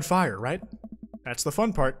 Just add fire, right? That's the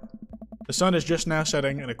fun part. The sun is just now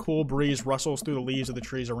setting and a cool breeze rustles through the leaves of the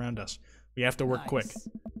trees around us. We have to work quick.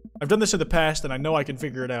 I've done this in the past and I know I can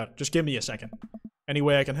figure it out. Just give me a second. Any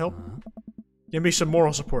way I can help? Give me some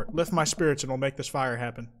moral support. Lift my spirits and we'll make this fire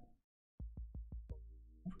happen.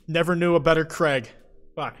 Never knew a better Craig.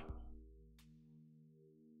 Fuck.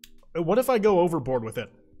 What if I go overboard with it?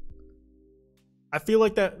 I feel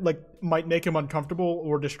like that might make him uncomfortable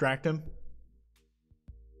or distract him.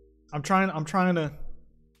 I'm trying to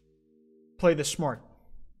play this smart.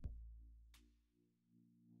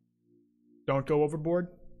 Don't go overboard.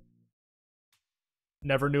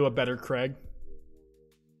 Never knew a better Craig.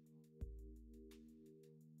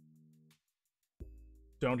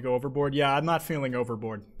 Don't go overboard. Yeah, I'm not feeling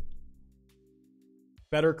overboard.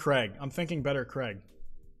 Better Craig. I'm thinking better Craig.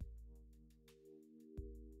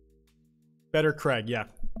 Better Craig, yeah.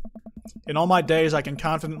 In all my days, I can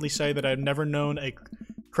confidently say that I've never known a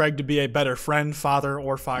Craig to be a better friend, father,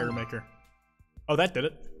 or fire maker. Oh, that did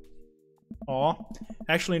it. Aw.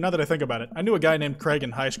 Actually, now that I think about it, I knew a guy named Craig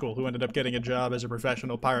in high school who ended up getting a job as a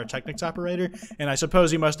professional pyrotechnics operator, and I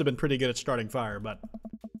suppose he must have been pretty good at starting fire, but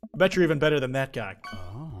I bet you're even better than that guy.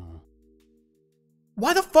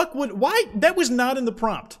 Why the fuck would... Why? That was not in the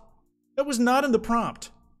prompt. That was not in the prompt.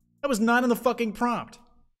 That was not in the fucking prompt.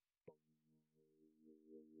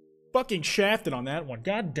 Fucking shafted on that one.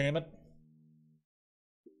 God damn it.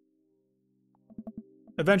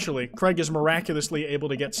 Eventually, Craig is miraculously able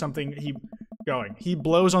to get something going. He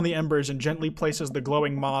blows on the embers and gently places the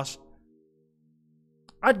glowing moss.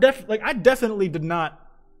 I definitely did not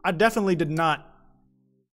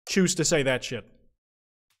choose to say that shit.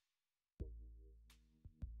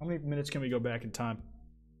 How many minutes can we go back in time?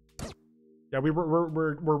 Yeah, we're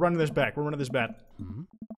running this back. We're running this back.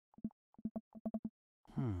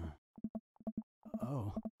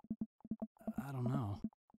 Oh. I don't know.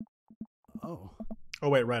 Oh. Oh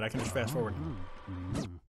wait, right, I can just fast forward.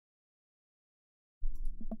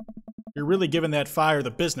 You're really giving that fire the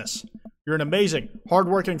business. You're an amazing,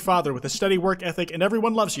 hard-working father with a steady work ethic and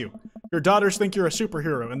everyone loves you. Your daughters think you're a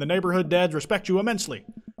superhero and the neighborhood dads respect you immensely.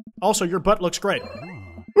 Also, your butt looks great.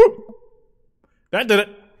 Woo! That did it!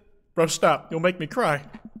 Bro, stop. You'll make me cry.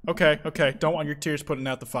 Okay, don't want your tears putting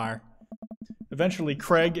out the fire. Eventually,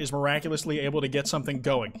 Craig is miraculously able to get something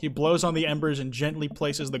going. He blows on the embers and gently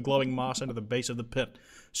places the glowing moss into the base of the pit.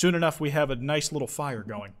 Soon enough, we have a nice little fire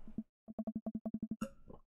going.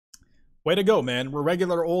 Way to go, man. We're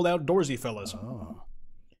regular old outdoorsy fellas.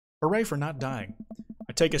 Hooray for not dying.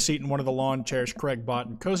 I take a seat in one of the lawn chairs Craig bought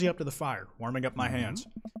and cozy up to the fire, warming up my hands.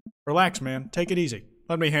 Relax, man. Take it easy.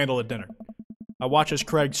 Let me handle the dinner. I watch as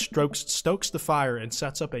Craig stokes the fire and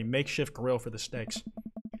sets up a makeshift grill for the steaks.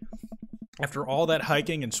 After all that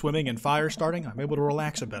hiking and swimming and fire starting, I'm able to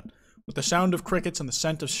relax a bit. With the sound of crickets and the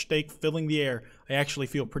scent of steak filling the air, I actually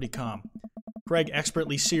feel pretty calm. Craig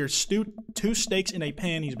expertly sears 2 steaks in a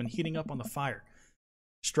pan he's been heating up on the fire.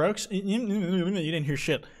 Strokes? You didn't hear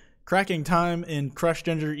shit. Cracking thyme and crushed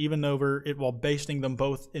ginger even over it while basting them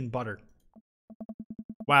both in butter.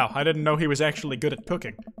 Wow, I didn't know he was actually good at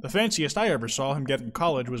cooking. The fanciest I ever saw him get in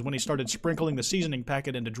college was when he started sprinkling the seasoning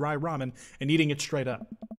packet into dry ramen and eating it straight up.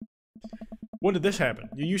 When did this happen?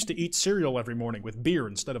 You used to eat cereal every morning with beer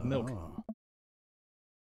instead of milk.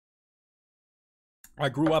 I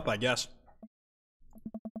grew up, I guess.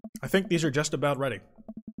 I think these are just about ready.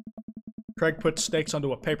 Craig puts steaks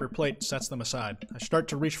onto a paper plate and sets them aside. I start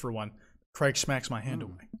to reach for one. Craig smacks my hand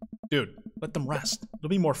away. Dude, let them rest. It'll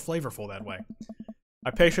be more flavorful that way.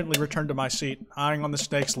 I patiently return to my seat, eyeing on the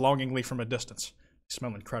steaks longingly from a distance. They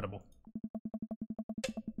smell incredible.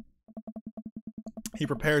 He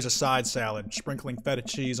prepares a side salad, sprinkling feta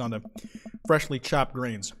cheese on the freshly chopped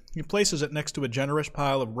greens. He places it next to a generous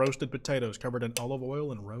pile of roasted potatoes covered in olive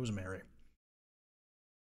oil and rosemary.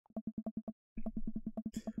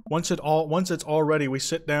 Once it's all ready, we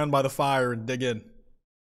sit down by the fire and dig in.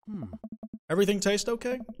 Everything tastes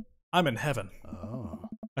okay? I'm in heaven.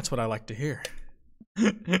 That's what I like to hear.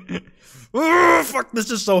 Oh, fuck, this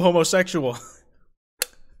is so homosexual.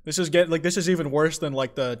 This is even worse than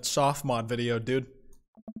like the soft mod video, dude.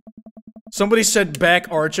 Somebody said back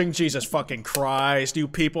arching. Jesus fucking Christ, you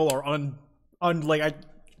people are like, I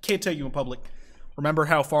can't tell you in public. Remember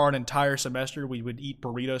how for an entire semester we would eat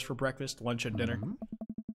burritos for breakfast, lunch, and dinner?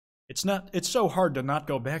 It's so hard to not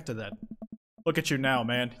go back to that. Look at you now,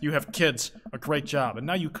 man. You have kids, a great job, and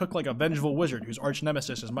now you cook like a vengeful wizard whose arch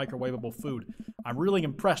nemesis is microwavable food. I'm really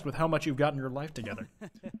impressed with how much you've gotten your life together.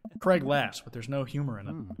 Craig laughs, but there's no humor in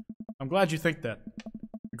it. I'm glad you think that.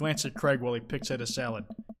 I glance at Craig while he picks at his salad.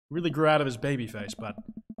 He really grew out of his baby face, but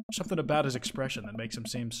there's something about his expression that makes him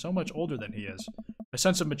seem so much older than he is. A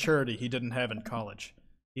sense of maturity he didn't have in college.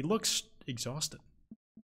 He looks exhausted.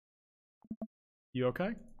 You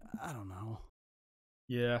okay? I don't know.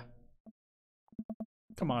 Yeah.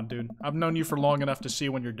 Come on, dude. I've known you for long enough to see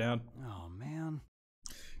when you're down. Oh, man.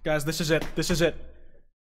 Guys, this is it. This is it.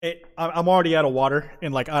 I'm already out of water,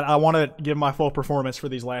 and like I want to give my full performance for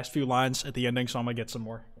these last few lines at the ending, so I'm gonna get some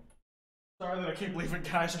more. Sorry that I keep leaving,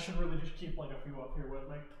 guys. I should really just keep like a few up here with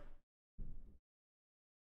me.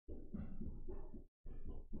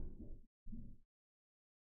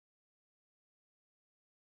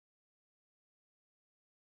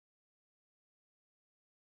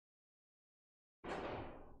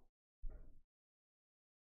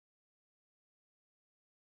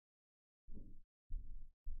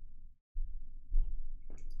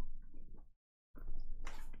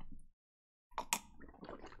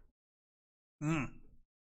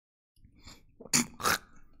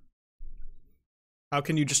 How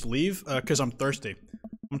can you just leave? 'Cause I'm thirsty.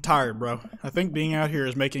 I'm tired, bro. I think being out here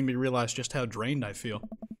is making me realize just how drained I feel.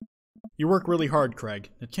 You work really hard, Craig.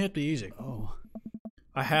 It can't be easy. Oh.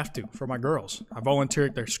 I have to, for my girls. I volunteer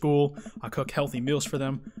at their school, I cook healthy meals for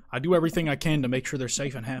them, I do everything I can to make sure they're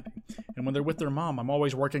safe and happy. And when they're with their mom, I'm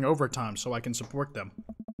always working overtime so I can support them.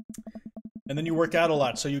 And then you work out a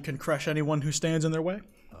lot so you can crush anyone who stands in their way.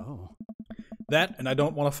 Oh. That, and I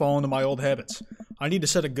don't want to fall into my old habits. I need to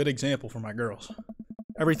set a good example for my girls.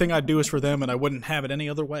 Everything I do is for them, and I wouldn't have it any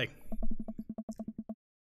other way.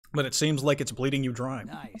 But it seems like it's bleeding you dry.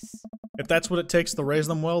 Nice. If that's what it takes to raise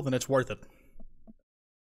them well, then it's worth it.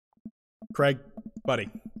 Craig,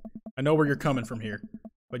 buddy, I know where you're coming from here,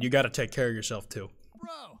 but you gotta take care of yourself too.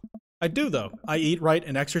 Bro. I do, though. I eat right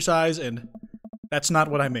and exercise, and that's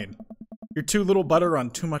not what I mean. You're too little butter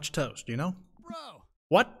on too much toast, you know? Bro.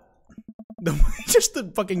 What? Just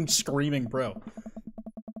the fucking screaming bro.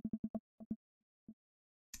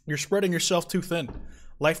 You're spreading yourself too thin.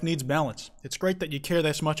 Life needs balance. It's great that you care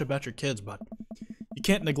this much about your kids, but you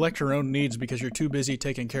can't neglect your own needs because you're too busy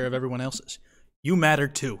taking care of everyone else's. You matter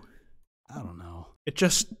too. I don't know.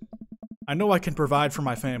 I know I can provide for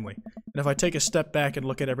my family, and if I take a step back and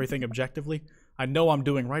look at everything objectively, I know I'm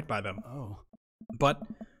doing right by them. Oh. But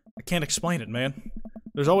I can't explain it, man.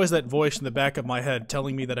 There's always that voice in the back of my head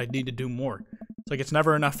telling me that I need to do more. It's like it's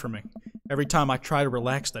never enough for me. Every time I try to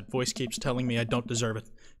relax, that voice keeps telling me I don't deserve it.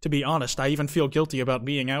 To be honest, I even feel guilty about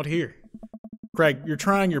being out here. Craig, you're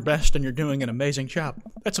trying your best and you're doing an amazing job.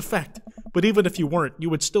 That's a fact. But even if you weren't, you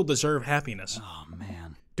would still deserve happiness. Oh,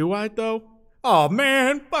 man. Do I, though? Oh,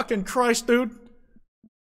 man. Fucking Christ, dude.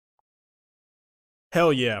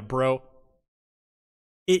 Hell yeah, bro.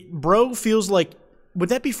 Bro feels like... Would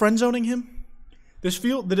that be friend-zoning him?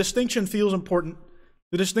 The distinction feels important.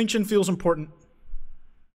 The distinction feels important.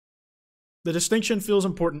 The distinction feels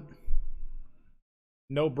important.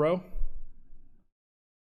 No, bro.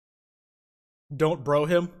 Don't bro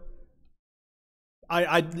him.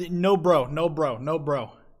 No, bro. No, bro. No,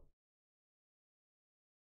 bro.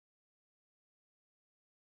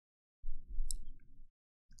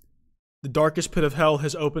 The darkest pit of hell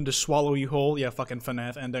has opened to swallow you whole. Yeah, fucking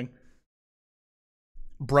FNAF ending.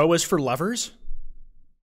 Bro is for lovers?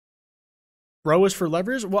 Bro is for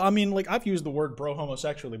lovers? Well, I mean, like, I've used the word bro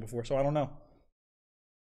homosexually before, so I don't know.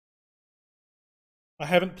 I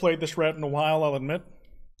haven't played this route in a while, I'll admit.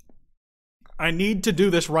 I need to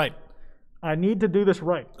do this right. I need to do this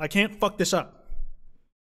right. I can't fuck this up.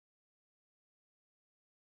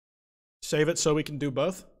 Save it so we can do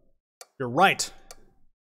both? You're right.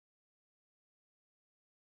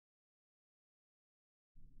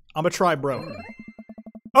 I'm gonna try bro.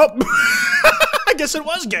 Oh! I guess it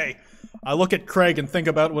was gay. I look at Craig and think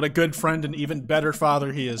about what a good friend and even better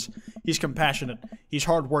father he is. He's compassionate. He's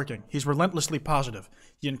hardworking. He's relentlessly positive.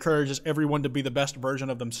 He encourages everyone to be the best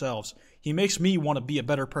version of themselves. He makes me want to be a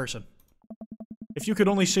better person. If you could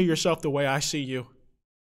only see yourself the way I see you.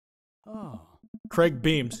 Oh. Craig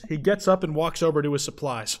beams. He gets up and walks over to his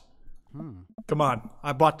supplies. Come on,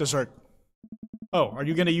 I bought dessert. Oh, are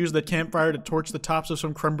you going to use the campfire to torch the tops of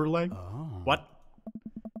some creme brulee? Oh. What?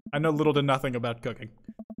 I know little to nothing about cooking.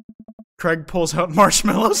 Craig pulls out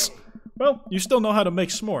marshmallows. Well, you still know how to make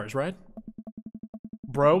s'mores, right?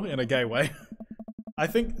 Bro, in a gay way. I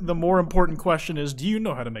think the more important question is, do you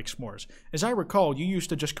know how to make s'mores? As I recall, you used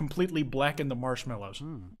to just completely blacken the marshmallows.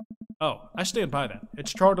 Oh, I stand by that.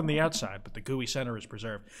 It's charred on the outside, but the gooey center is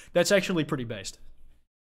preserved. That's actually pretty based.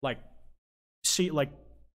 Like, see, like,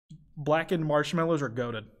 blackened marshmallows are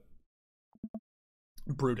goated.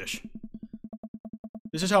 Brutish.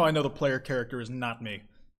 This is how I know the player character is not me.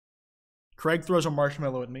 Craig throws a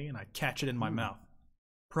marshmallow at me, and I catch it in my mouth.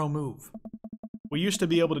 Pro move. We used to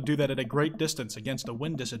be able to do that at a great distance against a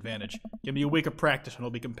wind disadvantage. Give me a week of practice and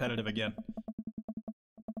I'll be competitive again.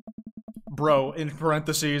 Bro, in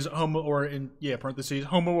parentheses, homoerotic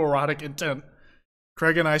intent.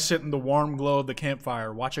 Craig and I sit in the warm glow of the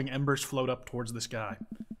campfire, watching embers float up towards the sky.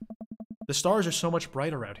 The stars are so much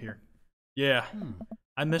brighter out here. Yeah,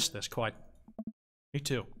 I miss this, Kwite. Me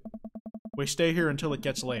too. We stay here until it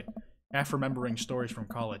gets late, half remembering stories from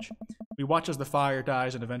college. We watch as the fire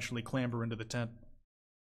dies and eventually clamber into the tent.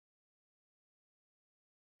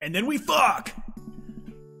 And then we fuck!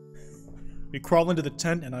 We crawl into the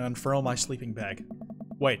tent and I unfurl my sleeping bag.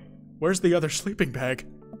 Wait, where's the other sleeping bag?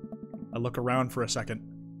 I look around for a second.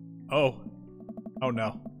 Oh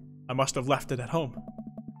no. I must have left it at home.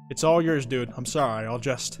 It's all yours, dude. I'm sorry, I'll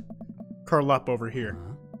just curl up over here.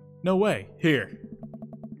 No way. Here.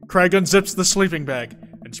 Craig unzips the sleeping bag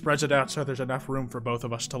and spreads it out so there's enough room for both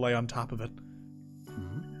of us to lay on top of it.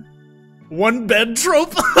 One bed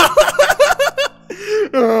trope?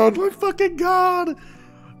 Oh my fucking god!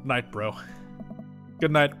 Night, bro.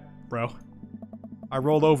 Good night, bro. I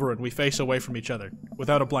roll over and we face away from each other,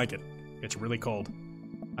 without a blanket. It's really cold.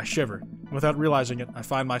 I shiver. Without realizing it, I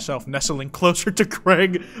find myself nestling closer to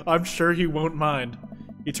Craig. I'm sure he won't mind.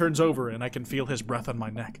 He turns over and I can feel his breath on my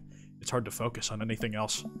neck. It's hard to focus on anything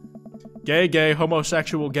else. Gay, gay,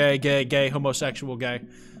 homosexual, gay, gay, gay, homosexual, gay.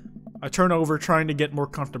 I turn over, trying to get more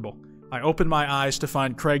comfortable. I open my eyes to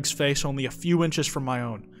find Craig's face only a few inches from my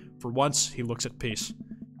own. For once, he looks at peace.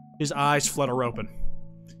 His eyes flutter open.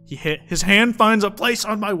 His hand finds a place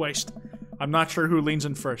on my waist. I'm not sure who leans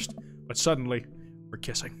in first, but suddenly, we're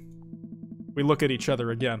kissing. We look at each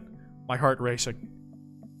other again, my heart racing.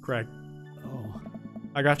 Craig. Oh.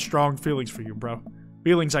 I got strong feelings for you, bro.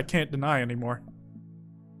 Feelings I can't deny anymore.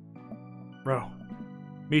 Bro.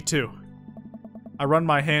 Me too. I run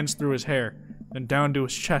my hands through his hair, then down to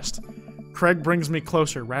his chest. Craig brings me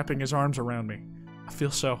closer, wrapping his arms around me. I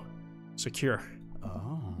feel so secure.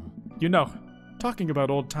 Oh. You know, talking about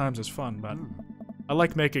old times is fun, but I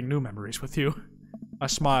like making new memories with you. I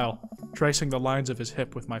smile, tracing the lines of his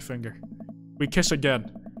hip with my finger. We kiss again.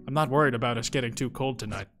 I'm not worried about us getting too cold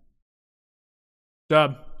tonight.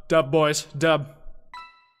 Dub. Dub, boys. Dub.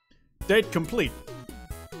 Date complete.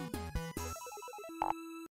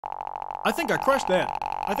 I think I crushed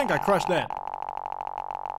that.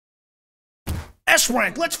 S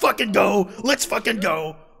rank, let's fucking go! Let's fucking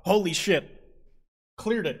go! Holy shit.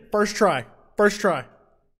 Cleared it. First try.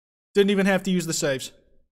 Didn't even have to use the saves.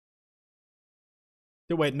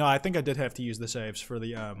 Wait, no, I think I did have to use the saves for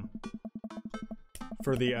the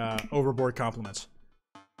overboard compliments.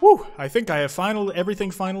 Whew, I think I have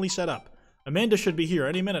everything finally set up. Amanda should be here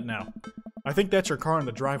any minute now. I think that's her car in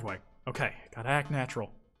the driveway. Okay, gotta act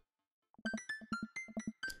natural.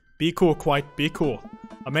 Be cool, Kwite, be cool.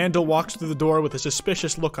 Amanda walks through the door with a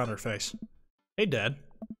suspicious look on her face. Hey, Dad.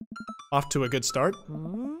 Off to a good start?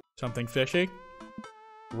 Something fishy?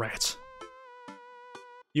 Rats.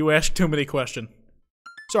 You ask too many questions.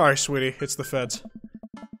 Sorry, sweetie, it's the feds.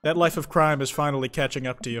 That life of crime is finally catching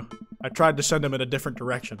up to you. I tried to send him in a different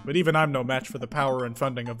direction, but even I'm no match for the power and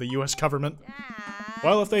funding of the US government.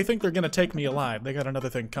 Well, if they think they're gonna take me alive, they got another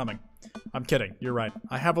thing coming. I'm kidding, you're right.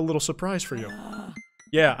 I have a little surprise for you.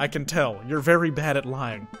 Yeah, I can tell. You're very bad at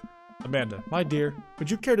lying. Amanda, my dear,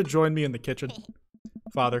 would you care to join me in the kitchen?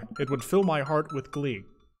 Father, it would fill my heart with glee.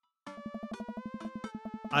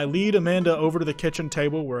 I lead Amanda over to the kitchen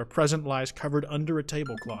table where a present lies covered under a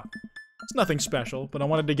tablecloth. It's nothing special, but I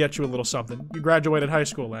wanted to get you a little something. You graduated high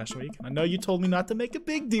school last week. I know you told me not to make a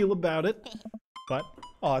big deal about it, but...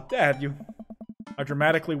 Aw, Dad, you... I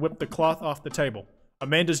dramatically whip the cloth off the table.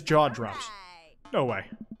 Amanda's jaw drops. No way.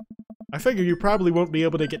 I figure you probably won't be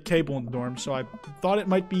able to get cable in the dorm, so I thought it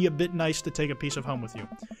might be a bit nice to take a piece of home with you.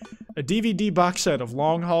 A DVD box set of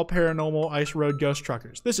Long Haul Paranormal Ice Road Ghost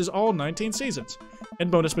Truckers. This is all 19 seasons.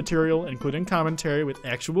 And bonus material, including commentary with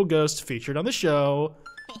actual ghosts featured on the show.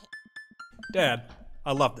 Dad,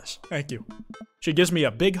 I love this. Thank you. She gives me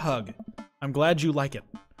a big hug. I'm glad you like it.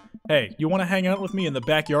 Hey, you want to hang out with me in the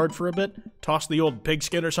backyard for a bit? Toss the old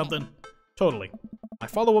pigskin or something? Totally. I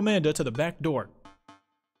follow Amanda to the back door.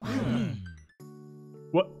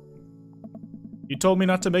 What? You told me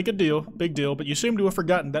not to make a big deal, but you seem to have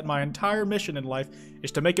forgotten that my entire mission in life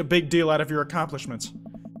is to make a big deal out of your accomplishments.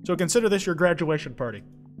 So consider this your graduation party.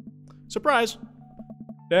 Surprise!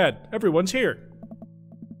 Dad, everyone's here.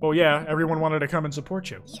 Well, yeah, everyone wanted to come and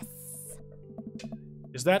support you. Yes.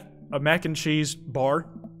 Is that a mac and cheese bar?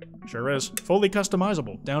 Sure is. Fully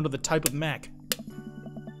customizable, down to the type of mac.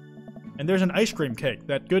 And there's an ice cream cake,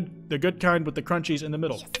 the good kind with the crunchies in the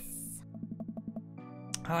middle. Yes.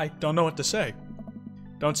 I don't know what to say.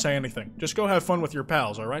 Don't say anything. Just go have fun with your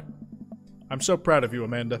pals, alright? I'm so proud of you,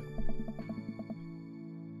 Amanda.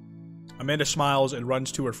 Amanda smiles and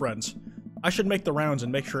runs to her friends. I should make the rounds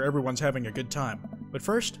and make sure everyone's having a good time. But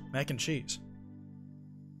first, mac and cheese.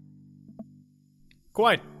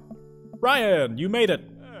 Kwite! Ryan, you made it!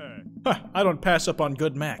 Huh, I don't pass up on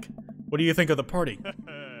good mac. What do you think of the party?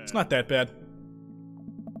 It's not that bad.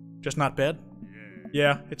 Just not bad?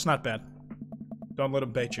 Yeah, it's not bad. Don't let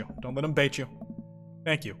him bait you. Don't let him bait you.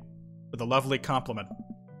 Thank you for the lovely compliment.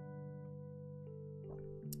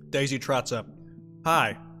 Daisy trots up.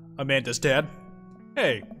 Hi, Amanda's dad.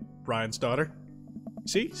 Hey, Brian's daughter.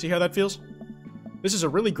 See how that feels? This is a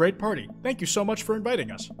really great party. Thank you so much for inviting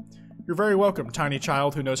us. You're very welcome, tiny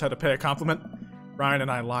child who knows how to pay a compliment. Brian and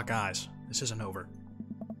I lock eyes. This isn't over.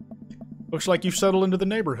 Looks like you've settled into the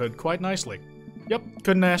neighborhood quite nicely. Yep,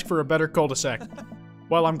 couldn't ask for a better cul-de-sac.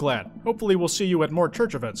 Well, I'm glad. Hopefully we'll see you at more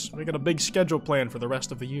church events. We got a big schedule planned for the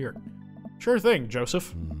rest of the year. Sure thing,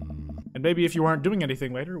 Joseph. And maybe if you aren't doing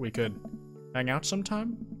anything later, we could hang out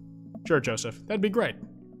sometime? Sure, Joseph. That'd be great.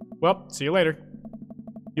 Well, see you later.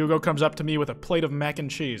 Hugo comes up to me with a plate of mac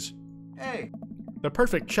and cheese. Hey. The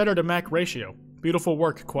perfect cheddar to mac ratio. Beautiful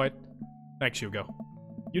work, Kwite. Thanks, Hugo.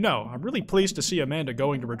 You know, I'm really pleased to see Amanda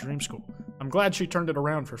going to her dream school. I'm glad she turned it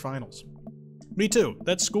around for finals. Me too.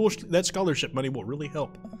 That scholarship money will really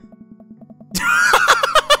help.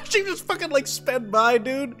 She just fucking like sped by,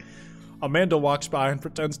 dude. Amanda walks by and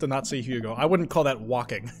pretends to not see Hugo. I wouldn't call that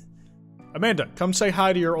walking. Amanda, come say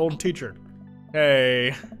hi to your old teacher.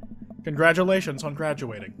 Hey. Congratulations on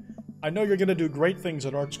graduating. I know you're gonna do great things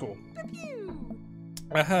at art school.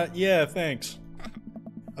 Yeah, thanks.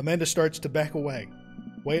 Amanda starts to back away.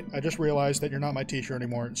 Wait, I just realized that you're not my teacher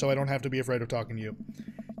anymore, so I don't have to be afraid of talking to you.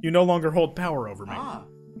 You no longer hold power over me. Ah.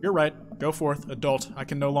 You're right. Go forth, adult. I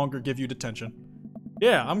can no longer give you detention.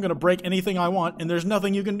 Yeah, I'm gonna break anything I want, and there's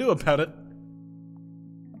nothing you can do about it.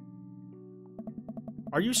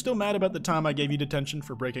 Are you still mad about the time I gave you detention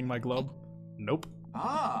for breaking my globe? Nope.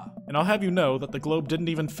 Ah. And I'll have you know that the globe didn't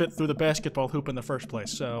even fit through the basketball hoop in the first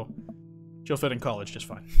place, so she'll fit in college just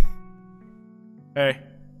fine. Hey.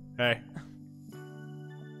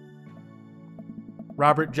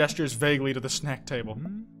 Robert gestures vaguely to the snack table.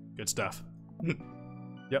 Good stuff.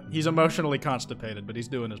 Yep, he's emotionally constipated, but he's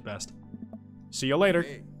doing his best. See you later.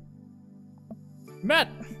 Hey. Matt!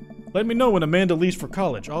 Let me know when Amanda leaves for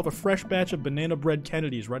college. I'll have a fresh batch of banana bread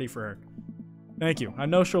Kennedys ready for her. Thank you. I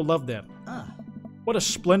know she'll love that. Ah. What a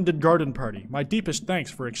splendid garden party. My deepest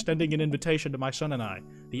thanks for extending an invitation to my son and I.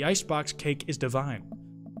 The icebox cake is divine.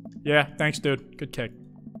 Yeah, thanks, dude. Good cake.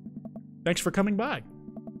 Thanks for coming by.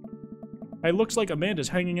 Hey, looks like Amanda's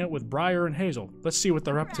hanging out with Briar and Hazel. Let's see what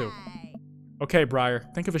they're up to. Okay, Briar,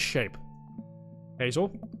 think of a shape.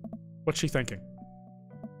 Hazel? What's she thinking?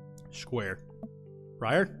 Square.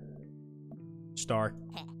 Briar? Star.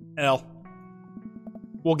 L.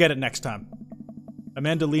 We'll get it next time.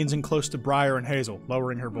 Amanda leans in close to Briar and Hazel,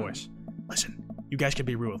 lowering her voice. Listen, you guys can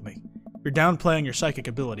be real with me. You're downplaying your psychic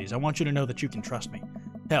abilities. I want you to know that you can trust me.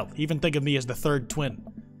 Hell, even think of me as the third twin.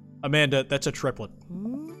 Amanda, that's a triplet.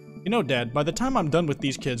 You know, Dad, by the time I'm done with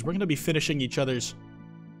these kids, we're gonna be finishing each other's...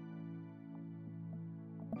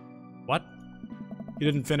 What? You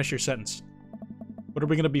didn't finish your sentence. What are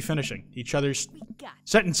we gonna be finishing? Each other's...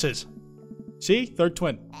 sentences! See? Third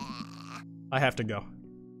twin. I have to go.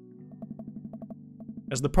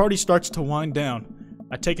 As the party starts to wind down,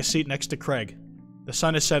 I take a seat next to Craig. The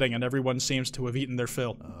sun is setting and everyone seems to have eaten their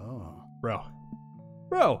fill. Oh.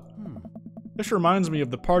 Bro. This reminds me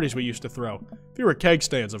of the parties we used to throw. Fewer keg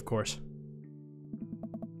stands, of course.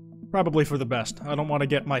 Probably for the best. I don't want to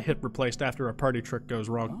get my hip replaced after a party trick goes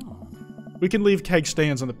wrong. Oh. We can leave keg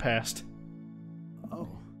stands in the past. Oh.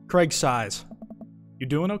 Craig sighs. You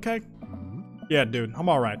doing okay? Yeah, dude, I'm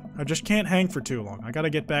alright. I just can't hang for too long. I gotta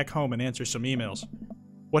get back home and answer some emails.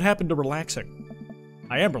 What happened to relaxing?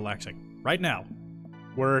 I am relaxing. Right now.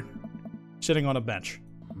 We're sitting on a bench.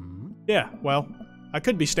 Yeah, well, I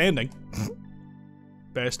could be standing.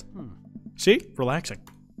 Best. See? Relaxing.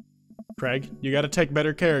 Craig, you gotta take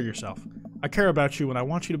better care of yourself. I care about you and I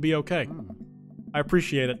want you to be okay. I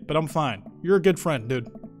appreciate it, but I'm fine. You're a good friend, dude.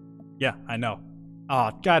 Yeah, I know.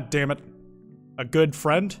 Aw, god damn it. A good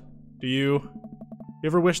friend? Do you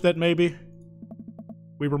ever wish that maybe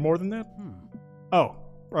we were more than that? Oh.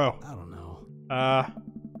 I don't know.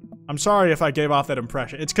 I'm sorry if I gave off that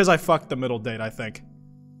impression. It's because I fucked the middle date, I think.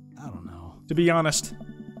 I don't know. To be honest,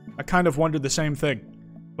 I kind of wondered the same thing,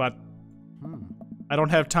 but I don't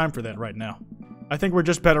have time for that right now. I think we're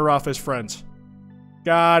just better off as friends.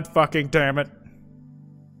 God fucking damn it.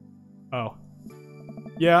 Oh.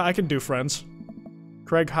 Yeah, I can do friends.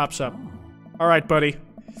 Craig hops up. Alright, buddy.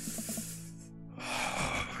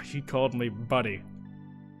 He called me buddy.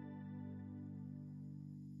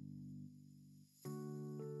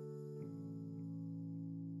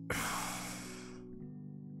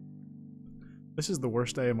 This is the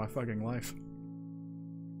worst day of my fucking life.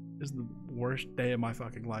 This is the worst day of my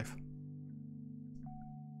fucking life.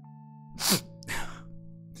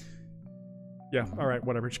 Yeah, alright,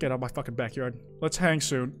 whatever. Just get out of my fucking backyard. Let's hang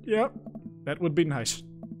soon. Yep, that would be nice.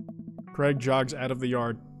 Craig jogs out of the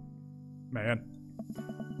yard. Man.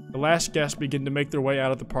 The last guests begin to make their way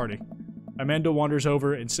out of the party. Amanda wanders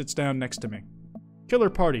over and sits down next to me. Killer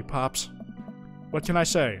party, Pops. What can I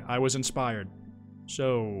say? I was inspired.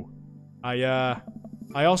 So, I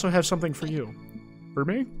also have something for you. For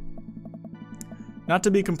me? Not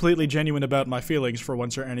to be completely genuine about my feelings for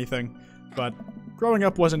once or anything, but growing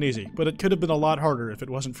up wasn't easy, but it could have been a lot harder if it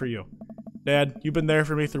wasn't for you. Dad, you've been there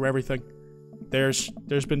for me through everything. There's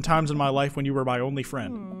been times in my life when you were my only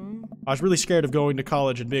friend. I was really scared of going to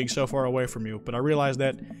college and being so far away from you, but I realized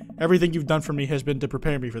that everything you've done for me has been to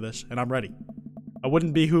prepare me for this, and I'm ready. I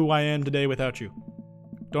wouldn't be who I am today without you.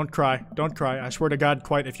 Don't cry. Don't cry. I swear to God,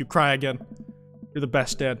 Kwite, if you cry again. You're the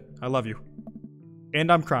best, Dad. I love you.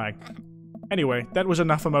 And I'm crying. Anyway, that was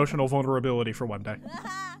enough emotional vulnerability for one day.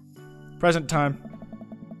 Present time.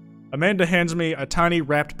 Amanda hands me a tiny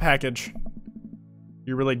wrapped package.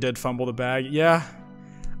 You really did fumble the bag. Yeah.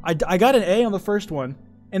 I got an A on the first one,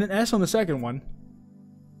 and an S on the second one.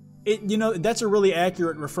 You know, that's a really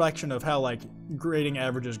accurate reflection of how, like, grading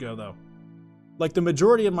averages go, though. Like, the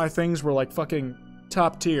majority of my things were, like, fucking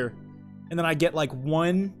top tier, and then I get, like,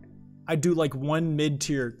 I do, like, one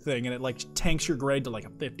mid-tier thing, and it, like, tanks your grade to, like, a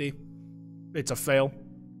 50. It's a fail.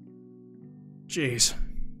 Jeez.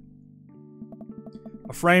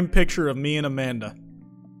 A framed picture of me and Amanda.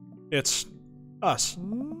 It's us.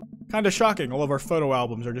 Kinda shocking, all of our photo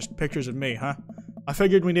albums are just pictures of me, huh? I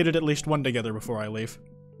figured we needed at least one together before I leave.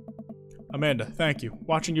 Amanda, thank you.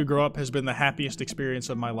 Watching you grow up has been the happiest experience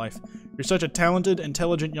of my life. You're such a talented,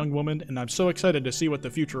 intelligent young woman, and I'm so excited to see what the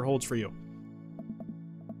future holds for you.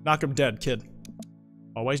 Knock 'em dead, kid.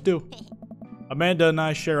 Always do. Amanda and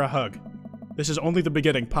I share a hug. This is only the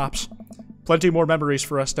beginning, Pops. Plenty more memories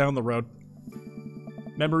for us down the road.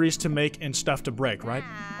 Memories to make and stuff to break, right?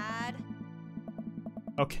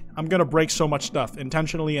 Okay, I'm gonna break so much stuff,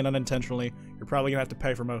 intentionally and unintentionally. You're probably gonna have to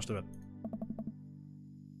pay for most of it.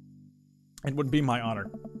 It would be my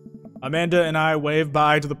honor. Amanda and I wave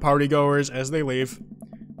bye to the partygoers as they leave.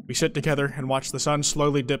 We sit together and watch the sun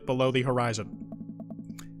slowly dip below the horizon.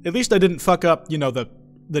 At least I didn't fuck up, you know,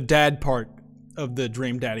 the dad part of the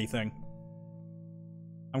Dream Daddy thing.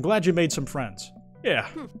 I'm glad you made some friends. Yeah.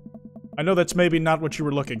 I know that's maybe not what you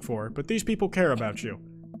were looking for, but these people care about you.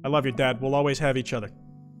 I love you, Dad. We'll always have each other.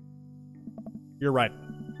 You're right.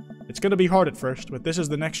 It's gonna be hard at first, but this is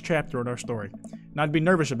the next chapter in our story. And I'd be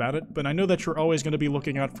nervous about it, but I know that you're always gonna be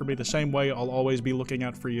looking out for me the same way I'll always be looking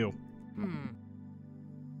out for you.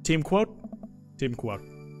 Team quote? Team quote.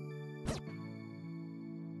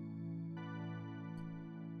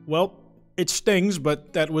 Well, it stings,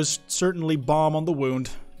 but that was certainly balm on the wound.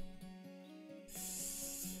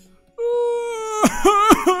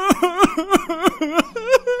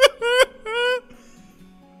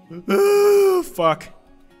 Fuck.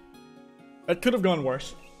 That could have gone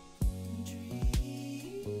worse.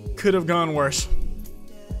 Could have gone worse.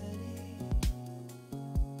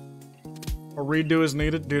 A redo is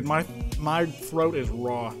needed. Dude, my throat is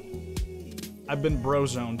raw. I've been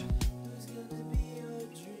bro-zoned.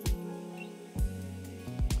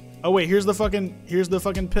 Oh wait, here's the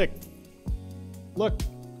fucking pic. Look,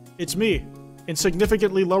 it's me, in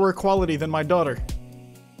significantly lower quality than my daughter.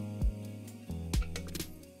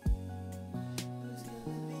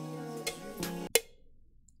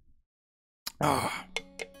 Ah.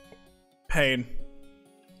 Pain.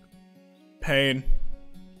 Pain.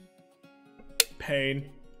 Pain.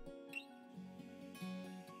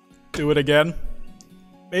 Do it again.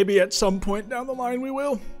 Maybe at some point down the line we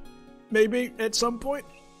will. Maybe at some point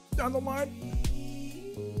down the line.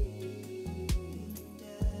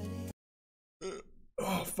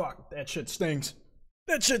 Oh, fuck. That shit stings.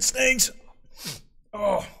 That shit stings.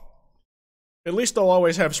 Oh. At least they'll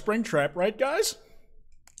always have Springtrap, right, guys?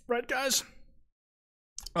 Right, guys?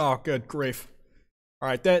 Oh, good grief. All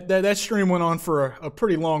right, that stream went on for a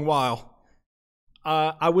pretty long while.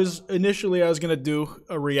 I was gonna do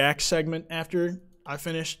a react segment after I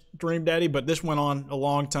finished Dream Daddy, but this went on a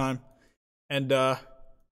long time, and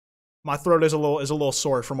my throat is a little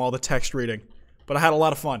sore from all the text reading. But I had a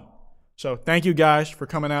lot of fun. So thank you guys for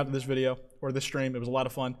coming out to this video or this stream. It was a lot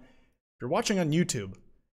of fun. If you're watching on YouTube,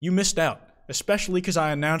 you missed out, especially because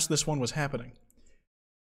I announced this one was happening.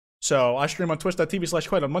 So I stream on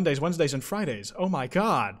twitch.tv/Kwite on Mondays, Wednesdays, and Fridays. Oh my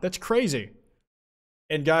god, that's crazy.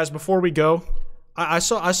 And guys, before we go, I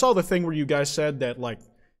saw the thing where you guys said that like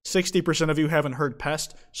 60% of you haven't heard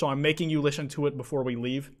Pest, so I'm making you listen to it before we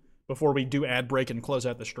leave, before we do ad break and close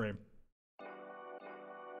out the stream.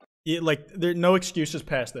 There no excuses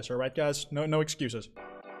past this, alright guys? No excuses.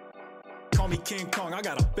 Call me King Kong, I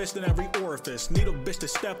got a fist in every orifice. Need a bitch to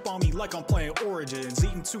step on me like I'm playing Origins.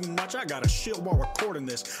 Eating too much, I gotta shit while recording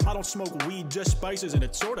this. I don't smoke weed, just spices and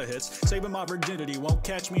it sorta hits. Saving my virginity, won't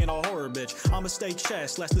catch me in a horror bitch. I'ma stay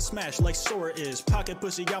chest, last to smash like Sora is. Pocket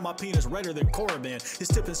pussy got my penis redder than Corbin. His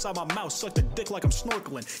tip inside my mouth, suck the dick like I'm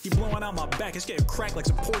snorkeling. He blowing out my back, it's getting cracked like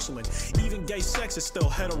some porcelain. Even gay sex is still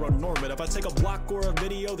heteronormative. If I take a block or a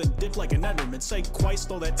video, then dip like an Enderman. Say Kwite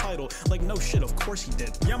stole that title, like no shit, of course he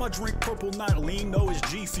did. Yeah, my drink purple, not lean, no, it's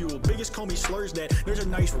G Fuel. Biggest call me slurs that there's a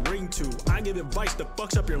nice ring to. I give advice that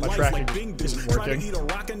fucks up your life like Bing do. Try to eat a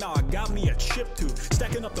rock and now I got me a chip too.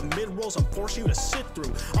 Stacking up the mid-rolls, I'm forcing you to sit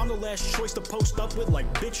through. I'm the last choice to post up with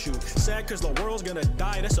like bitch you. Sad cause the world's gonna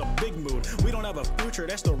die, that's a big mood. We don't have a future,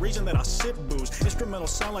 that's the reason that I sip booze. Instrumental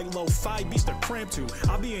sound like lo-fi beats to cramp to.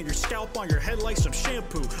 I'll be in your scalp on your head like some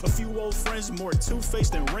shampoo. A few old friends, more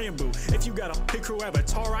two-faced than Rambo. If you got a pick crew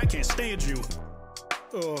avatar, I can't stand you.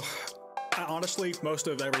 Ugh. Honestly, most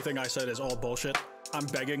of everything I said is all bullshit. I'm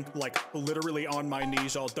begging, like, literally on my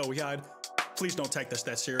knees, all doughy-eyed. Please don't take this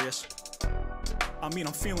that serious. I mean,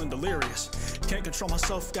 I'm feeling delirious. Can't control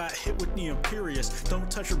myself, got hit with the Imperious. Don't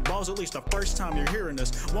touch your balls at least the first time you're hearing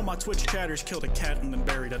this. One of my Twitch chatters killed a cat and then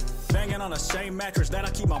buried it. Banging on the same mattress that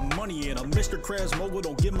I keep my money in. A Mr. Krabs mogul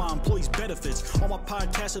don't give my employees benefits. All my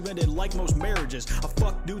podcasts have ended like most marriages. I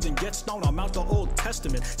fuck dudes and get stoned, I'm out the Old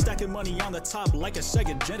Testament. Stacking money on the top like a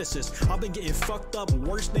Sega Genesis. I've been getting fucked up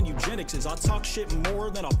worse than eugenics is. I talk shit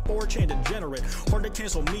more than a 4chan degenerate. Hard to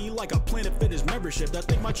cancel me like a Planet Fitness membership. I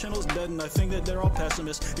think my channel's dead and I think that they're all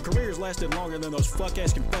pessimists. The careers lasted longer than those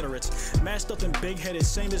fuck-ass Confederates. Masked up and big-headed,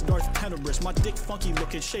 same as Darth Tenebrous. My dick funky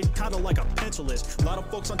looking, shaped kinda like a pencil is. A lot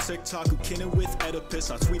of folks on TikTok who kin it with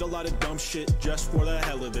Oedipus. I tweet a lot of dumb shit just for the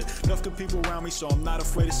hell of it. Enough good people around me, so I'm not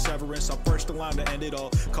afraid of severance. I'm first in line to end it all.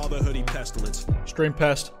 Call the hoodie pestilence. Stream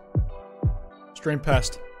Pest. Stream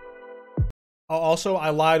Pest. Also, I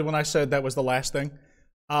lied when I said that was the last thing.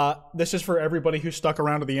 This is for everybody who stuck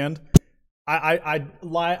around to the end.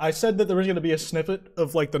 I said that there was going to be a snippet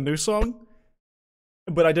of like the new song,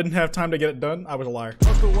 but I didn't have time to get it done. I was a liar.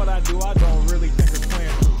 Most of what I do, I don't really think I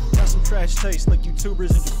plan to. Got some trash taste like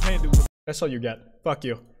YouTubers in Japan do. That's all you get. Fuck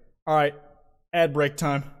you. Alright, ad break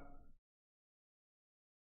time.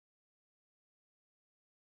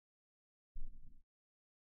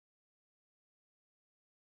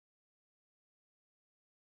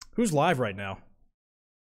 Who's live right now?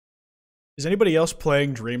 Is anybody else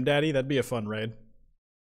playing Dream Daddy? That'd be a fun raid.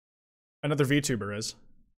 Another VTuber is.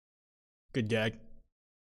 Good gag.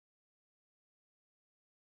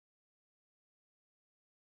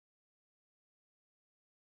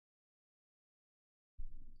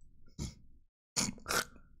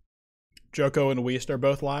 Joko and Weast are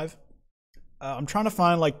both live. I'm trying to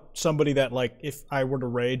find like somebody that like if I were to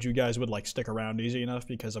raid, you guys would like stick around easy enough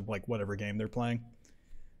because of like whatever game they're playing.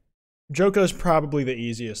 Joko's probably the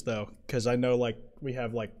easiest though, because I know like we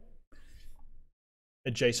have like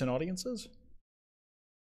adjacent audiences.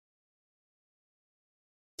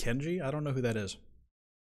 Kenji? I don't know who that is.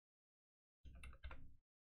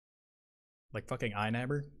 Like fucking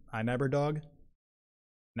iNabber? iNabber dog?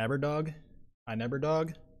 Nabber dog? iNabber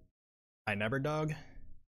dog? iNabber dog?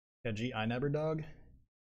 Kenji iNabber dog?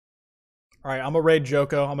 Alright, I'm gonna raid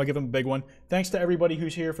Joko. I'm gonna give him a big one. Thanks to everybody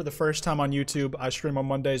who's here for the first time on YouTube. I stream on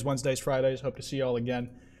Mondays, Wednesdays, Fridays. Hope to see y'all again.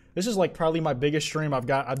 This is like probably my biggest stream I've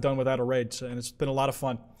done without a raid, and it's been a lot of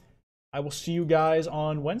fun. I will see you guys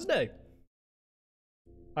on Wednesday.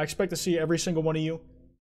 I expect to see every single one of you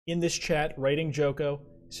in this chat rating Joko,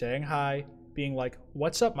 saying hi, being like,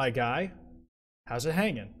 "What's up, my guy? How's it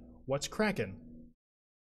hanging? What's cracking?"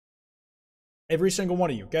 Every single one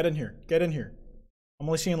of you, get in here. Get in here. I'm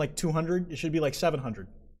only seeing like 200. It should be like 700.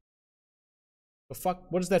 The fuck?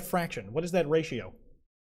 What is that fraction? What is that ratio?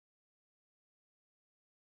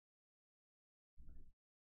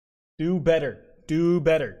 Do better. Do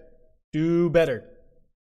better. Do better.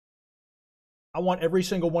 I want every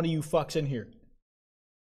single one of you fucks in here.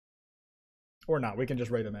 Or not. We can just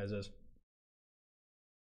rate them as is.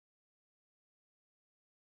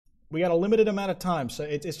 We got a limited amount of time, so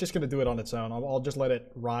it's just going to do it on its own. I'll just let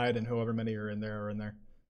it ride, and however many are in there are in there.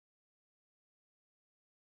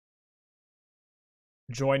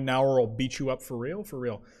 Join now or I'll beat you up for real? For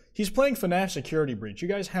real. He's playing FNAF Security Breach. You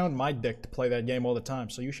guys hound my dick to play that game all the time,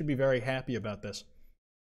 so you should be very happy about this.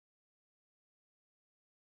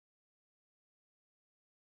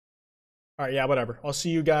 Alright, yeah, whatever. I'll see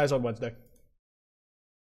you guys on Wednesday.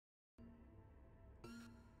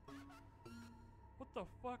 What the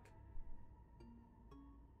fuck?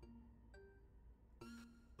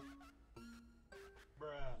 Bruh.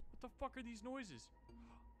 What the fuck are these noises?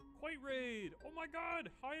 Kwite raid! Oh my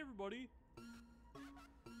god! Hi everybody!